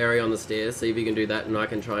secure area on the stairs? See if you can do that, and I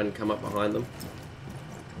can try and come up behind them.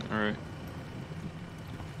 Alright.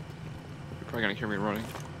 You're probably gonna hear me running.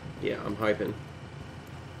 Yeah, I'm hoping.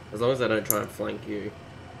 As long as I don't try and flank you.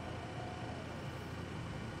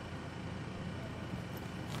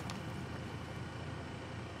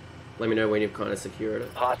 Let me know when you've kind of secured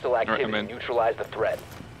it. Hostile activity. I'm in. Neutralize the threat.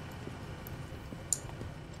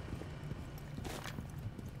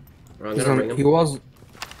 Right, I'm gonna ring him. He was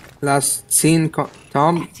last seen.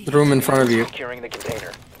 Tom, the room in front of you. Securing the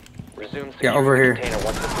container. Resume securing Yeah, over the here. container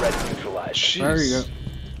once the threat is neutralized. Jeez. There you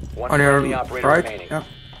go. One On your friendly operator right. remaining. Yeah.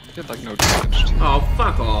 I did like no damage. Oh,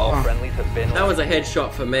 fuck All off. friendlies have been That was a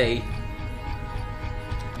headshot for me.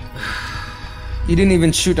 You didn't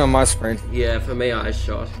even shoot on my sprint. Yeah, for me I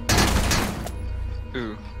shot.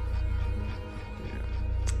 Ooh.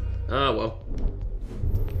 Oh well.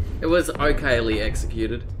 It was okayly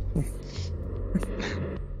executed.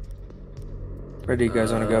 Where do you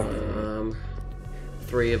guys want to go?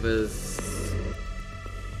 3 of us.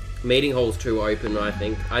 Meeting hall's too open, I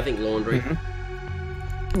think. I think laundry.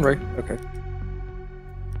 Right. Okay.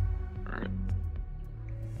 Alright.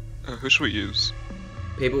 Who should we use?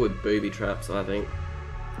 People with booby traps, I think.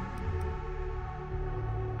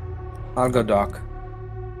 I'll go Doc.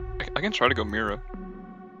 I can try to go Mira.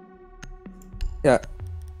 Yeah.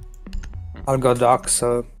 I'll go Doc.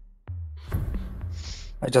 So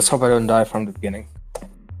I just hope I don't die from the beginning.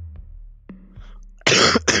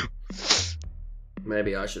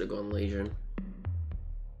 Maybe I should have gone Legion.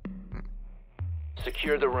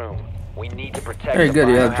 Secure the room. We need to protect Very the good,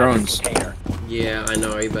 you have biohazard drones. container. Yeah, I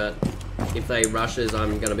know, but if they rushes,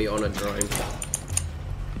 I'm gonna be on a drone.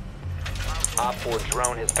 Op 4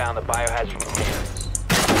 drone has found the biohazard container.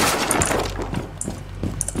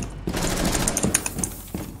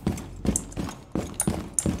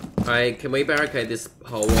 Alright, can we barricade this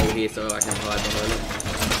whole wall here so I can hide behind it?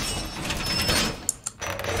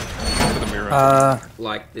 For the Mira.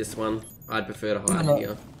 Like this one. I'd prefer to hide No.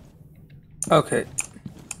 here. Okay.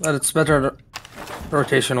 But it's better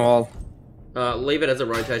rotation wall. Leave it as a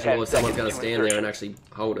rotation 10 wall if someone's gonna seconds to stand there and insertion. actually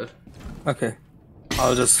hold it. Okay.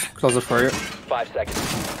 I'll just close it for you. 5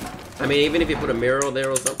 seconds. I mean, even if you put a mirror there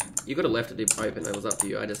or something, you could have left it open. It was up to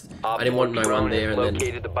you. I didn't want no one there, and then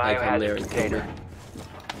located the they come there and kill me.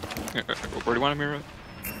 biohazard Where do you want a Mira?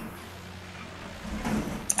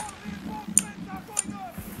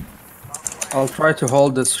 I'll try to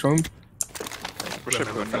hold this room. Where should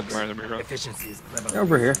I put the Mira?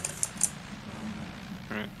 Over here.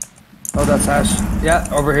 Alright. Oh, that's Ash. Yeah,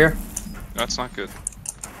 over here. That's not good.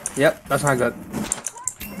 Yep, that's not good.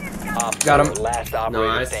 Op Got 4, him. last operator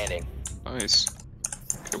Nice. standing. Nice.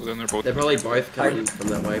 Okay, well then they're both. They're probably both coming from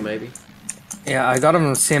that way, maybe. Yeah, I got him in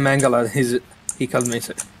the same angle as he killed me.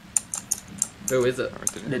 So. Who is it?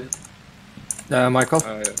 Alright, didn't Michael?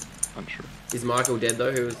 yeah. Unsure. Is Michael dead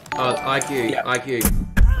though? Who is? Oh, IQ. Yeah. IQ.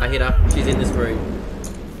 I hit her. She's in this room.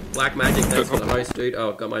 Black magic. Thanks for the host, dude.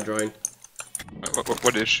 Oh, got my drone.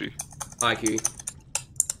 What is she? IQ.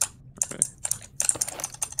 Okay.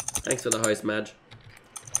 Thanks for the host, Madge.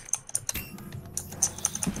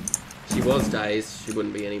 She was dazed. She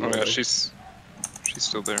wouldn't be Oh anymore. yeah, she's She's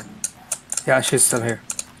still there. Yeah, she's still here.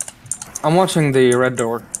 I'm watching the red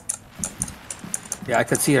door. Yeah, I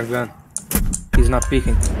could see her gun. He's not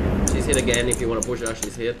peeking. She's hit again. If you want to push her,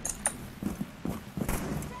 she's hit.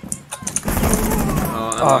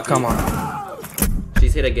 Oh, come on.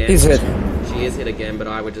 She's hit again. He's hit. She is hit again, but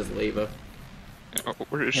I would just leave her. Oh,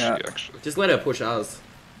 where is she actually? Just let her push us.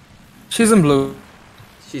 She's in blue.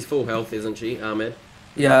 She's full health, isn't she, Ahmed?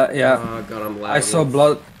 Yeah, yeah. Oh god, I'm lagging. I saw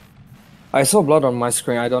blood. I saw blood on my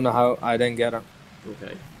screen. I don't know how I didn't get her.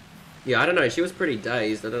 Okay. Yeah, I don't know. She was pretty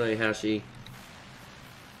dazed. I don't know how she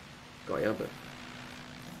got you, but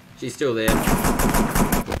she's still there.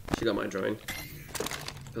 She got my drone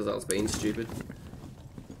because I was being stupid.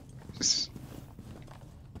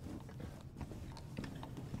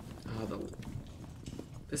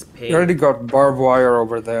 This pain. You already got barbed wire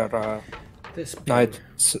over there. This pain. Night.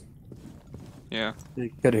 Yeah. You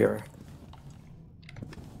could hear her.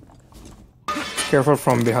 Careful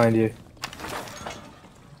from behind you.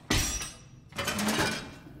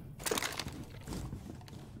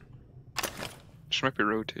 She might be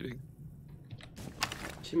rotating.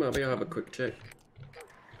 She might be. I'll have a quick check.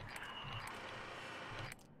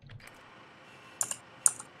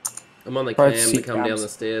 I'm on the cam to come down the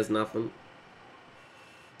stairs, nothing.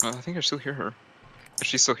 I think I still hear her.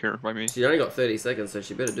 She's still here by me. She only got 30 seconds, so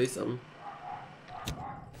she better do something.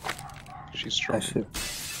 She's strong.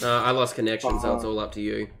 I lost connection, so it's all up to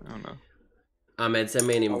you. Oh no. Ahmed, send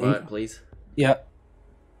me an invite, please. Yeah.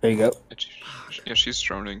 There you go. Yeah, she's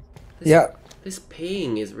droning. This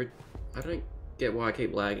ping is... I don't get why I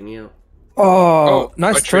keep lagging out. Oh,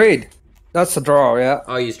 nice trade. That's a draw, yeah.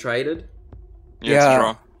 Oh, you traded? Yeah, it's a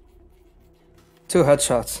draw. 2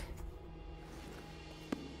 headshots.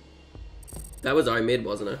 That was O-mid,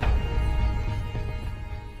 wasn't it?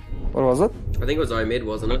 What was it? I think it was O-mid,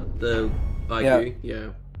 wasn't it? The IQ?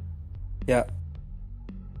 Yeah. Yeah.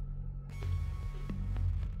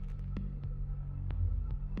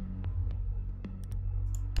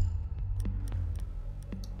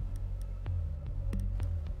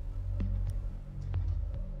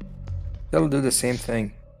 They'll do the same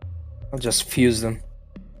thing. I'll just fuse them.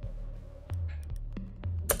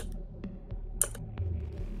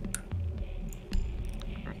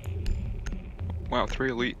 Wow,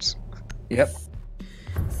 3 elites. Yep.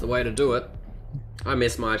 It's the way to do it. I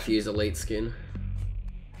miss my Fuse Elite skin.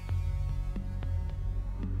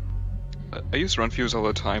 I used to run Fuse all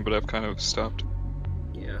the time, but I've kind of stopped.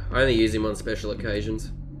 Yeah, I only use him on special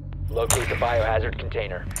occasions. Locate the biohazard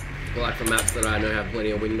container. Like for maps that I know have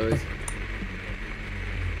plenty of windows.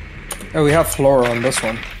 Oh, we have floor on this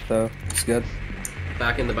one, so it's good.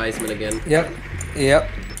 Back in the basement again. Yep. Yep.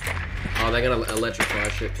 Oh, they're gonna electrify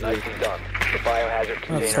shit too. Nicely done. The biohazard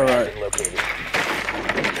container has been located.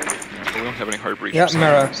 We don't have any hard breach. Yeah,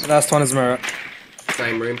 mirror. Last one is mirror.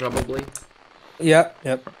 Same room probably. Yep.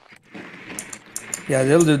 Yep. Yeah,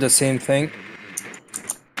 they'll do the same thing.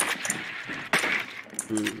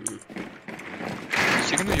 Is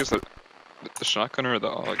he gonna use the shotgun or the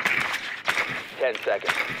AUG? 10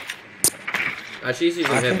 seconds. She's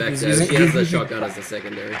using her back there. She has the shotgun as the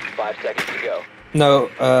secondary. 5 seconds to go. No,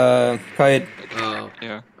 Kayed. Oh,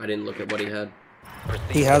 yeah. I didn't look at what he had.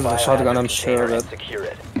 He has a shotgun, I'm sure of it. Secure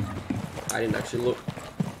it. I didn't actually look.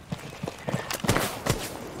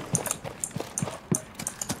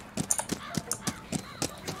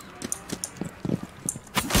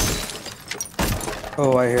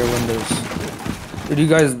 Oh, I hear windows. Did you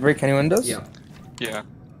guys break any windows? Yeah. Yeah.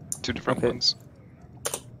 2 different ones.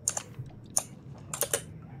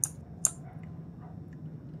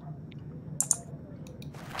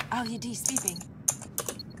 LUD sleeping.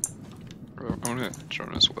 I want to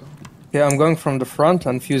drone as well. Yeah, I'm going from the front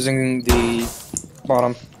and fusing the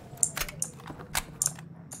bottom.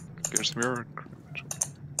 There's mirror.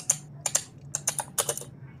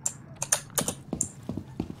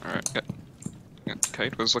 Alright, yeah.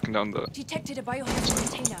 Kate was looking down the... Detected a biohazard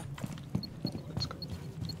container. Let's go.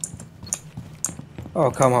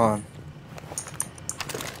 Oh, come on.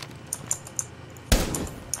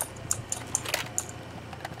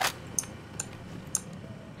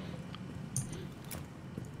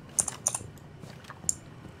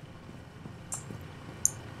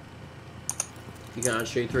 You can't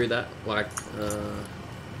shoot through that, like,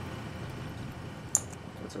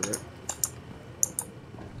 what's a rip?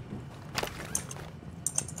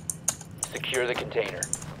 Secure the container.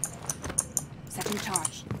 Second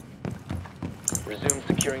charge. Resume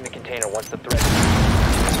securing the container once the threat.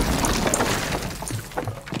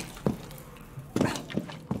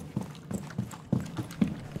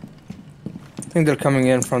 I think they're coming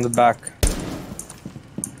in from the back.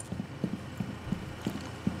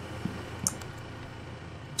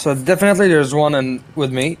 So definitely there's one in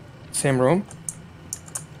with me, same room.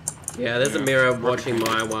 Yeah, there's a mirror watching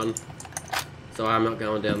my one. So I'm not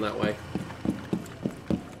going down that way.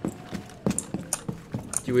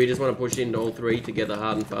 Do we just want to push into all three together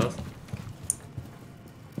hard and fast?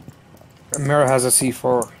 The mirror has a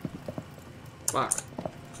C4. Fuck.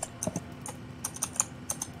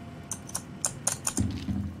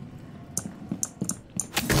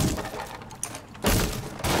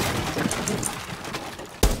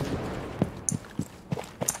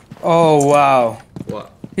 Oh wow.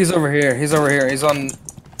 What? He's over here. He's over here. He's on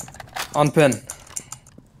pin.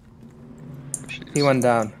 He went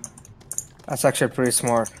down. That's actually pretty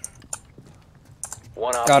smart.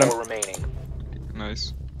 One op Got him. 4 remaining.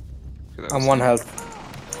 Nice. Okay, that I'm was one neat.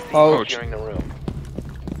 health. Oh, Securing the room.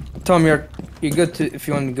 Tom, you're good to if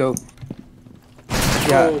you want to go.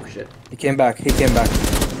 Yeah. Oh shit. He came back. He came back.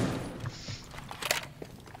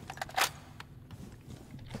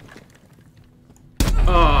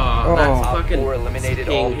 Oh, that's Oh. fucking Four eliminated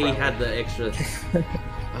all king. He friendlies. had the extra.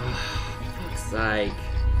 Oh, fuck's sake.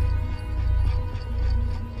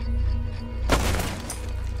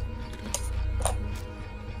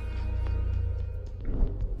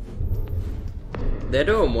 They're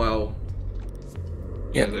doing well.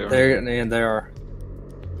 Yeah, they are. they are.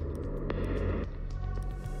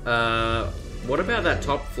 What about that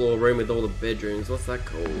top floor room with all the bedrooms? What's that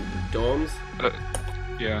called? Dorms?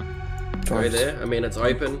 Yeah. Go there. I mean, it's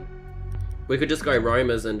open. We could just go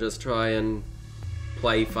roamers and just try and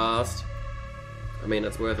play fast. I mean,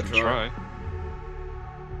 it's worth a try.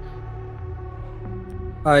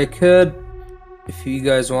 I could, if you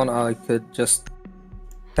guys want, I could just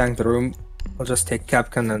tank the room. I'll just take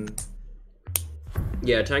Capcan and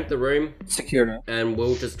Yeah, tank the room, secure it. and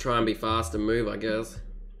we'll just try and be fast and move, I guess.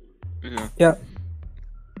 Yeah.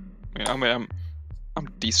 Yeah. I'm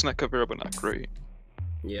decent at cover, but not great.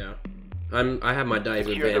 Yeah. I have my days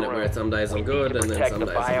with Secure the Bandit where room. some days We I'm need good to and then protect some the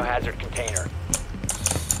days I'm not. biohazard container.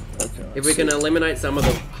 Okay, If we can eliminate some of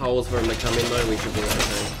the holes for him to come in though, we should be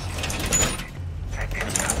okay.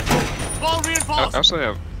 I also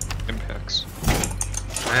have impacts.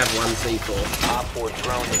 I have one C4. Op 4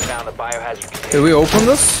 drone has found the biohazard container. Did we open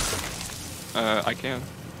this? I can.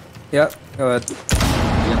 Yeah, go ahead. Yep,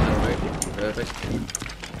 that'll do. Perfect.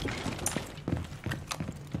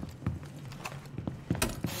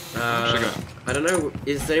 I don't know,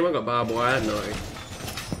 is anyone got barbed wire? No.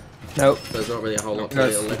 Nope. There's not really a whole lot to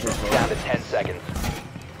Yes. electrify. Down to 10 seconds.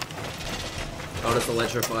 I'll just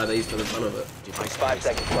electrify these for the fun of it. 5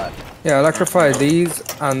 seconds left. Yeah, electrify these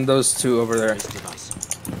and those two over there.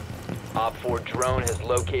 Op 4 drone has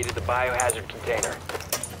located the biohazard container.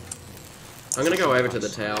 I'm gonna go over to the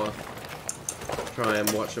tower. Try and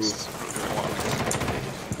watch them.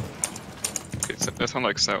 Okay, so that sounds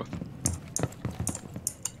like south.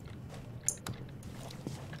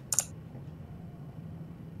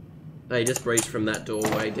 They just breached from that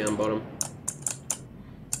doorway down bottom.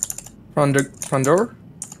 Front door?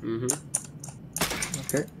 Mm-hmm.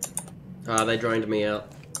 Okay. They droned me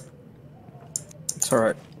out. It's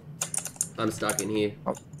alright. I'm stuck in here.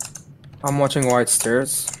 I'm watching white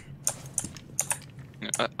stairs.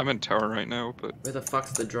 Yeah, I'm in tower right now, but Where the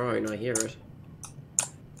fuck's the drone? I hear it.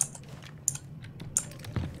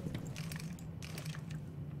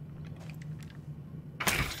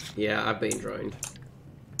 Yeah, I've been droned.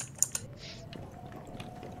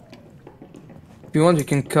 If you want, you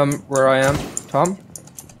can come where I am, Tom.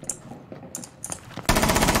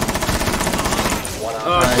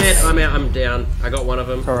 Oh shit, I'm out, I'm down. I got one of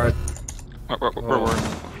them. Alright. where?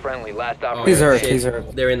 Friendly, last Oh, op. He's hurt, shit. he's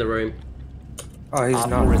hurt. They're in the room. Oh, he's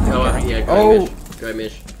not. Oh, yeah, go Oh! Mish. Go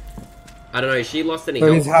Mish. I don't know, she lost any No,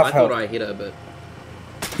 health. he's half I thought health. I hit her, but...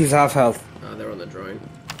 He's half health. Oh, they're on the drone.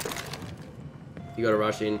 You gotta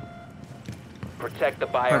rush in. Protect the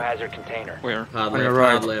biohazard container. Where? Hard On left, your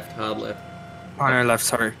right. hard left, hard left. On your left,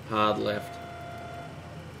 sorry. Hard left.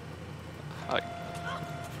 Hi.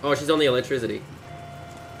 Oh, she's on the electricity.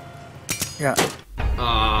 Yeah.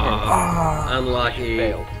 Ah, unlucky.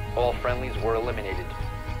 Failed. All friendlies were eliminated.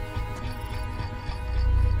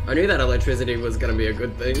 I knew that electricity was gonna be a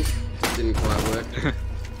good thing. Just didn't quite work.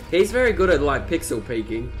 He's very good at like pixel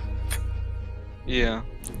peeking. Yeah.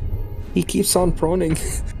 He keeps on proning.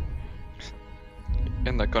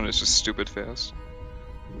 And that gun is just stupid fast.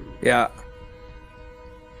 Yeah.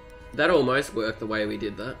 That almost worked the way we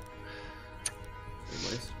did that.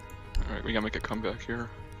 Almost. Alright, we gotta make a comeback here.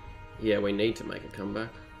 Yeah, we need to make a comeback.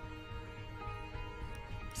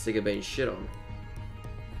 Sick of being shit on.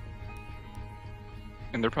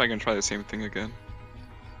 And they're probably gonna try the same thing again.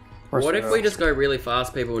 What if we just go really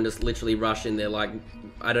fast, people, and just literally rush in there? Like,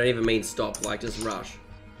 I don't even mean stop. Like, just rush.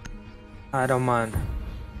 I don't mind.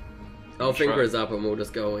 I'll finger us up and we'll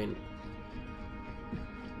just go in.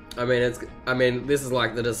 I mean, this is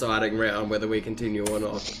like the deciding round whether we continue or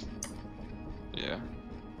not. Yeah.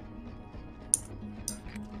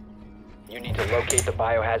 You need to locate the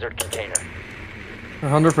biohazard container.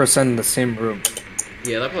 100% in the same room.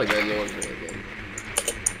 Yeah, they'll probably go laundry again.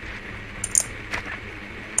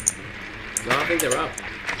 No, I think they're up.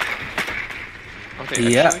 Okay,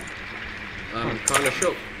 Yeah. actually? I'm kind of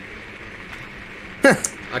shook.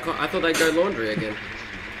 I thought they'd go laundry again.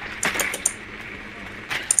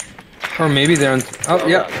 Or maybe they're on. Oh,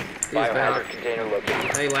 yeah. Biohazard container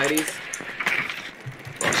located. Hey, ladies.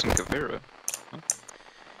 Frost and Cavera. Huh?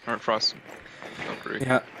 Aren't Frost. Valkyrie.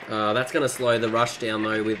 Yeah. That's gonna slow the rush down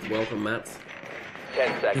though with welcome mats.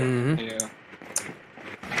 10 seconds. Mm-hmm. Yeah.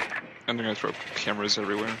 And they're gonna throw cameras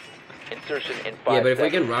everywhere. Insertion in 5 Yeah, but if we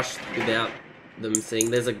seconds. can rush without them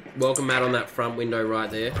seeing, there's a welcome mat on that front window right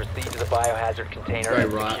there. Proceed to the biohazard container Go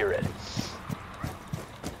and right. secure it.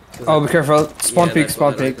 Oh, be careful. Spawn Yeah, peek, that's spawn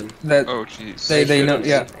what that peek. opened. That Oh, jeez. they know.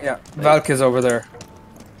 Yeah, yeah. Valk is over there.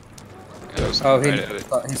 Yeah, I was Oh, right at it.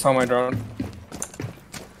 he saw my drone.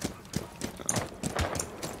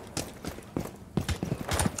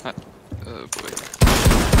 Oh boy.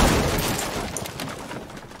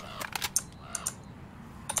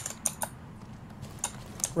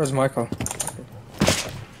 Where's Michael?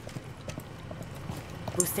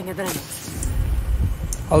 Boosting adrenaline.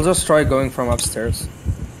 I'll just try going from upstairs.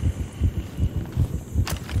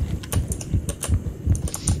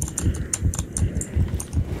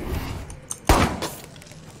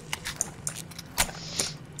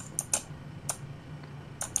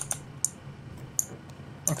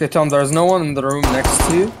 Okay, Tom, there's no one in the room next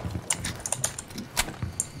to you.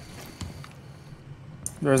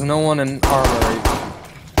 There's no one in armory.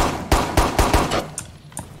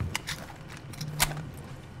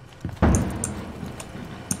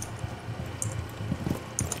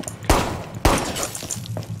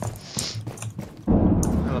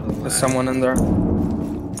 There's someone in there.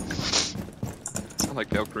 I like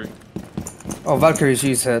Valkyrie. Oh, Valkyrie,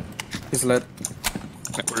 she's hit. He's lit.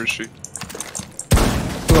 Where is she?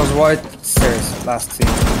 It was white stairs last scene.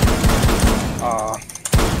 Oh.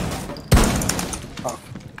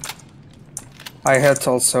 I hit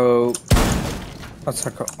also.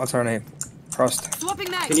 What's her name? Frost.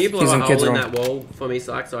 Swapping mags. Can you blow He's a in hole kids' in room. that wall for me,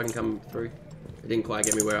 Syke, so I can come through? It didn't quite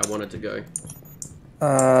get me where I wanted to go.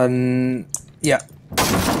 Yeah.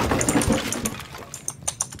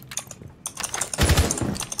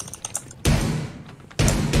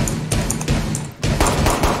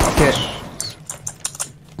 Okay.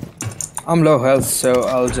 I'm low health, so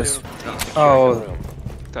I'll just. Oh,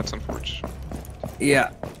 That's unfortunate.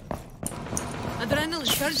 yeah. Adrenaline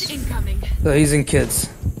surge incoming. So he's in kids.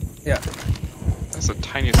 Yeah. That's the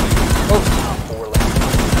tiniest thing.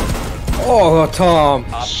 Oh, Tom.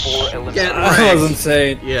 Get That wrecked. was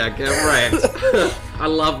insane. Yeah, get wrecked. I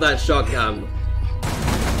love that shotgun.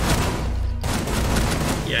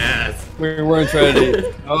 Yes. We weren't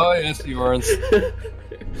ready. Oh, yes, you weren't.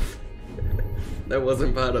 That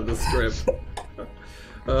wasn't part of the script.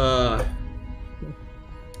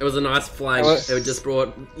 It was a nice flank. It just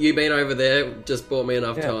brought you being over there. Just bought me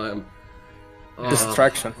enough time.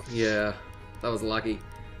 Distraction. Yeah, that was lucky.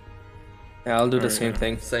 Yeah, I'll do the same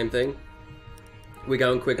thing. Same thing. We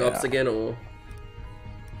going quick ops again, or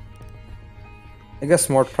I guess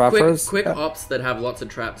more preppers. quick ops that have lots of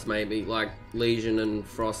traps, maybe like Legion and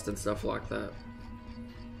Frost and stuff like that.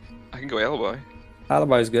 I can go alibi.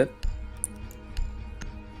 Alibi is good.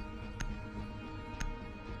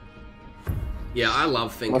 Yeah, I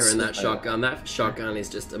love Finker What's and that the- shotgun. That shotgun is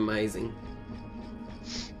just amazing.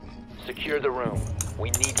 Secure the room. We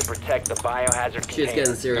need to protect the biohazard Shit's container.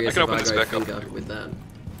 getting serious I if can open I this go back up. Finker with that.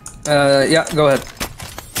 Yeah, go ahead.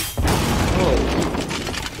 Oh,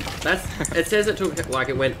 that's. It says it took like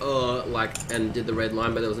it went like and did the red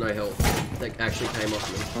line, but there was no health. That actually came off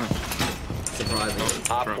me. Surprising.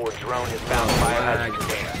 Op 4 drone has found the biohazard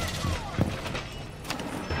container.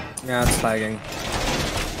 Yeah, it's lagging.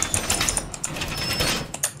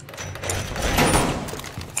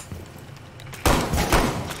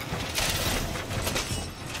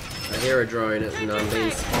 I hear a drone and I'm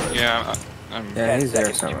being spotted. Yeah, I'm. Yeah, he's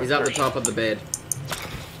there somewhere. He's up the top of the bed.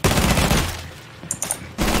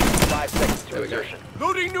 5 seconds There to we go. insertion.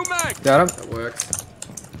 Loading new mag. Got him? That works.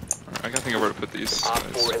 I gotta think of where to put these. Op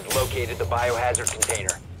guys. 4 has located the biohazard container.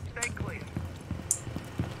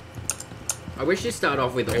 I wish you start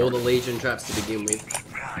off with all the Legion traps to begin with.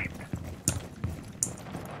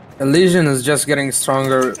 The Legion is just getting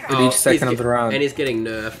stronger with each second of the round. And he's getting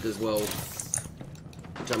nerfed as well.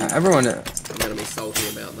 Which I'm Everyone. gonna be be salty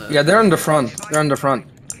about that. Yeah, they're in the front. They're in the front.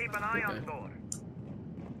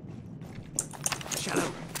 Okay.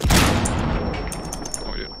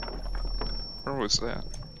 Oh yeah. Where was that?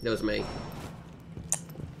 That was me.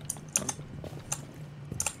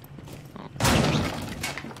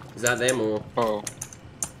 Is that them or? Oh.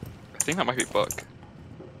 I think that might be Buck.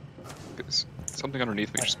 Because something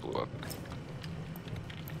underneath me just blew up.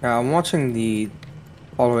 Yeah, I'm watching the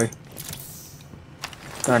hallway.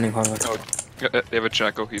 Dining hallway. Oh, yeah, they have a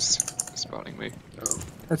Jacko, he's spotting me. Oh.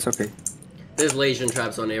 That's okay. There's lesion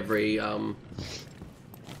traps on every door,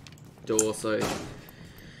 so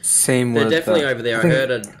Same they're with. definitely over there.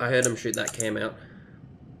 I heard him shoot that cam out.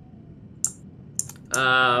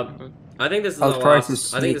 I think this is I'll the try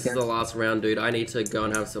last. to I think this sneak is the last round, dude. I need to go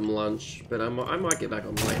and have some lunch, but I might get back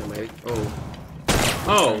on later, maybe.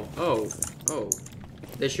 Oh.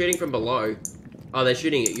 They're shooting from below. Oh, they're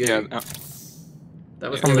shooting at you. Yeah.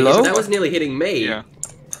 That was From nearly, below? that was nearly hitting me. Yeah.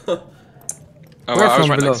 Oh, Where I was from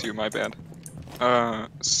right below? next to you, my bad.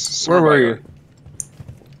 Where were you?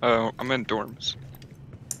 I'm in dorms.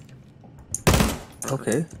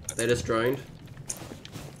 Okay. They just droned.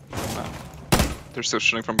 They're still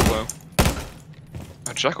shooting from below.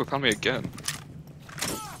 Jacko caught me again.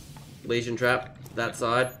 Lesion trap. That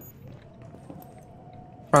side.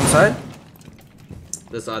 Front side?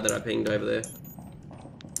 The side that I pinged over there.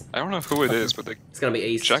 I don't know who it is, but It's gonna be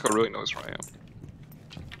east. Jacko really knows where I am.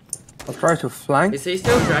 I'll try to flank. Is he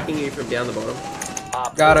still tracking you from down the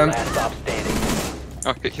bottom? Got him. Last stop standing.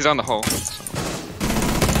 Oh, he's on the hole.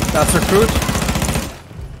 That's recruit.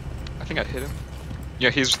 I think I hit him.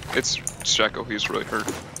 Yeah, it's Jacko, he's really hurt.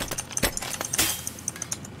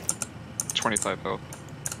 25 health.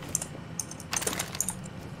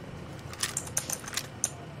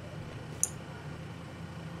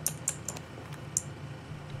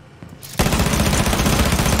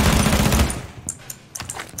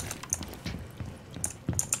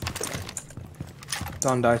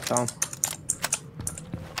 Don't die, Tom.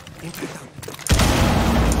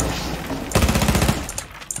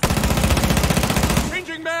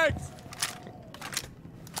 Changing mags!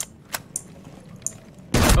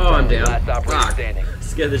 Oh, I'm down. Last operator Fuck. standing.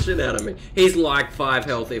 Scared the shit out of me. He's like 5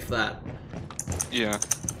 health, if that. Yeah.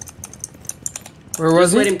 Where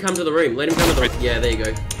was Just let he? him come to the room. Let him come to the room. Yeah, there you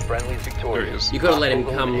go. Friendly's There he victorious. is. You could have let him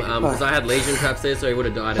come, because I had lesion traps there, so he would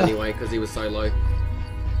have died anyway, because he was so low.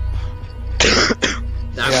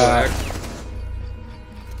 That Yeah. worked.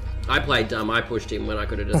 I played dumb. I pushed him when I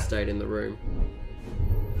could have just stayed in the room.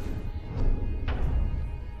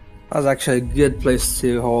 That was actually a good place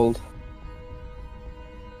to hold.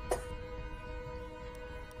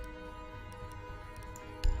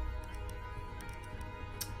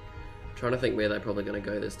 Trying to think where they're probably going to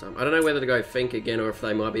go this time. I don't know whether to go Fink again or if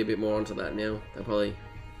they might be a bit more onto that now. They'll probably...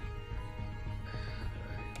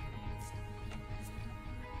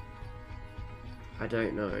 I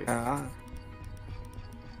don't know.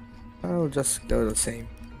 I'll just go the same.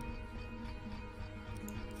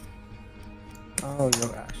 I'll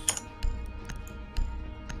go Ash.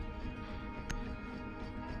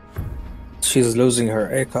 She's losing her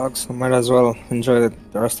ACOG, so might as well enjoy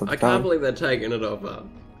it the rest of the I time. can't believe they're taking it off up.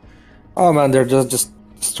 Oh man, they're just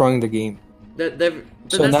destroying the game. But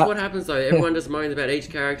So that's now- what happens though. Everyone just moans about each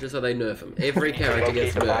character, so they nerf them. Every character Locate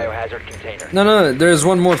gets the nerfed. biohazard container. No, there's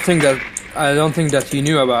one more thing that I don't think that you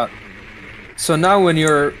knew about. So now when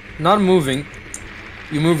you're not moving,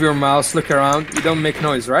 you move your mouse, look around, you don't make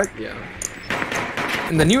noise, right? Yeah.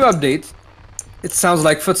 In the new update, it sounds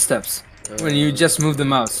like footsteps when you just move the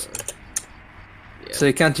mouse. Yeah. So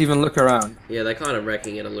you can't even look around. Yeah, they're kind of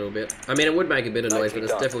wrecking it a little bit. I mean, it would make a bit of noise, but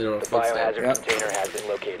it's Nicely done. definitely not a The footstep. biohazard Yep. container has been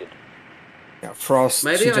located. Yeah, Frost.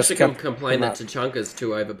 Maybe she I just should kept complain them that out. Tachanka's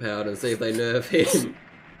too overpowered and see if they nerf him.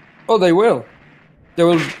 Oh, they will. They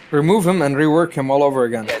will remove him and rework him all over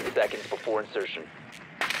again. 10 seconds before insertion.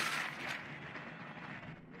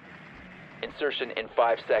 Insertion in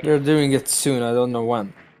 5 seconds. They're doing it soon. I don't know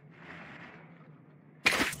when.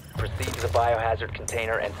 Proceed to the biohazard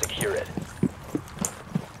container and secure it.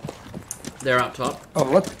 They're up top.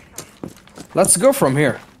 Oh, let's go from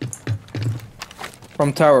here.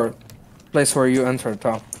 From tower, place where you entered,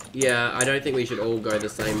 Tom. Yeah, I don't think we should all go the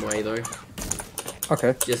same way though,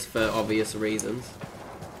 Okay. just for obvious reasons.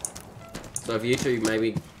 So if you two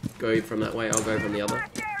maybe go from that way, I'll go from the other.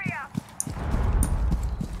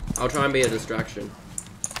 I'll try and be a distraction.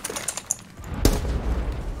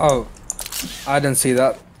 Oh, I didn't see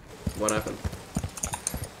that. What happened?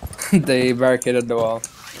 They barricaded the wall.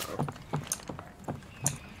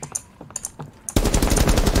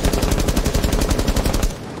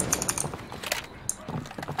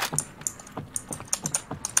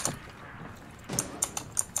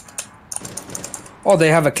 Oh, they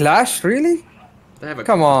have a clash? Really? They have a.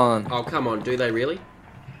 Come on. Oh, come on. Do they really?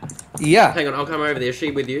 Yeah. Hang on, I'll come over there. Is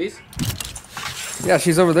she with yous? Yeah,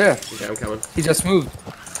 she's over there. Okay, I'm coming. He just moved.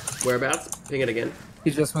 Whereabouts? Ping it again.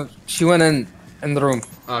 He just moved. She went in the room.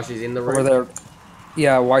 Oh, she's in the room. Over there.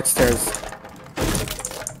 Yeah, white stairs.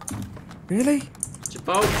 Really?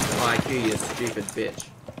 Default IQ, you stupid bitch.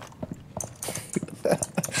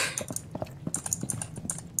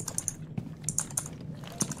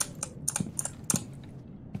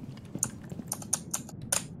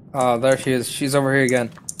 Oh, there she is. She's over here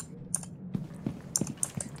again.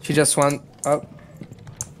 She just went up.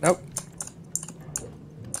 Nope.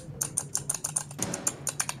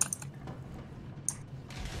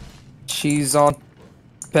 She's on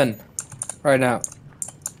pin right now.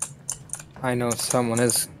 I know someone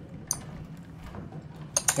is.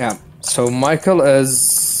 Yeah. So Michael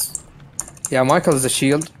is. Yeah, Michael is the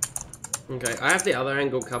shield. Okay, I have the other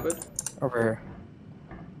angle covered. Over here.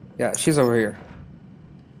 Yeah, she's over here.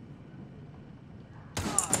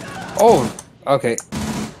 Oh, okay.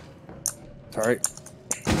 Sorry.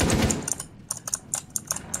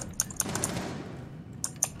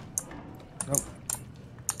 Nope.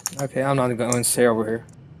 Okay, I'm not going to stay over here.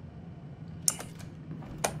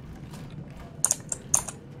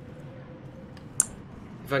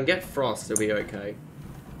 If I can get Frost, it'll be okay.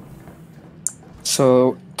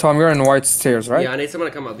 So, Tom, you're in white stairs, right? Yeah, I need someone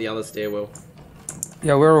to come up the other stairwell.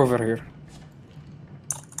 Yeah, we're over here.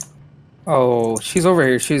 Oh, she's over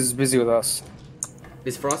here. She's busy with us.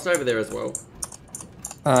 Is Frost over there as well?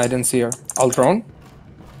 I didn't see her. Ultron?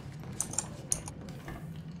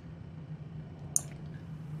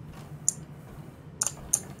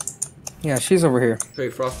 Yeah, she's over here.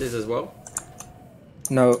 Who, Frost is as well?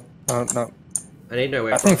 No, no. I need to know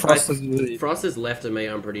where I think Frost is... Frost is left of me,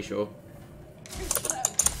 I'm pretty sure.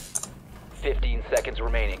 15 seconds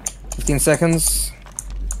remaining. 15 seconds.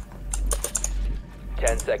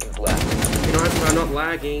 10 seconds left. You know, I'm not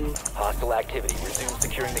lagging. Hostile activity. Resume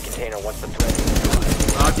securing the container once the threat is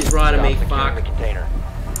neutralized. Oh, she's right at me. Stop securing Fuck. the container.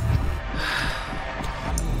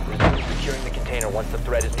 Resume securing the container once the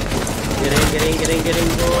threat is neutralized. Get in.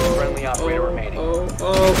 One friendly operator remaining.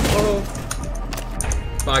 Oh.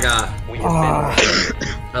 Bugger. We have been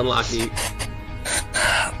Unlucky.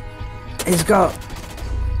 He's got...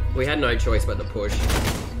 We had no choice but to push.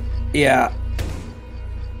 Yeah.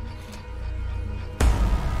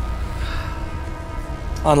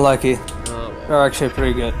 Unlucky. Oh, well. They're actually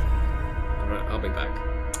pretty good. Alright, I'll be back.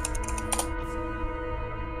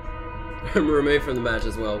 I'm removed from the match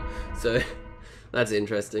as well, so that's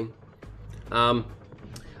interesting. I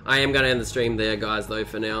am going to end the stream there, guys, though,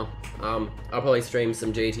 for now. I'll probably stream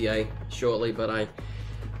some GTA shortly, but I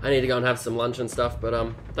need to go and have some lunch and stuff.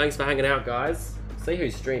 But thanks for hanging out, guys. See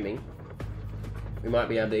who's streaming. We might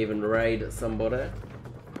be able to even raid somebody.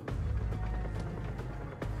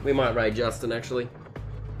 We might raid Justin, actually.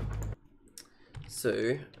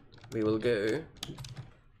 So, we will go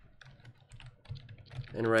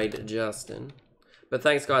and raid Justin. But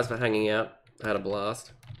thanks, guys, for hanging out. I had a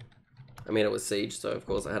blast. I mean, it was Siege, so of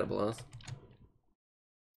course I had a blast.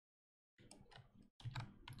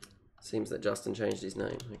 Seems that Justin changed his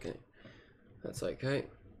name. Okay. That's okay.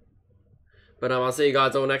 But I'll see you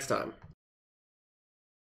guys all next time.